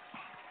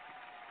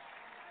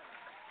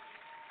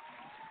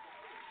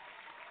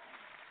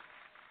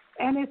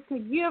 And it's to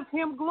give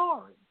him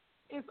glory.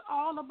 It's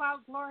all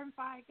about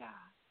glorifying God.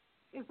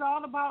 It's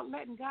all about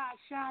letting God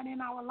shine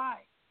in our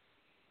life.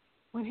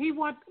 When he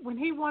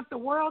wants the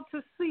world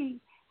to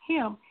see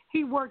him,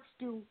 he works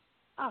through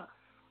us.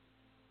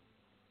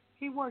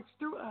 He works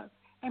through us.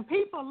 And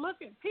people are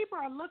looking,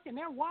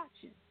 they're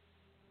watching.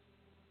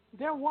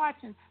 They're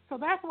watching. So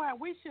that's why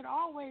we should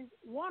always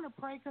want to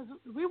pray, because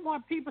we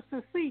want people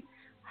to see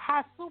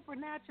how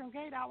supernatural and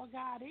great our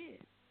God is.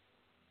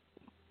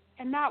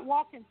 And not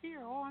walk in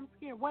fear. Oh, I'm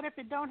scared. What if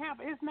it don't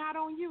happen? It's not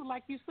on you,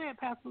 like you said,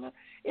 Pastor Lil.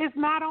 It's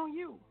not on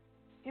you.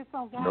 It's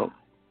on God. Nope.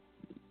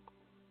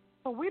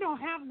 So we don't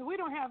have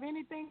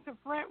anything to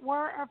fret,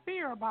 worry, or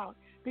fear about,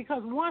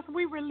 because once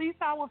we release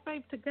our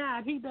faith to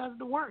God, he does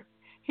the work.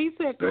 He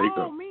said,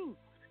 call me.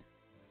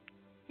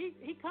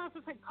 He comes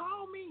and said,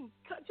 call me.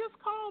 Just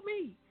call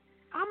me.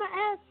 I'm an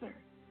answer.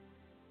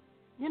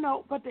 You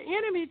know, but the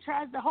enemy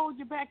tries to hold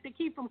you back to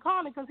keep from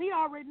calling, because he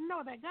already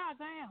know that God's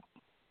an answer.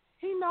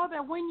 He know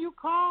that when you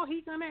call,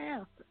 he's going to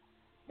answer.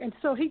 And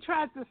so he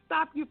tries to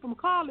stop you from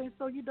calling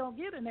so you don't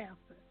get an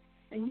answer.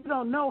 And you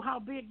don't know how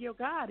big your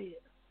God is,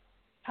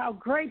 how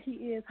great he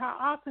is, how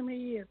awesome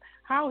he is,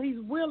 how he's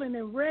willing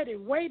and ready,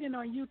 waiting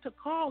on you to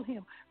call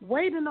him,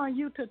 waiting on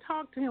you to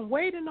talk to him,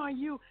 waiting on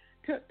you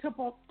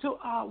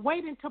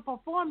waiting to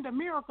perform the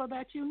miracle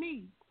that you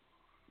need.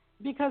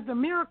 Because the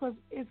miracle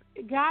is,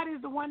 God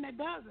is the one that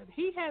does it.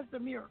 He has the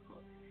miracle.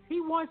 He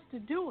wants to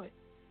do it.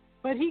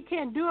 But he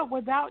can't do it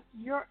without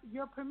your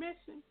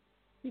permission.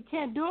 He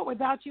can't do it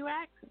without you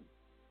asking.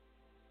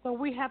 So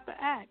we have to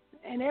act.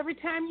 And every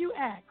time you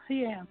ask,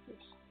 he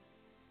answers.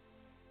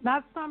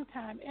 Not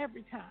sometime,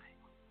 every time.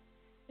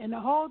 And the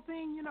whole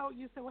thing, you know,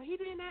 you say, well, he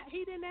didn't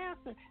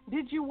answer.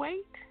 Did you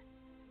wait?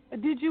 Or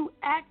did you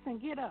ask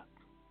and get up?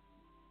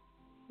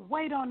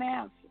 Wait on the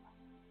answer.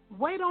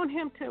 Wait on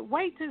him to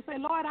say,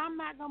 Lord, I'm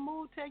not going to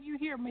move till you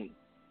hear me.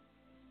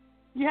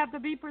 You have to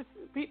be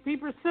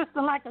persistent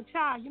like a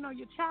child. You know,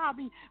 your child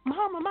be,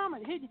 mama,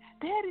 hit you.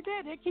 Daddy,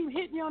 they keep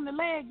hitting you on the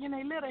leg, you know,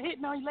 little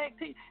hitting on your leg.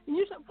 And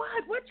you say,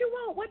 what you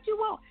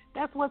want?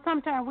 That's what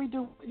sometimes we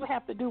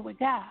have to do with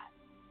God.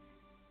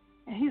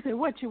 And he said,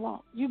 what you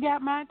want? You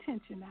got my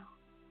attention now.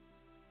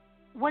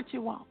 What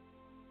you want?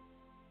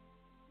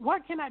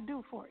 What can I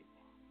do for you?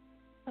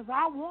 Because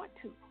I want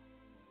to.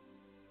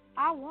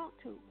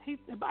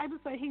 The Bible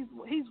says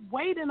he's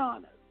waiting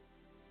on us.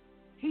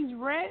 He's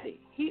ready.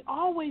 He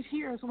always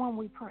hears when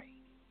we pray.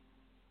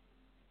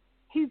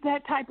 He's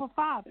that type of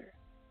father.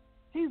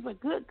 He's a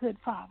good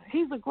father.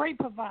 He's a great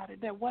provider,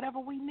 that whatever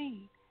we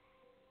need,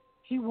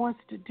 he wants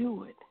to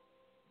do it.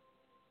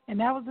 And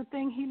that was the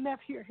thing he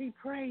left here. He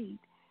prayed.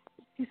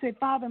 He said,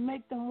 Father,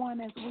 make them one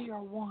as we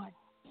are one.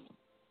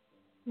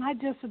 Not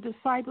just the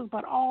disciples,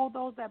 but all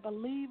those that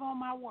believe on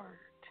my word.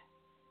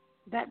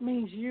 That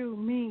means you,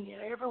 me,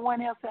 and everyone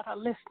else that are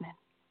listening.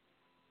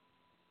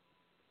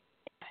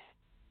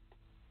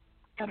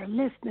 That are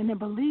listening and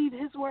believe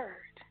his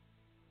word.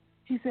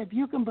 He said, if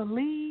you can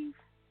believe,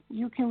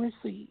 you can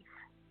receive.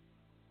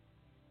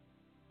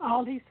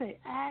 All he said,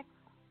 ask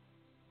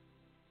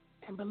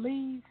and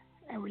believe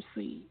and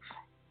receive.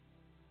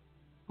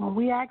 When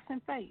we ask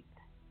in faith,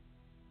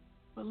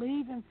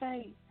 believe in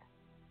faith,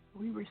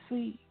 we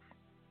receive.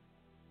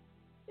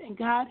 And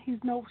God,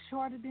 he's no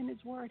shorter than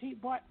his word.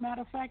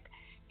 Matter of fact,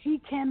 he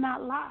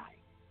cannot lie.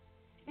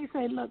 He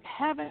said, look,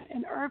 heaven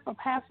and earth will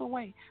pass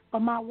away,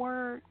 but my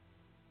word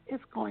is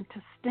going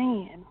to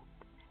stand,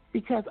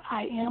 because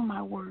I am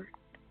my word.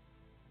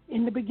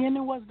 In the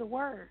beginning was the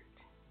word.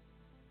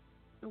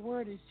 The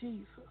word is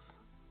Jesus.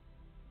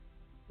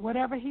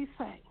 Whatever he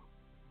say,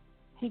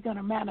 he's going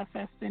to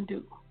manifest and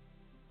do.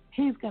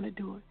 He's going to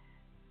do it.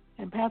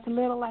 And Pastor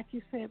Little, like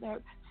you said,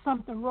 that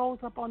something rose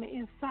up on the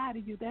inside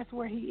of you. That's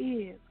where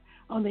he is,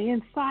 on the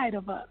inside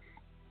of us.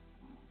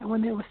 And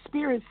when the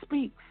Spirit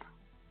speaks,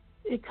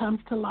 it comes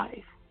to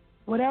life.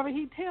 Whatever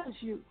he tells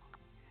you,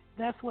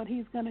 that's what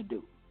he's going to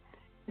do.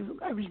 It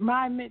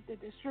reminds me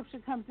that the scripture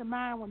comes to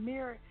mind when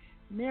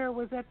Mary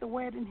was at the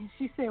wedding, and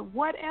she said,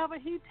 whatever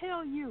he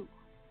tell you,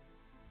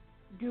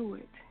 do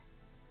it.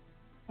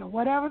 And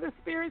whatever the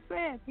Spirit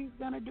says, he's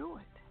going to do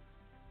it.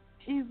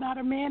 He's not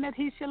a man that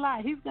he should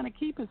lie. He's going to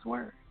keep his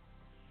word.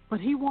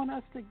 But he want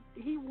us to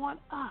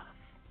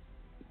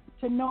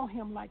know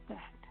him like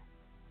that,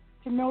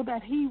 to know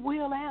that he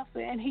will answer,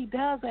 and he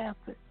does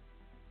answer.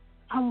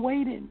 I'm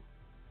waiting.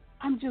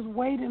 I'm just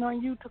waiting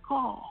on you to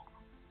call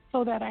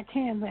so that I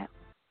can answer.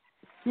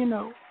 You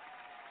know,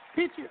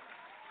 picture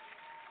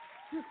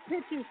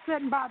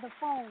sitting by the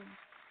phone,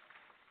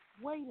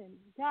 waiting.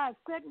 God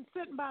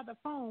sitting by the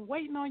phone,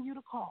 waiting on you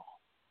to call.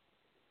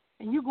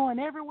 And you going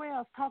everywhere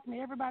else, talking to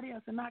everybody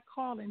else and not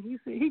calling. He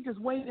said he just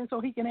waiting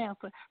so he can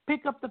answer.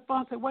 Pick up the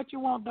phone, say, what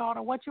you want,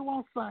 daughter? What you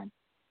want, son?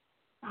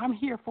 I'm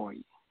here for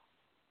you.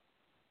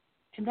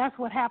 And that's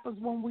what happens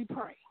when we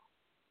pray.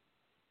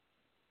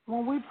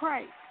 When we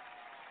pray,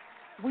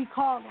 we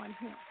call on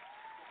him.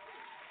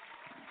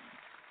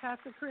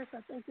 Pastor Chris,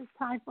 I think it's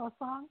time for a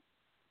song.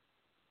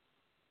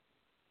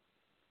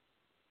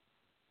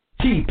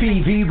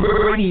 TPV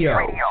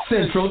Radio,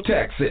 Central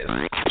Texas.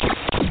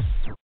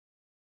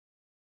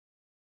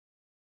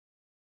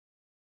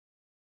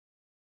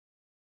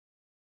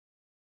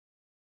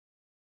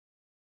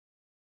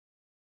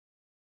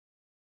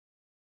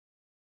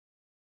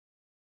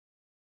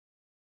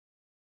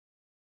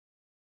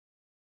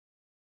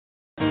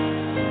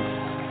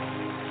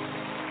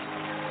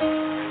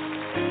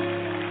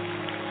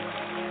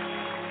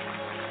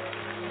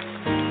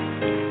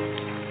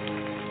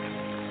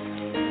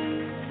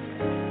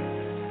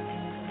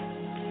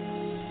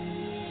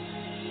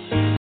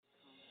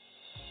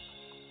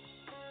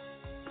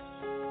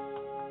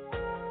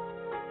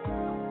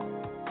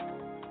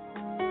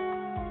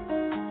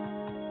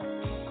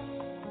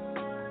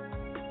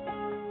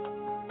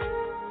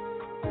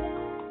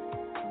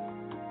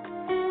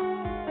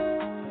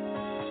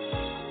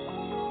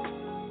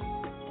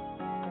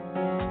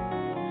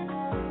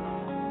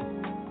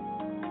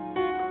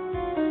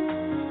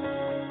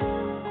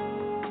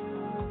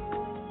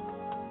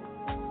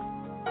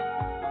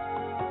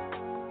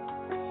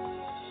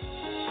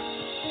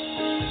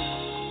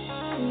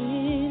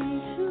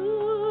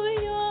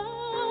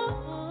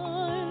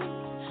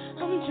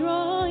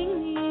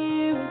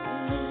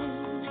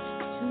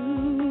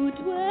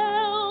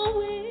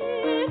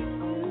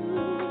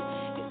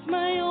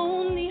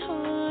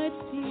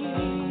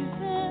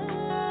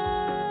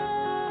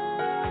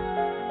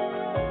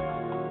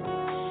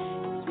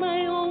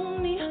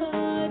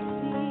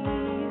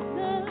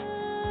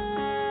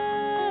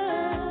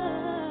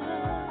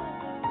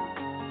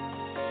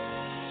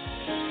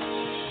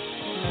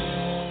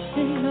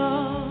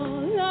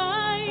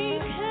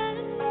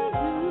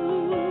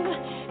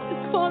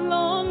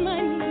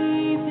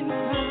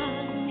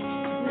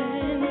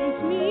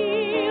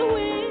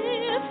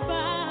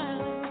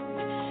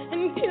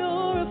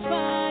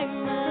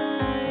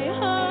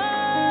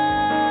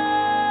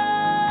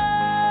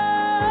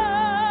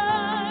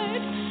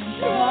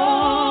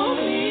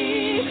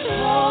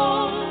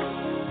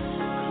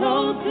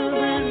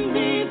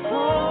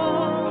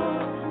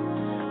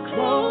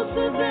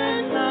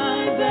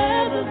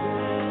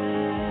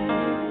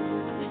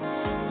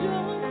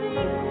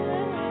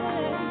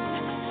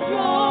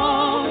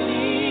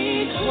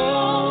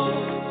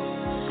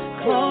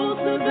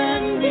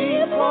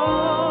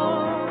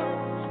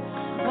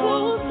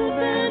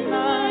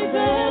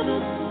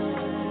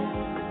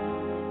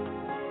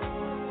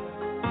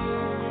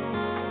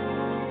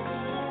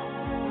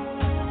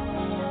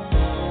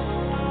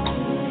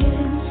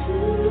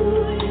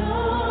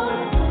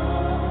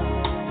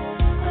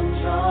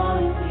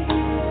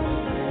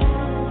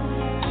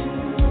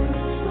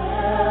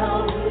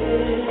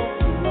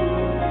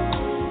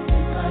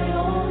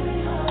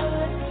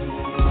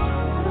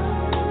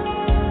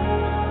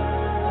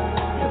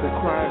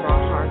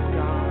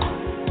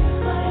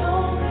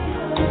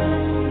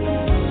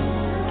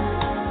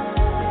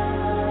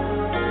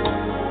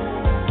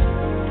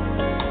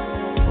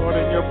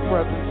 your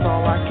presence,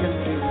 all I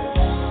can do.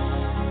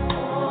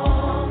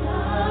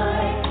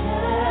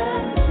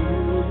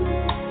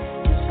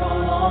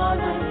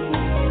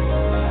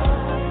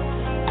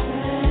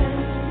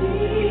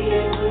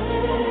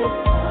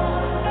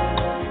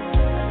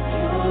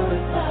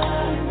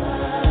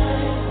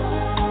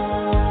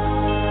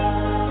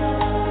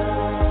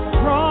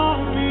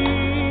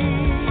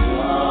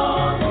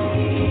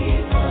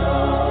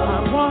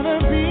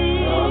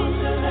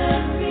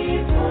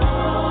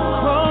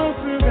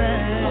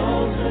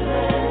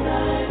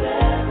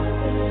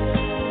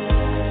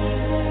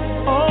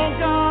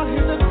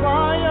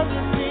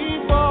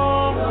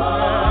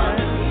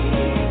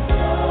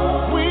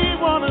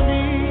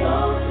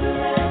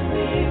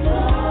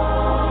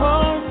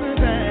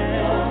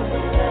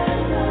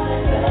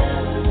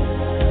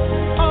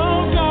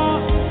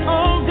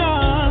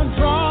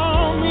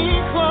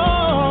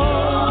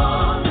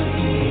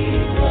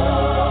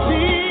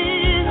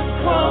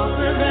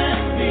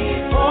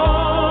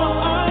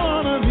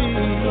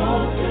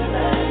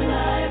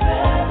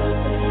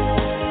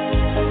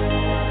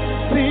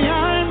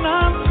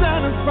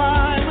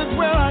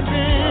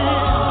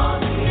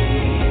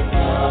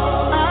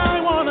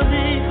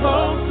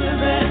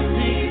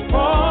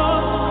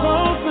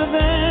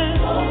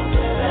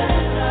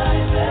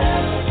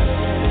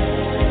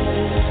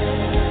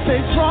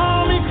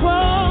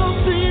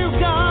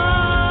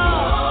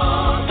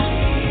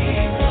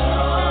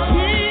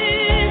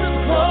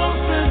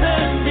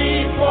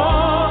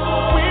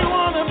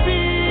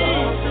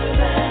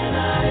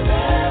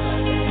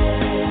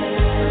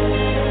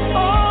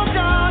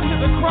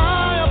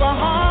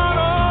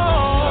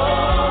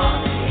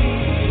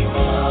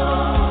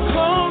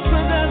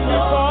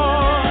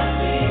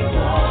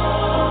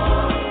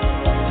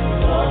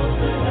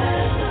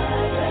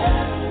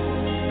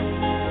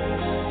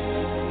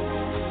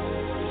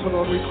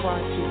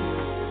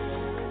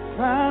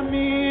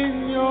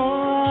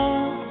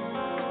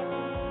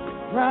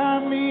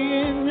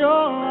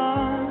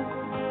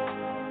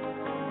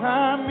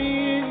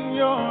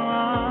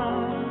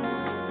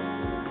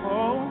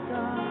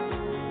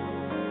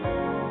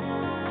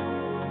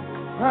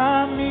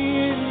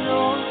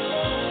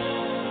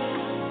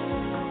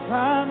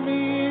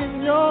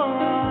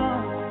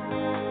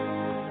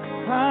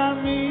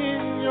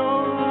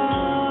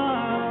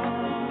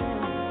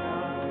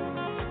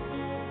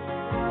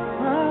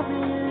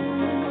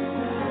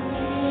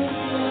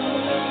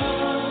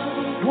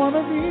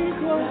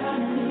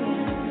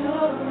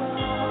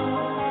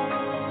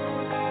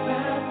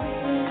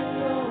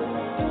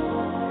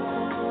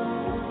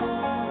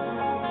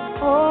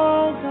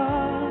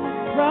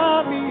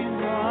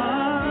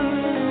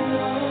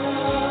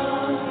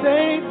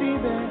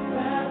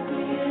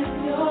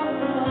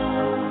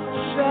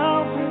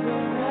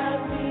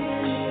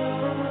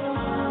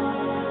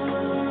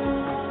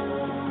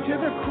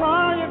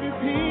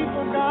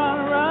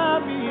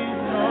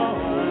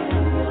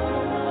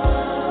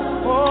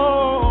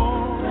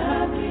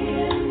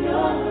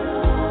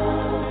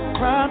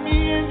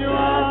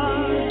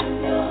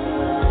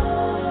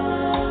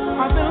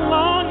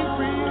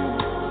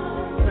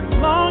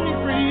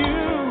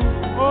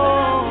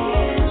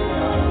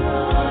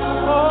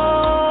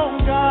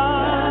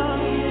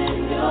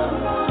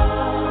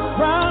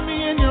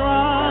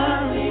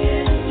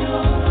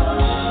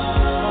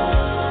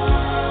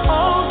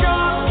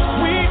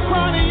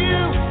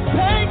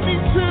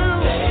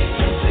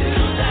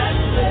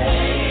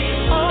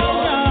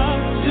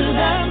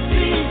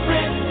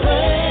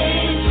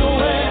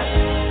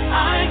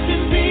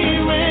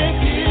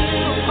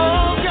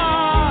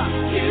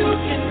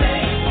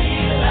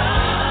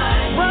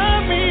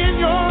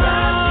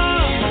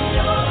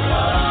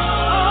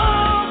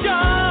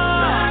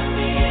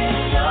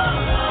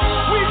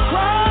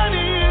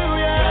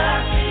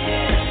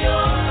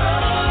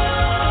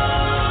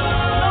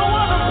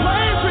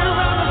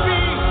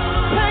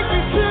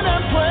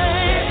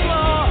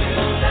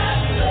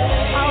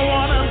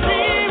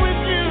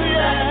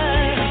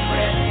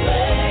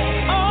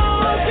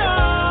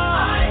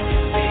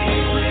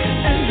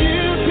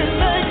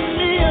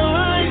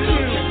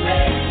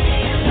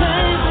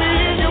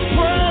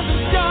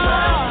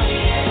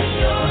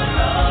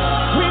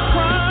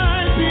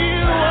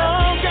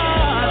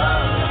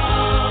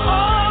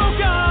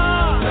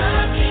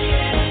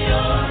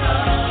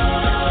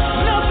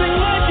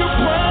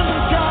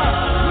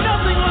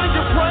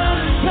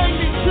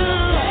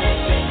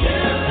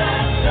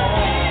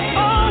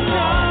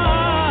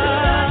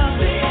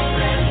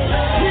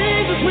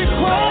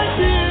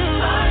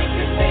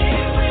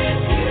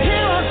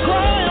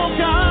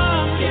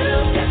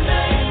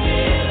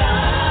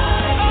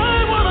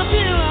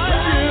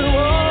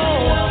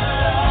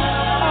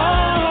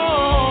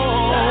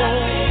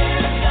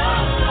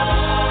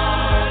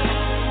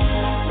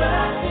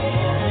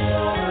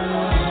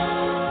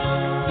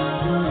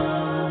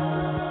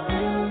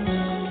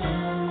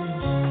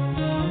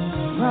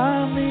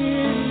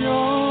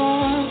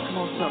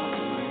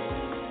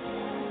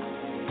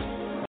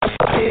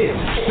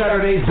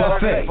 Saturday's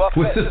Buffet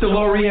with Sister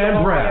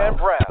Lorriane Brown.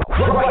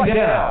 Right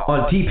now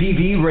on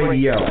TPV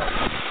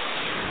Radio.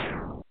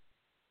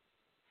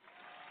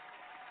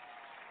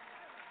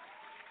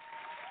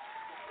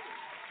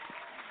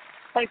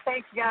 Hey,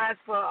 thanks, guys,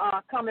 for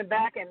coming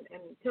back and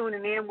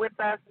tuning in with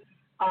us.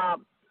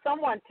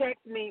 Someone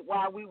texted me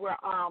while we were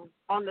on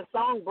the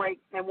song break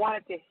and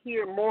wanted to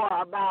hear more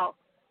about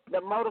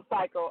the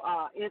motorcycle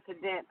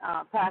incident,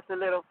 Pastor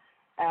Little.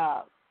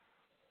 I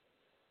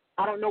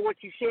don't know what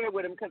you shared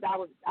with him because I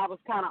was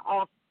kind of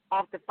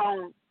off the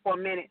phone for a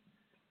minute.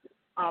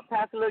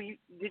 Pastor Little,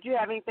 did you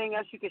have anything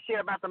else you could share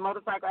about the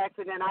motorcycle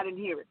accident? I didn't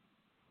hear it.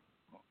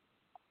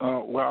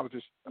 Well, I was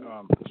just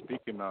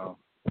speaking.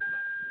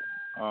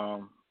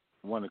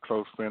 One of the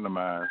close friend of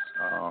mine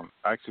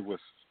actually was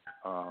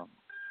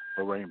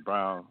Lorraine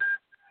Brown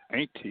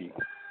auntie.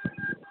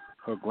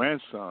 Her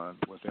grandson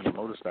was in a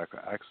motorcycle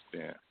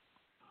accident,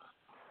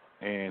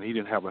 and he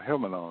didn't have a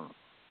helmet on.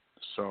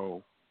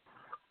 So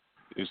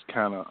it's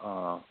kind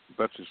of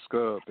left his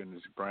scub, and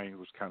his brain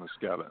was kind of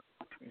scattered.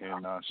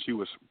 And she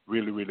was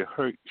really, really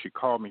hurt. She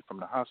called me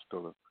from the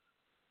hospital,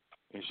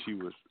 and she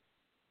was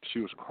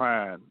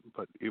crying,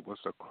 but it was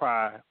a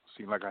cry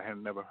seemed like I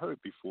had never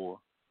heard before.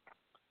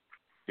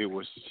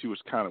 She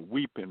was kind of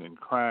weeping and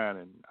crying,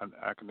 and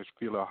I can just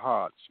feel her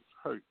heart. She was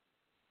hurt.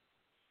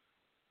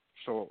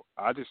 So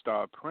I just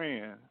started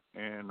praying,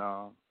 and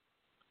I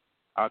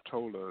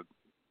told her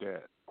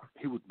that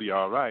he would be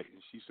all right.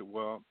 And she said,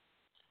 well,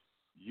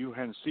 you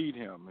hadn't seen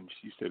him. And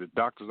she said, the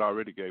doctors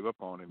already gave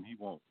up on him. He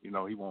won't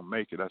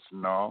make it. I said,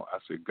 no. I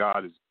said,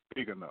 God is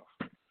big enough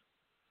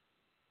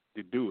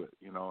to do it,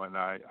 and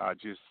I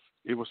just,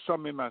 it was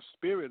something in my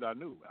spirit I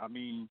knew. I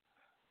mean,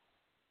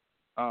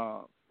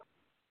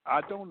 I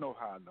don't know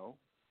how I know,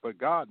 but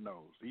God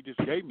knows. He just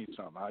gave me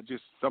something.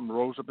 Something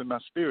rose up in my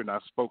spirit, and I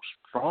spoke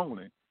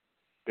strongly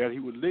that he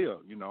would live,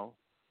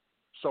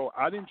 So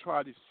I didn't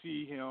try to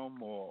see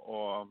him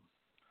or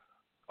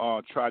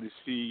try to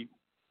see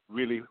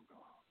really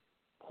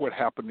what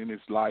happened in his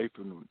life.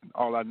 And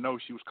all I know,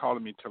 she was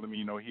calling me, telling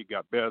me, he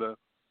got better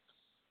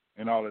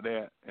and all of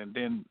that. And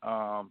then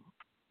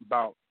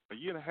about a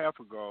year and a half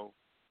ago,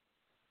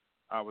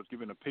 I was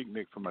giving a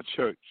picnic for my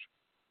church,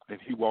 and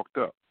he walked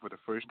up for the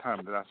first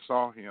time that I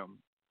saw him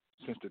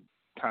since the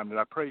time that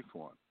I prayed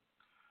for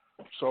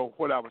him. So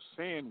what I was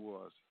saying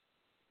was,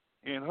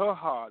 in her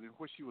heart and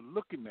what she was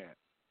looking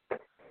at,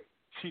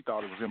 she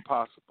thought it was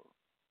impossible.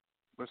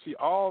 But see,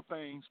 all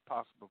things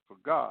possible for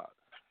God.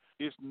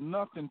 It's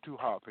nothing too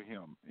hard for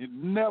him.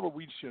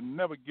 We should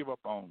never give up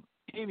on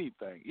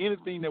anything.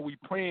 Anything that we're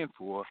praying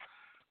for,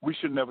 we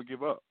should never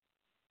give up.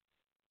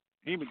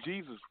 Even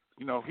Jesus,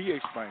 he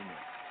explained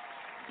that.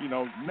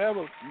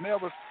 Never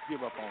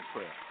give up on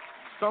prayer.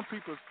 Some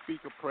people speak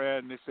of prayer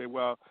and they say,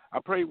 well, I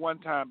prayed one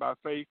time by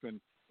faith and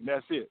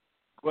that's it.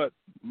 But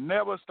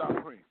never stop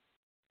praying.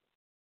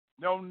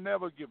 No,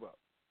 never give up.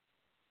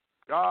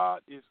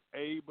 God is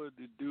able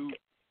to do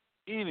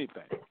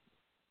anything.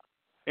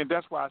 And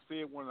that's why I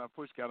said when I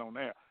first got on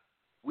there,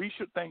 we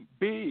should think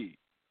big.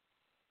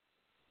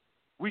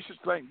 We should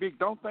think big.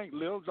 Don't think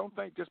little. Don't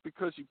think just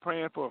because you're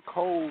praying for a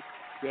cold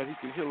that he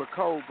can heal a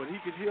cold, but he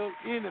can heal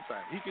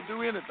anything. He can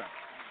do anything.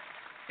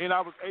 And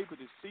I was able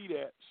to see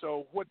that.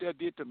 So what that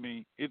did to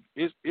me, it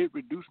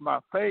reduced my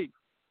faith,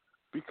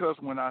 because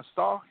when I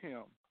saw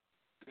him,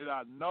 that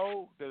I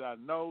know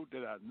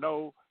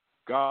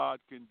God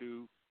can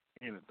do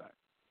anything.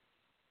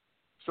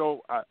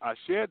 So I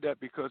shared that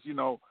because, we've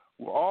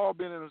all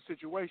been in a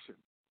situation.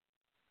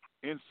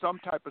 In some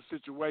type of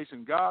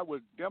situation, God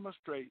will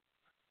demonstrate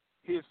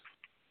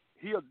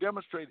he'll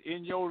demonstrate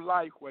in your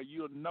life where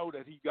you'll know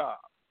that he God.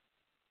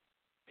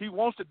 He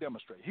wants to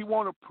demonstrate. He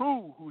wants to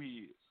prove who he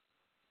is.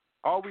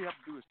 All we have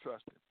to do is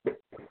trust him.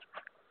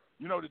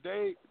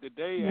 Today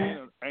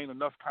ain't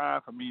enough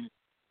time for me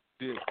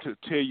to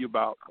tell you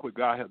about what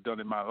God has done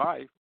in my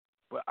life,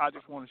 but I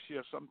just want to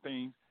share some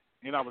things.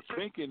 And I was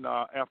thinking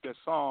after that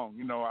song,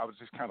 I was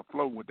just kind of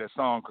floating with that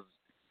song because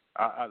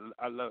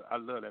I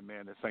love that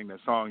man that sang that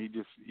song. He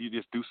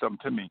just do something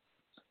to me.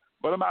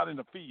 But I'm out in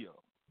the field,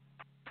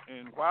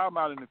 and while I'm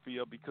out in the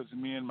field, because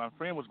me and my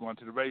friend was going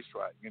to the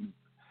racetrack, and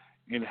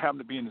it happened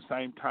to be in the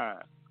same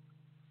time.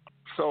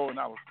 So, and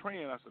I was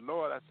praying. I said,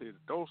 Lord, I said,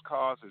 those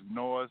cars is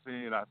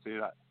noisy, and I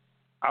said,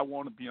 I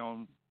want to be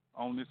on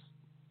this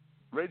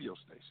radio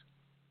station.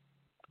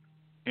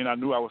 And I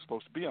knew I was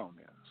supposed to be on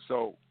there.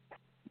 So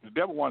the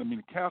devil wanted me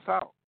to cancel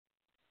out.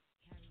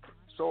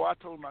 So I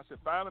told him, I said,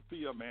 find a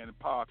field, man, and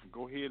park and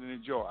go ahead and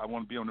enjoy. I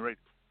want to be on the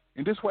radio.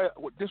 And this way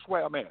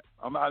I'm at.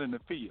 I'm out in the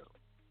field.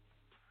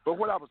 But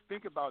what I was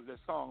thinking about is that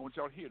song. I want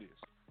y'all to hear this.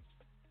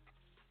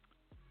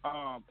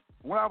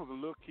 When I was a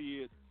little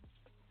kid,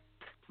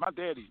 my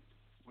daddy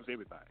was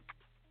everything.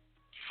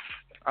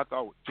 I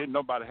thought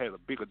nobody had a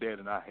bigger dad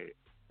than I had.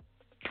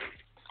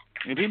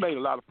 And he made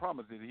a lot of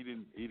promises he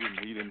didn't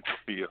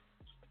fulfill.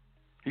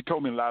 He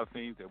told me a lot of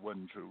things that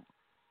wasn't true.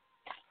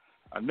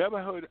 I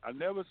never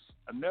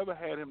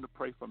had him to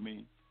pray for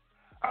me.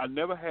 I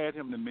never had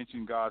him to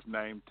mention God's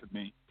name to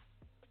me.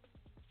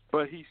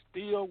 But he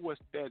still was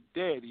that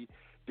daddy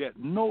that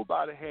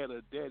nobody had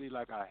a daddy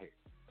like I had.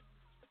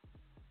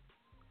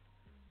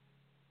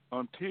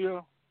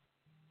 Until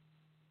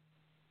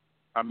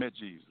I met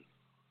Jesus.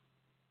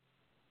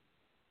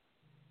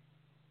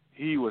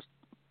 He was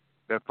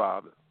that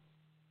father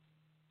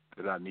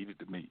that I needed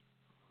to meet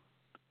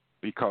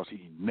because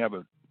he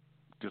never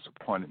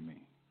disappointed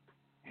me.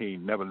 He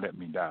never let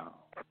me down.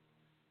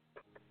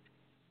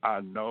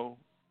 I know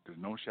there's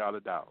no shadow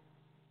of doubt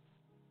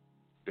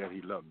that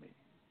he loved me.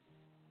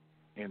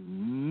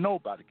 And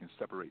nobody can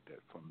separate that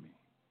from me.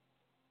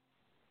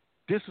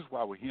 This is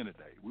why we're here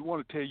today. We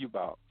want to tell you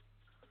about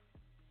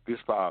this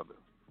father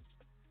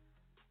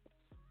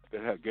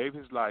that had gave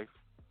his life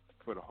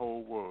for the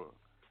whole world.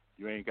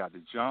 You ain't got to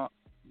jump.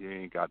 You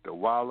ain't got to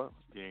waller.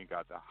 You ain't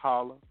got to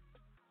holler.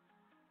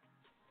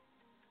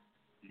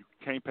 You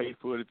can't pay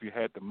for it if you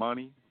had the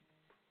money.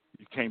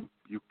 You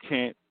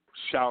can't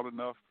shout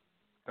enough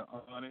to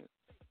earn it.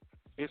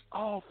 It's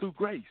all through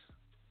grace.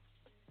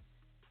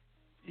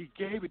 He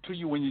gave it to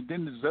you when you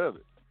didn't deserve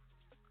it.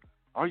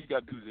 All you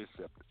got to do is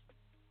accept it.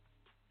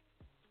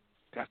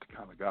 That's the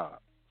kind of God.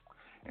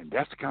 And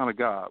that's the kind of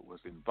God was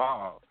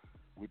involved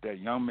with that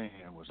young man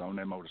who was on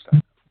that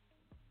motorcycle.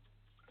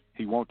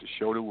 He wanted to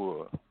show the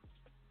world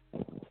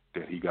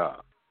that he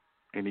God.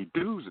 And he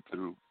does it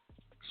through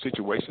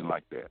situations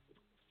like that.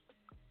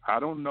 I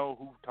don't know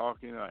who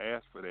talking or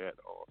asked for that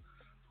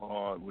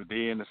or were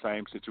they in the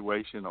same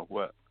situation or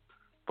what.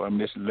 But I'm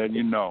just letting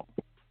you know,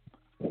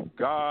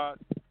 God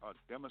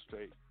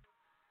demonstrate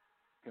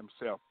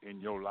himself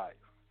in your life,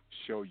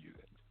 show you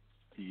that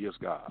he is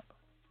God.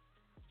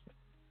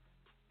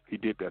 He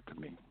did that to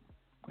me,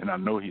 and I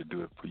know he'll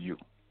do it for you.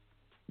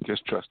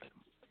 Just trust him.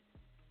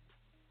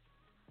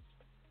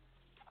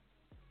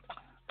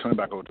 Turn it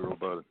back over to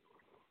Roberta.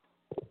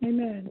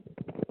 Amen.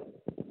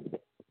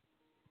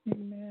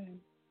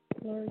 Amen.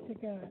 Glory to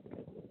God.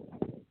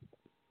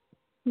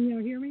 Can you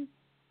hear me?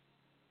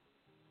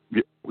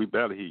 Yeah, we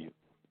barely hear you.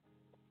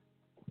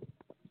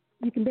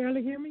 You can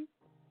barely hear me?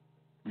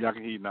 Yeah, I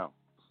can hear you now.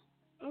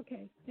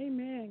 Okay.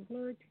 Amen.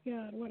 Glory to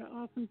God. What an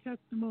awesome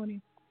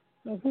testimony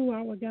of who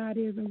our God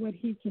is and what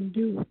he can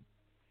do.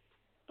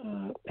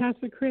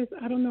 Pastor Chris,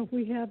 I don't know if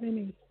we have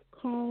any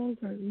calls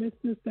or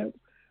listeners that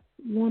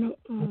want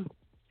to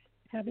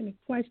have any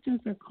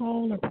questions or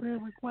call or prayer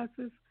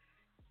requests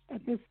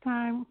at this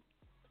time.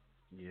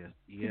 Yes,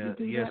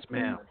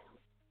 ma'am.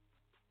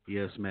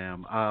 Yes,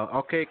 ma'am.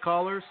 Okay,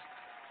 callers,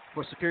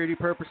 for security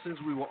purposes,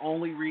 we will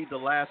only read the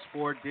last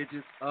 4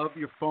 digits of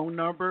your phone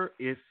number.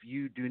 If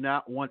you do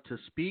not want to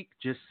speak,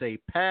 just say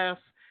pass,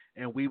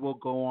 and we will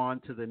go on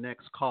to the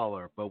next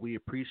caller. But we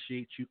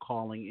appreciate you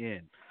calling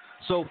in.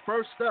 So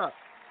first up,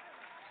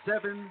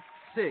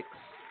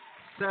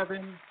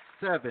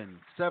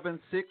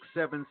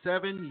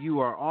 7677. You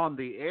are on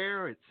the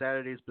air. It's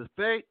Saturday's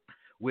Buffet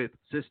with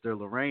Sister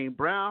Lorraine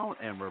Brown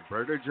and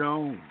Roberta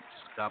Jones.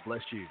 God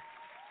bless you.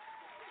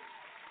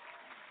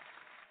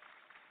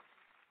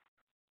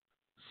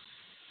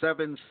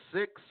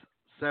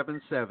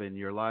 7677.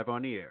 You're live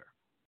on the air.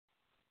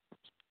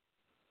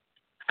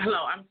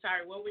 Hello, I'm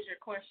sorry. What was your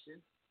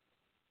question?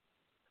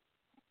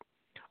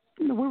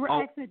 We were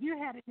asking if you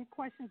had any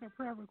questions or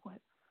prayer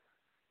requests.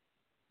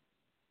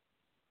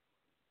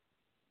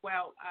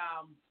 Well,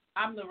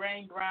 I'm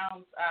Lorraine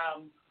Brown's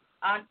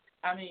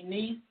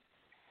niece,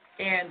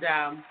 and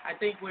I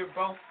think we're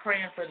both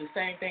praying for the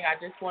same thing. I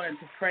just wanted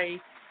to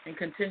pray and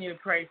continue to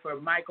pray for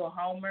Michael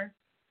Homer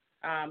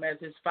as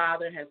his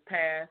father has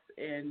passed,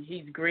 and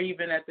he's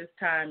grieving at this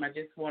time. I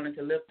just wanted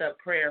to lift up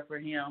prayer for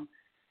him.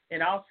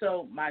 And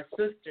also my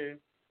sister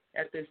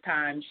at this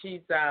time,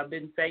 she's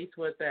been faced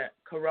with the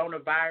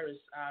coronavirus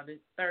this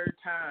 3rd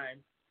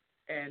time,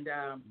 and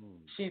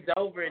she's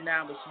over it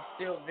now, but she's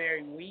still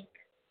very weak.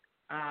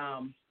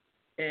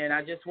 And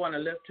I just want to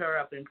lift her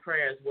up in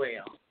prayer as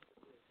well.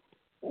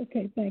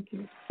 Okay, thank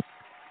you.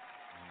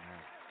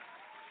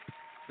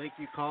 Thank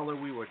you, caller.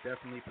 We will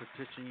definitely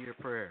petition your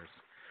prayers.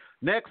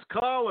 Next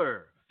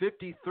caller,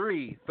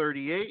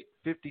 5338.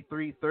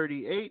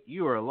 5338.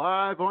 You are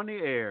live on the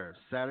air.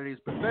 Saturday's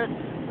Buffet.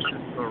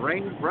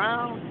 Lorraine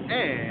Brown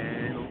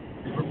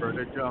and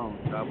Roberta Jones.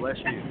 God bless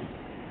you.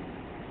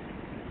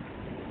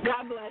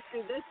 God bless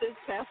you. This is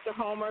Pastor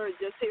Homer,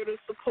 just here to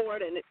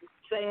support and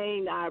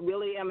saying I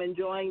really am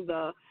enjoying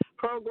the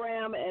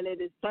program, and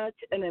it is such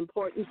an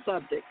important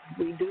subject.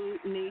 We do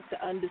need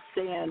to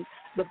understand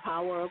the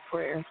power of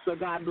prayer. So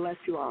God bless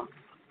you all.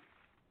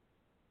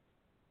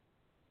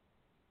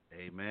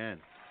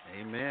 Amen.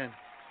 Amen.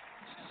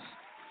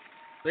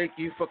 Thank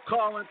you for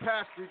calling,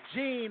 Pastor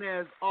Gene.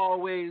 As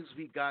always,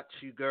 we got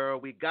you, girl.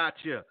 We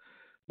got you.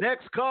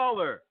 Next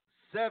caller,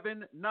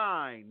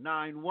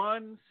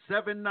 7991.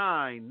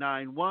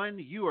 7991.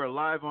 You are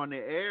live on the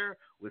air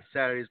with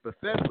Saturday's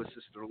Buffet with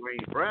Sister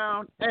Lorraine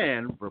Brown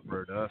and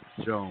Roberta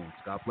Jones.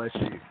 God bless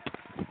you.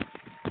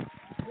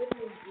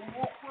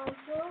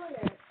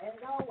 As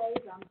always,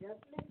 I'm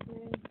just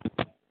listening.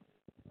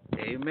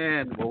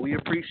 Amen. Well, we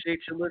appreciate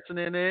you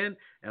listening in,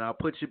 and I'll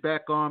put you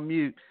back on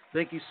mute.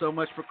 Thank you so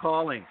much for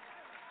calling.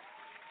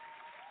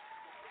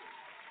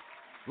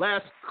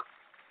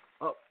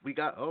 We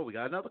got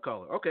another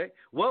caller. Okay.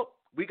 Well,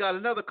 we got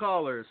another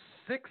caller,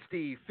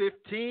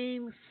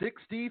 6015.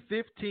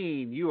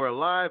 6015. You are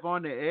live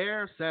on the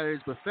air,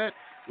 Saturday's Buffet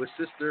with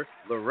Sister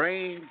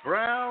Lorraine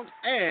Brown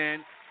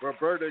and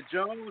Roberta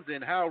Jones,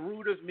 and how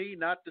rude of me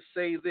not to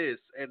say this,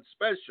 and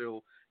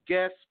special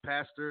guest,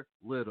 Pastor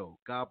Little.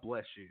 God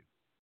bless you.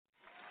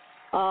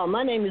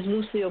 My name is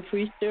Lucille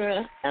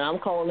Priester, and I'm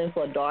calling in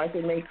for Dorothy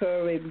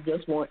McCurry. We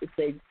just want to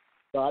say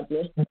God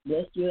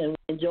bless you and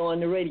enjoying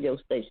the radio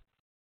station.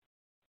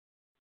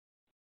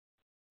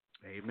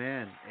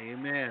 Amen.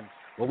 Amen.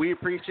 Well, we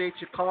appreciate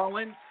you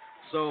calling.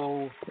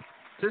 So,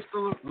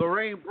 Sister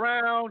Lorraine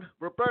Brown,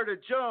 Roberta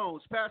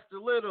Jones, Pastor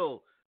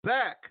Little,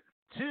 back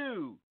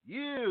to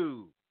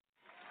you.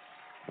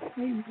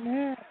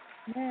 Amen.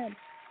 Amen.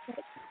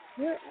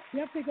 We're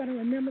definitely going to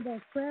remember those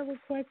prayer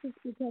requests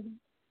because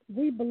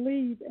we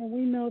believe and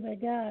we know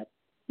that God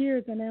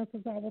hears and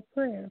answers our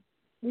prayer.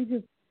 We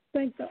just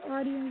thank the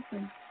audience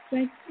and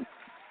thank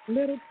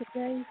Little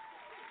today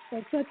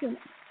for such an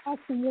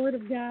awesome word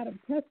of God, of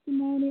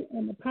testimony,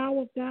 and the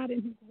power of God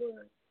in His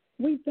word.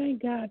 We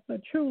thank God for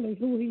truly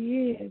who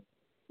He is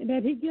and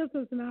that He gives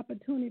us an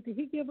opportunity.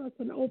 He gives us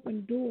an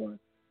open door,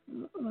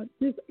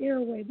 this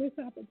airway, this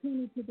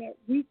opportunity that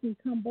we can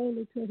come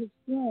boldly to His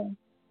throne.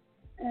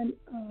 And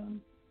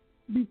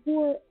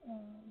before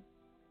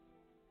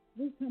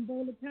we come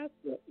boldly,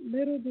 Pastor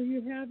Little, do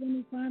you have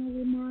any final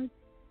remarks?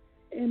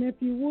 And if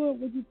you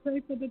would you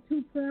pray for the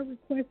 2 prayer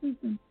requests,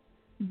 and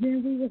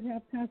then we would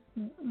have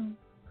Pastor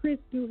Chris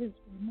do his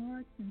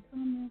remarks and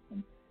comments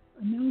and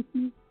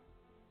announcements.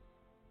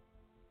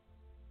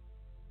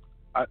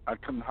 I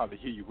couldn't hardly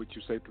hear you. What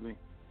you say to me?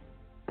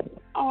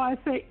 Oh, I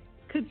say,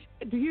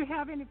 do you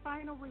have any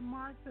final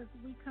remarks as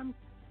we come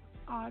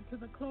to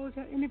the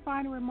closure? Any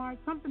final remarks?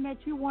 Something that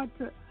you want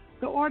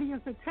the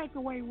audience to take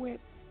away with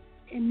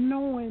in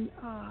knowing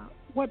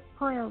what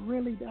prayer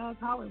really does,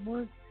 how it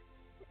works?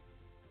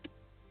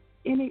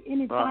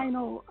 Any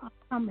final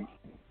comments?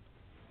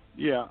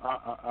 Yeah,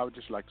 I would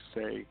just like to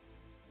say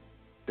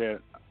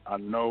that I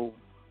know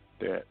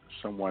that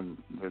someone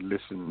that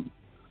listened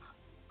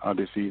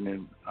this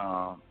evening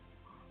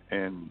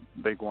and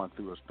they're going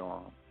through a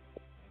storm.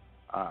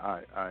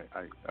 I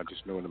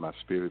just know it in my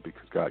spirit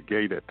because God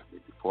gave that to me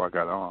before I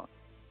got on.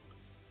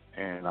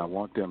 And I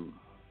want them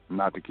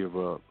not to give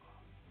up.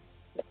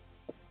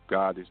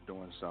 God is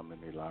doing something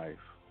in their life.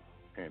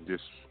 And the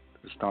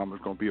storm is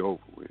going to be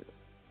over with.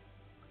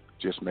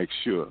 Just make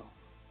sure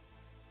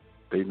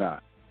they're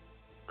not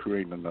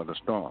creating another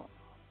storm.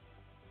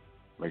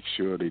 Make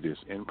sure they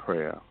just in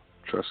prayer,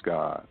 trust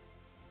God,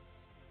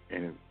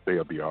 and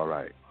they'll be all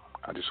right.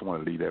 I just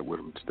want to leave that with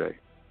them today.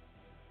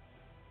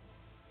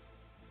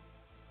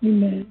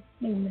 Amen.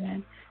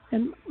 Amen.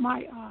 And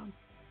my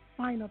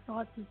final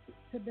thoughts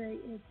today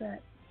is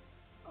that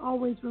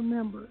always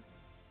remember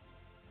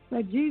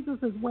that Jesus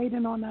is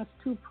waiting on us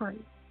to pray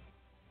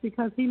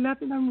because He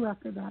left it on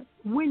record that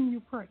when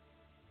you pray,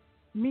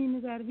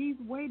 meaning that He's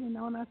waiting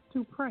on us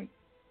to pray.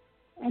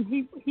 And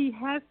we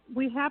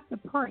have to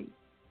pray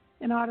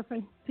in order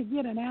to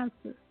get an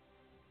answer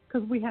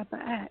because we have to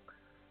ask.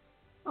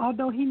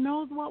 Although He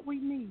knows what we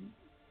need,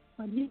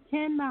 but He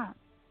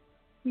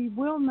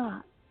will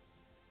not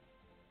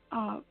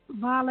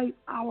violate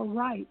our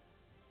rights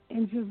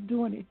in just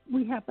doing it.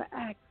 We have to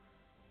act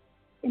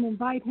and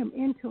invite Him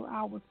into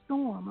our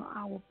storm or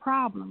our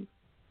problems.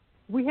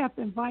 We have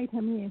to invite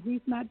Him in.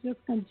 He's not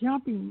just going to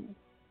jump in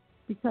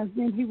because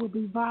then He will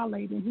be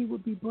violating. He will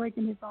be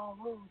breaking His own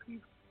rules.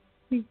 He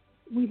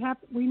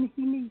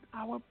needs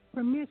our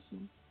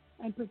permission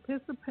and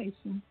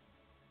participation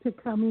to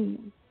come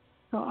in.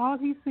 So all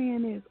He's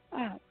saying is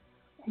ask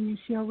and you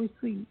shall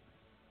receive.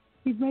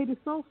 He's made it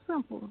so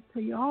simple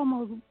till you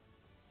almost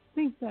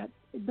think that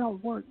it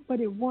don't work, but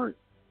it works.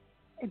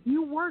 If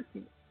you work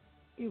it,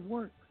 it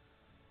works.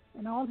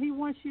 And all He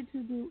wants you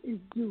to do is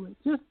do it.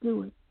 Just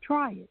do it.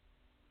 Try it.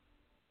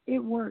 It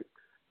works.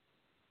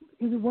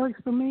 It works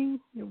for me.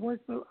 It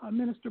works for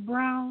Minister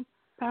Brown,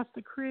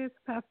 Pastor Chris,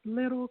 Pastor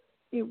Little.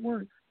 It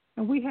works.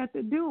 And we had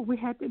to do it. We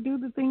had to do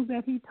the things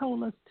that He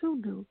told us to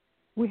do.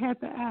 We had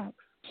to ask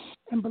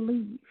and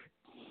believe.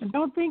 And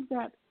don't think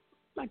that,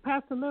 like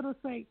Pastor Little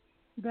say,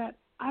 that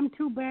I'm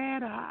too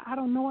bad, or I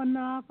don't know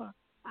enough, or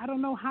I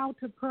don't know how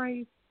to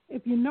pray.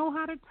 If you know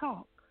how to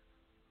talk,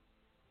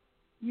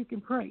 you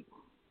can pray.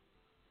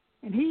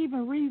 And He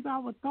even reads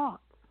our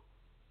thoughts.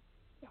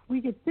 If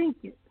we can think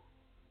it,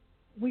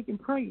 we can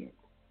pray it.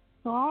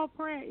 So all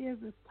prayer is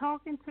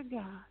talking to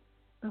God,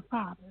 the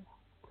Father.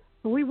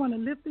 So we want to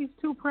lift these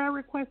 2 prayer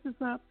requests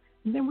up,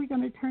 and then we're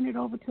going to turn it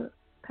over to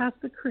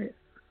Pastor Chris.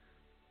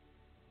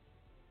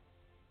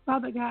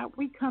 Father God,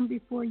 we come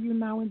before you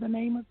now in the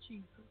name of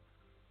Jesus.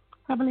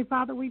 Heavenly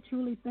Father, we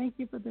truly thank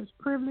you for this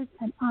privilege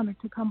and honor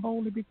to come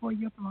boldly before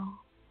your throne.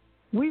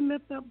 We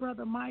lift up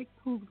Brother Mike,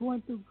 who's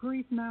going through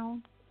grief now.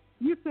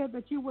 You said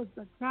that you was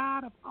the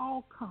God of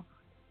all comfort.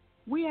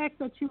 We ask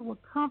that you will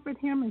comfort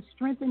him and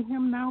strengthen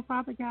him now,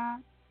 Father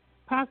God.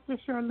 Pastor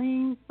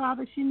Charlene,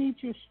 Father, she needs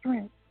your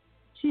strength.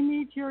 She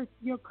needs your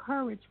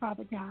courage,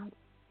 Father God.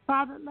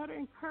 Father, let her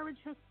encourage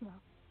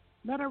herself.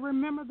 Let her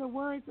remember the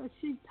words that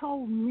she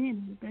told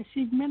many, that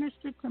she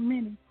ministered to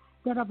many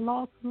that have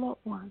lost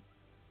loved ones.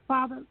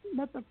 Father,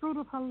 let the fruit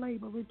of her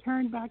labor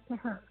return back to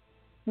her.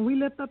 And we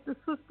lift up the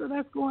sister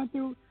that's going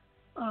through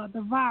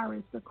the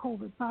virus, the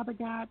COVID. Father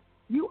God,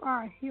 you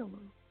are a healer.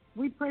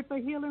 We pray for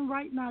healing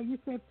right now. You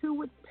said two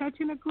would touch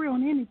and agree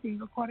on anything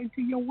according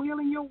to your will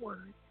and your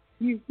word.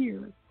 You hear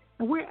us.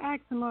 And we're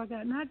asking, Lord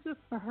God, not just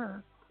for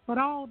her, but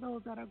all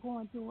those that are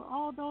going through it,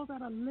 all those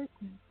that are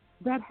listening,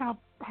 that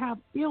have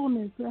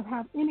illness, that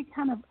have any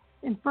kind of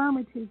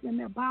infirmities in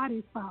their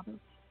bodies, Father.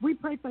 We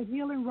pray for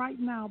healing right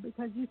now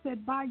because you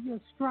said by your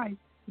stripes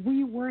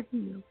we were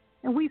healed.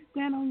 And we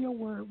stand on your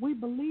word. We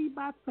believe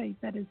by faith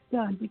that it's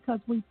done because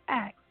we've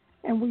asked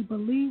and we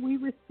believe we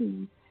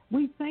receive.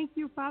 We thank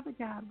you, Father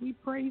God. We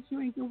praise you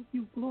and give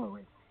you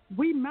glory.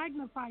 We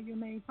magnify your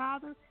name,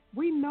 Father.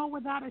 We know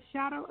without a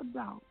shadow of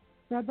doubt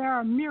that there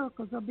are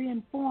miracles are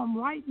being formed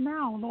right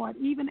now, Lord,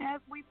 even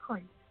as we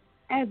pray.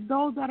 As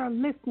those that are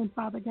listening,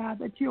 Father God,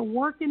 that you're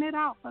working it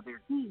out for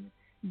their good.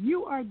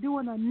 You are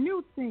doing a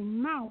new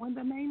thing now in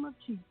the name of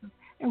Jesus.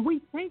 And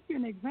we thank you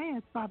in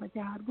advance, Father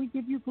God. We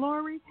give you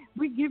glory,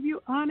 we give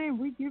you honor, and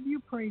we give you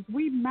praise.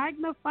 We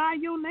magnify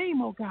your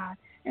name, oh God,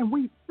 and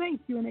we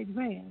thank you in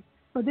advance.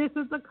 For this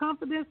is the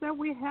confidence that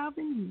we have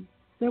in you,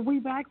 that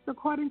we've asked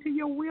according to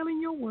your will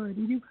and your word,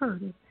 and you've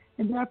heard us.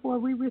 And therefore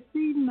we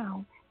receive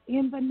now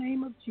in the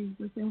name of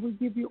Jesus, and we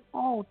give you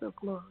all the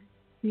glory,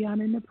 the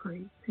honor, and the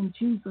praise. In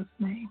Jesus'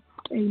 name,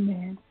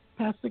 amen.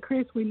 Pastor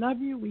Chris, we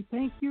love you. We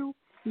thank you.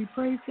 We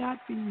praise God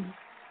for you.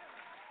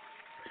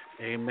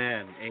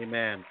 Amen.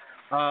 Amen.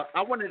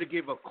 I wanted to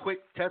give a quick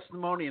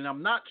testimony, and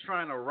I'm not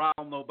trying to rile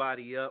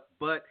nobody up,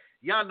 but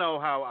y'all know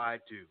how I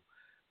do.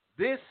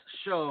 This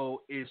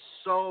show is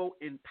so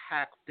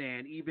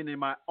impacting, even in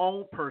my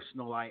own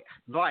personal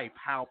life,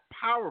 how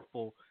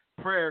powerful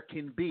prayer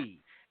can be.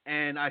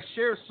 And I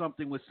shared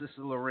something with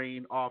Sister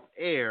Lorraine off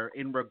air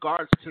in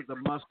regards to the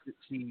mustard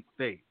seed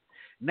faith.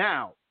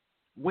 Now,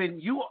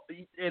 and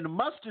the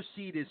mustard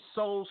seed is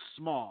so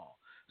small.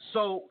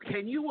 So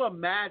can you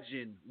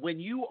imagine when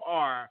you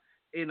are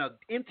in an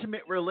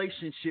intimate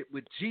relationship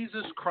with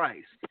Jesus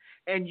Christ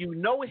and you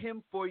know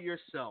him for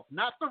yourself,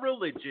 not the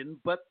religion,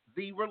 but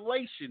the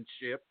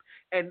relationship,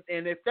 and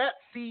if that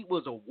seed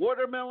was a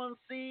watermelon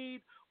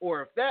seed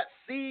or if that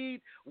seed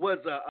was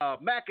a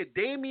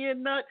macadamia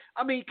nut,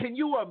 I mean, can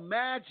you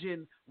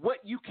imagine what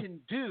you can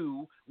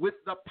do with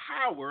the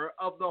power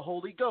of the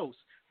Holy Ghost?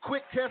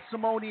 Quick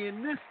testimony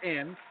in this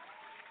end,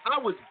 I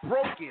was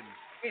broken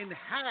in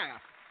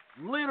half.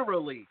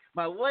 Literally,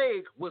 my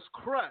leg was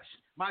crushed.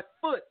 My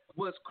foot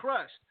was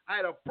crushed. I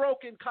had a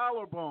broken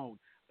collarbone.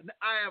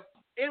 I have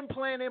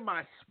implant in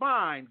my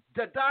spine.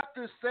 The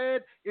doctor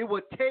said it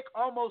would take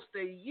almost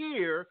a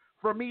year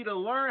for me to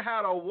learn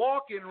how to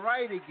walk and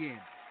write again.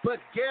 But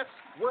guess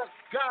what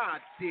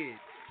God did?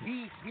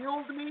 He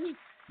healed me.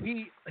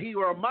 He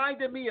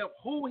reminded me of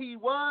who he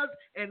was.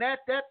 And at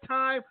that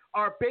time,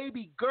 our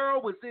baby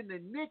girl was in the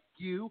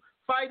NICU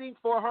fighting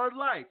for her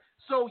life.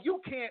 So you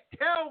can't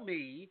tell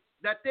me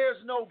that there's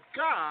no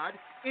God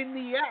in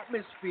the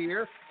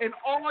atmosphere, and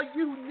all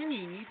you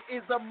need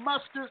is a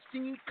mustard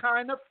seed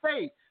kind of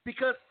faith.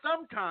 Because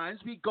sometimes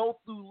we go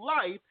through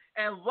life,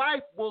 and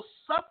life will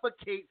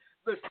suffocate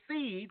the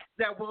seed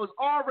that was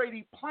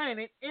already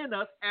planted in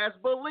us as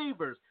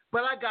believers.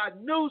 But I got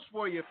news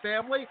for you,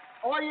 family.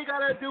 All you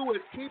got to do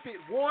is keep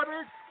it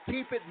watered,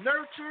 keep it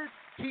nurtured,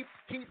 keep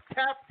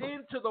tapped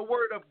into the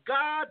Word of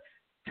God,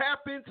 tap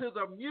into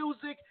the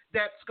music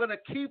that's going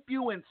to keep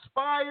you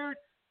inspired.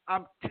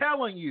 I'm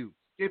telling you,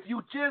 if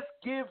you just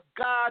give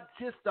God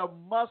just a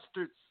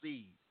mustard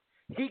seed,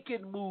 he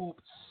can move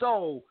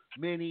so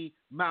many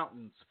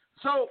mountains.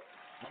 So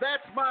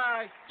that's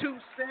my 2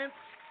 cents.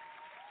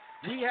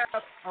 We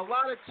have a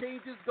lot of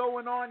changes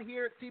going on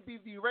here at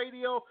TBV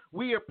Radio.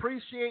 We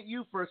appreciate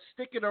you for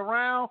sticking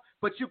around,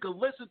 but you can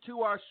listen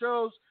to our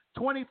shows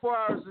 24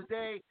 hours a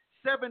day,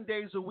 7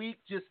 days a week.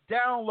 Just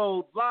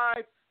download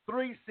Live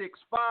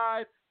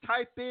 365,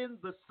 type in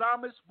the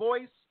Psalmist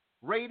Voice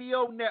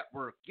Radio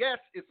Network. Yes,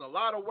 it's a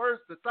lot of words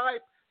to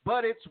type,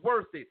 but it's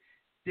worth it.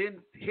 Then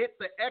hit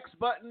the X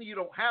button. You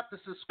don't have to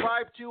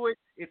subscribe to it.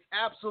 It's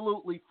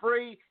absolutely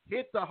free.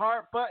 Hit the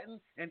heart button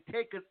and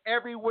take us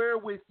everywhere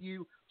with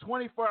you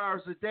 24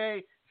 hours a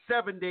day,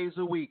 7 days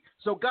a week.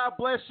 So God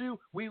bless you.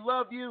 We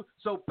love you.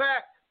 So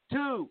back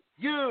to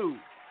you.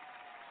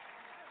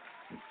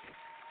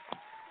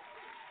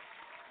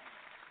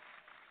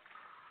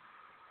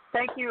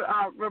 Thank you,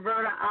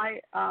 Roberta.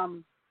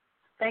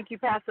 Thank you,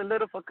 Pastor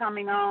Little, for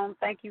coming on.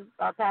 Thank you,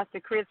 Pastor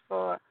Chris,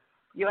 for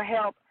your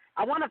help.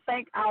 I want to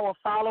thank our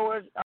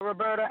followers,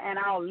 Roberta, and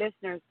our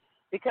listeners,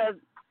 because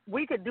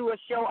we could do a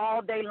show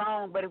all day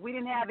long, but if we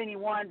didn't have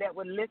anyone that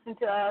would listen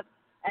to us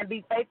and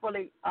be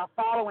faithfully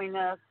following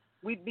us,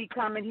 we'd be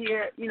coming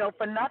here,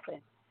 for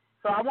nothing.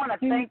 So I want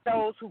to thank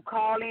those who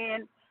call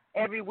in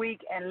every week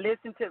and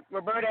listen to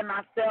Roberta and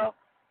myself.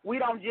 We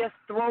don't just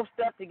throw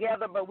stuff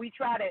together, but we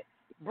try to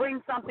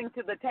bring something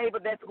to the table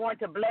that's going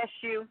to bless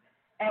you.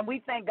 And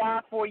we thank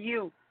God for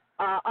you.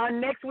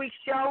 On next week's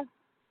show,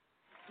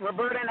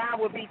 Roberta and I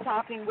will be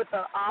talking with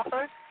the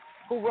author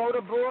who wrote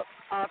a book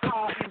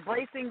called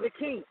Embracing the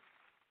Kink.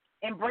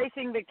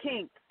 Embracing the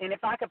Kink. And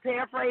if I could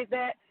paraphrase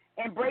that,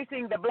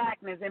 embracing the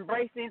blackness,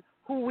 embracing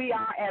who we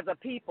are as a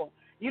people.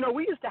 You know,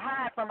 we used to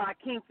hide from our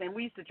kinks, and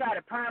we used to try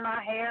to perm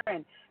our hair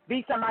and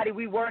be somebody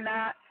we were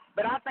not.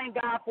 But I thank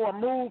God for a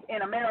move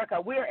in America.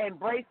 We're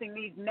embracing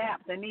these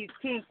naps and these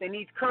kinks and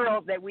these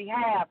curls that we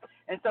have.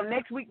 And so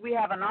next week we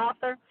have an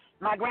author.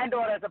 My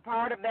granddaughter is a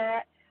part of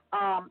that,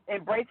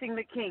 embracing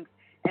the kinks.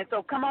 And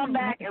so come on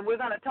back, and we're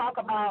going to talk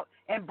about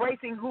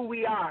embracing who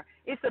we are.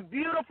 It's a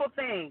beautiful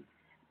thing.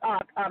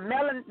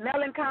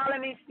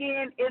 Melancholy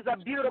skin is a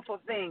beautiful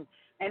thing.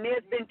 And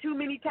there's been too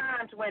many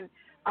times when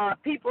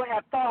people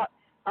have thought,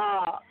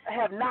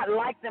 have not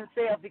liked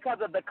themselves because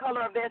of the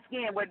color of their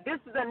skin. Well, this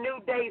is a new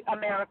day,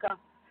 America.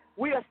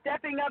 We are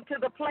stepping up to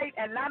the plate,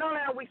 and not only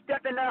are we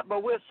stepping up,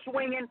 but we're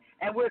swinging,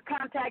 and we're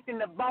contacting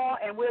the ball,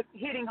 and we're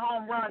hitting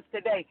home runs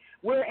today.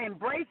 We're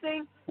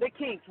embracing the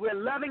kinks. We're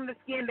loving the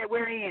skin that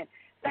we're in.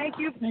 Thank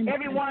you,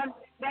 everyone.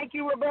 Thank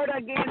you, Roberta,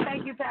 again.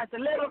 Thank you, Pastor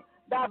Little.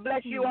 God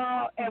bless you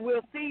all, and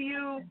we'll see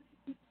you.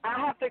 I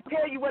have to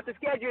tell you what the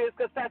schedule is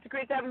because Pastor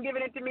Chris hasn't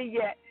given it to me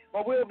yet,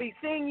 but we'll be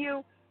seeing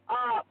you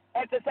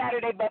at the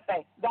Saturday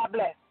buffet. God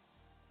bless.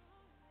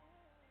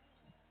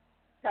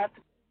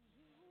 Pastor.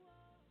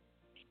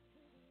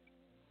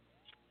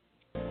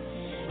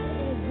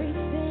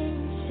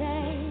 Everything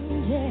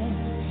changes,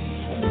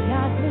 and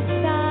darkness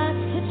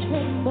starts to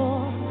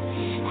tremble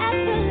at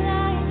the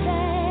light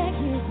that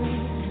you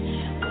bring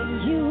when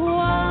you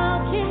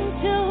walk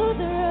into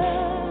the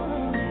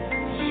room.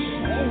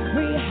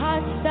 Every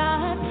heart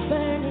starts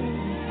burning,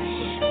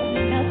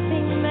 and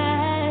nothing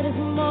matters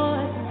more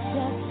than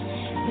just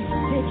to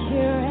sit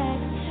here at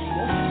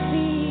your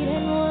feet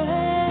and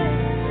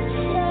worship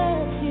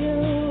you,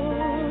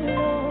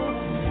 Lord.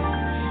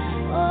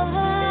 Oh,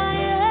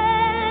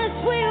 yes,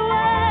 we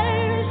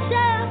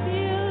worship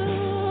you,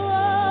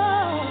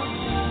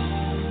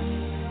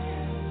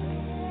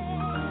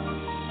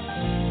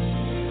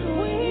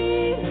 we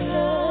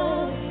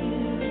love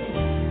you.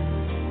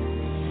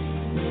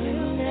 You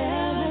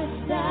never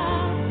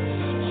stop,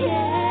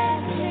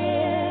 can't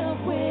live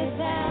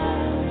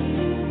without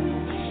you,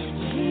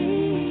 Jesus.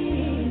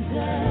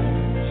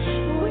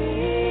 We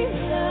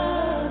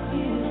love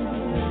you,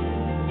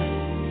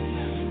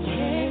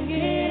 can't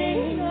get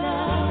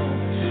enough.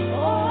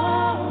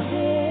 All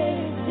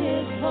this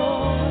is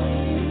for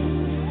you,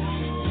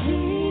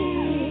 Jesus.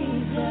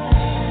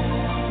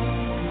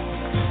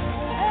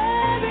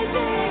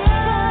 Everything,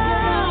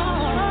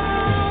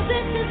 all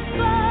this is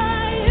for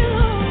you,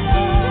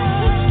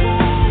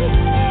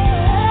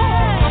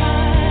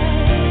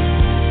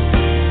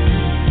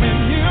 When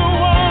you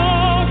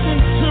walk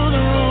into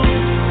the room,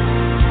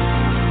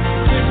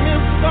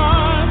 sickness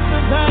starts to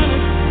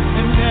vanish,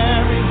 and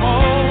every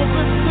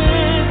hopeless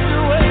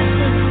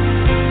situation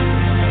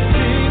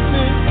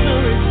ceases to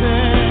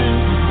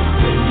exist.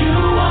 When you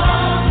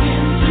walk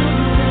into the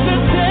room, the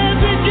dead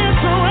begin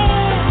to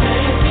rise.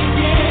 They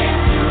begin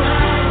to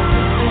rise.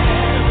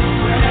 There's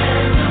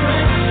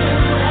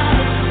resurrection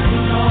life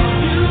in all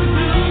you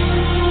do.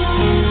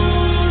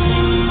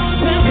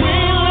 And we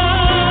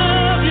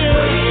love you.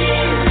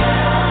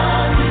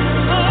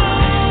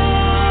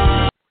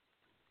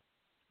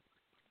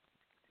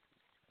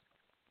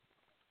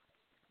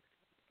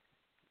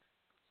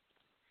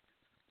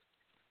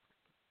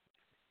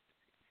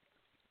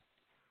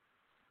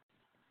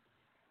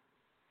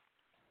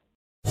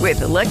 With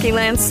the Lucky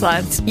Land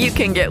Slots, you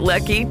can get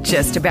lucky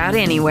just about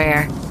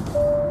anywhere.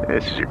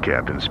 This is your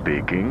captain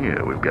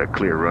speaking. We've got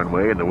clear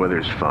runway and the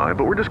weather's fine,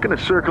 but we're just going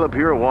to circle up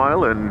here a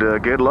while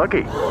and get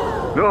lucky.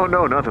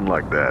 No, nothing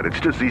like that. It's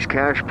just these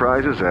cash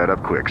prizes add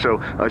up quick. So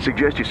I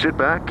suggest you sit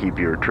back, keep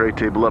your tray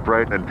table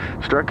upright, and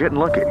start getting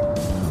lucky.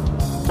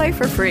 Play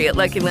for free at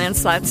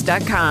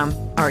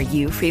LuckyLandSlots.com. Are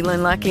you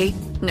feeling lucky?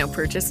 No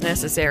purchase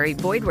necessary.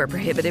 Void where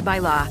prohibited by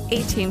law.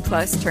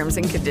 18+ terms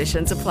and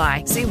conditions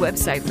apply. See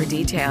website for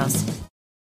details.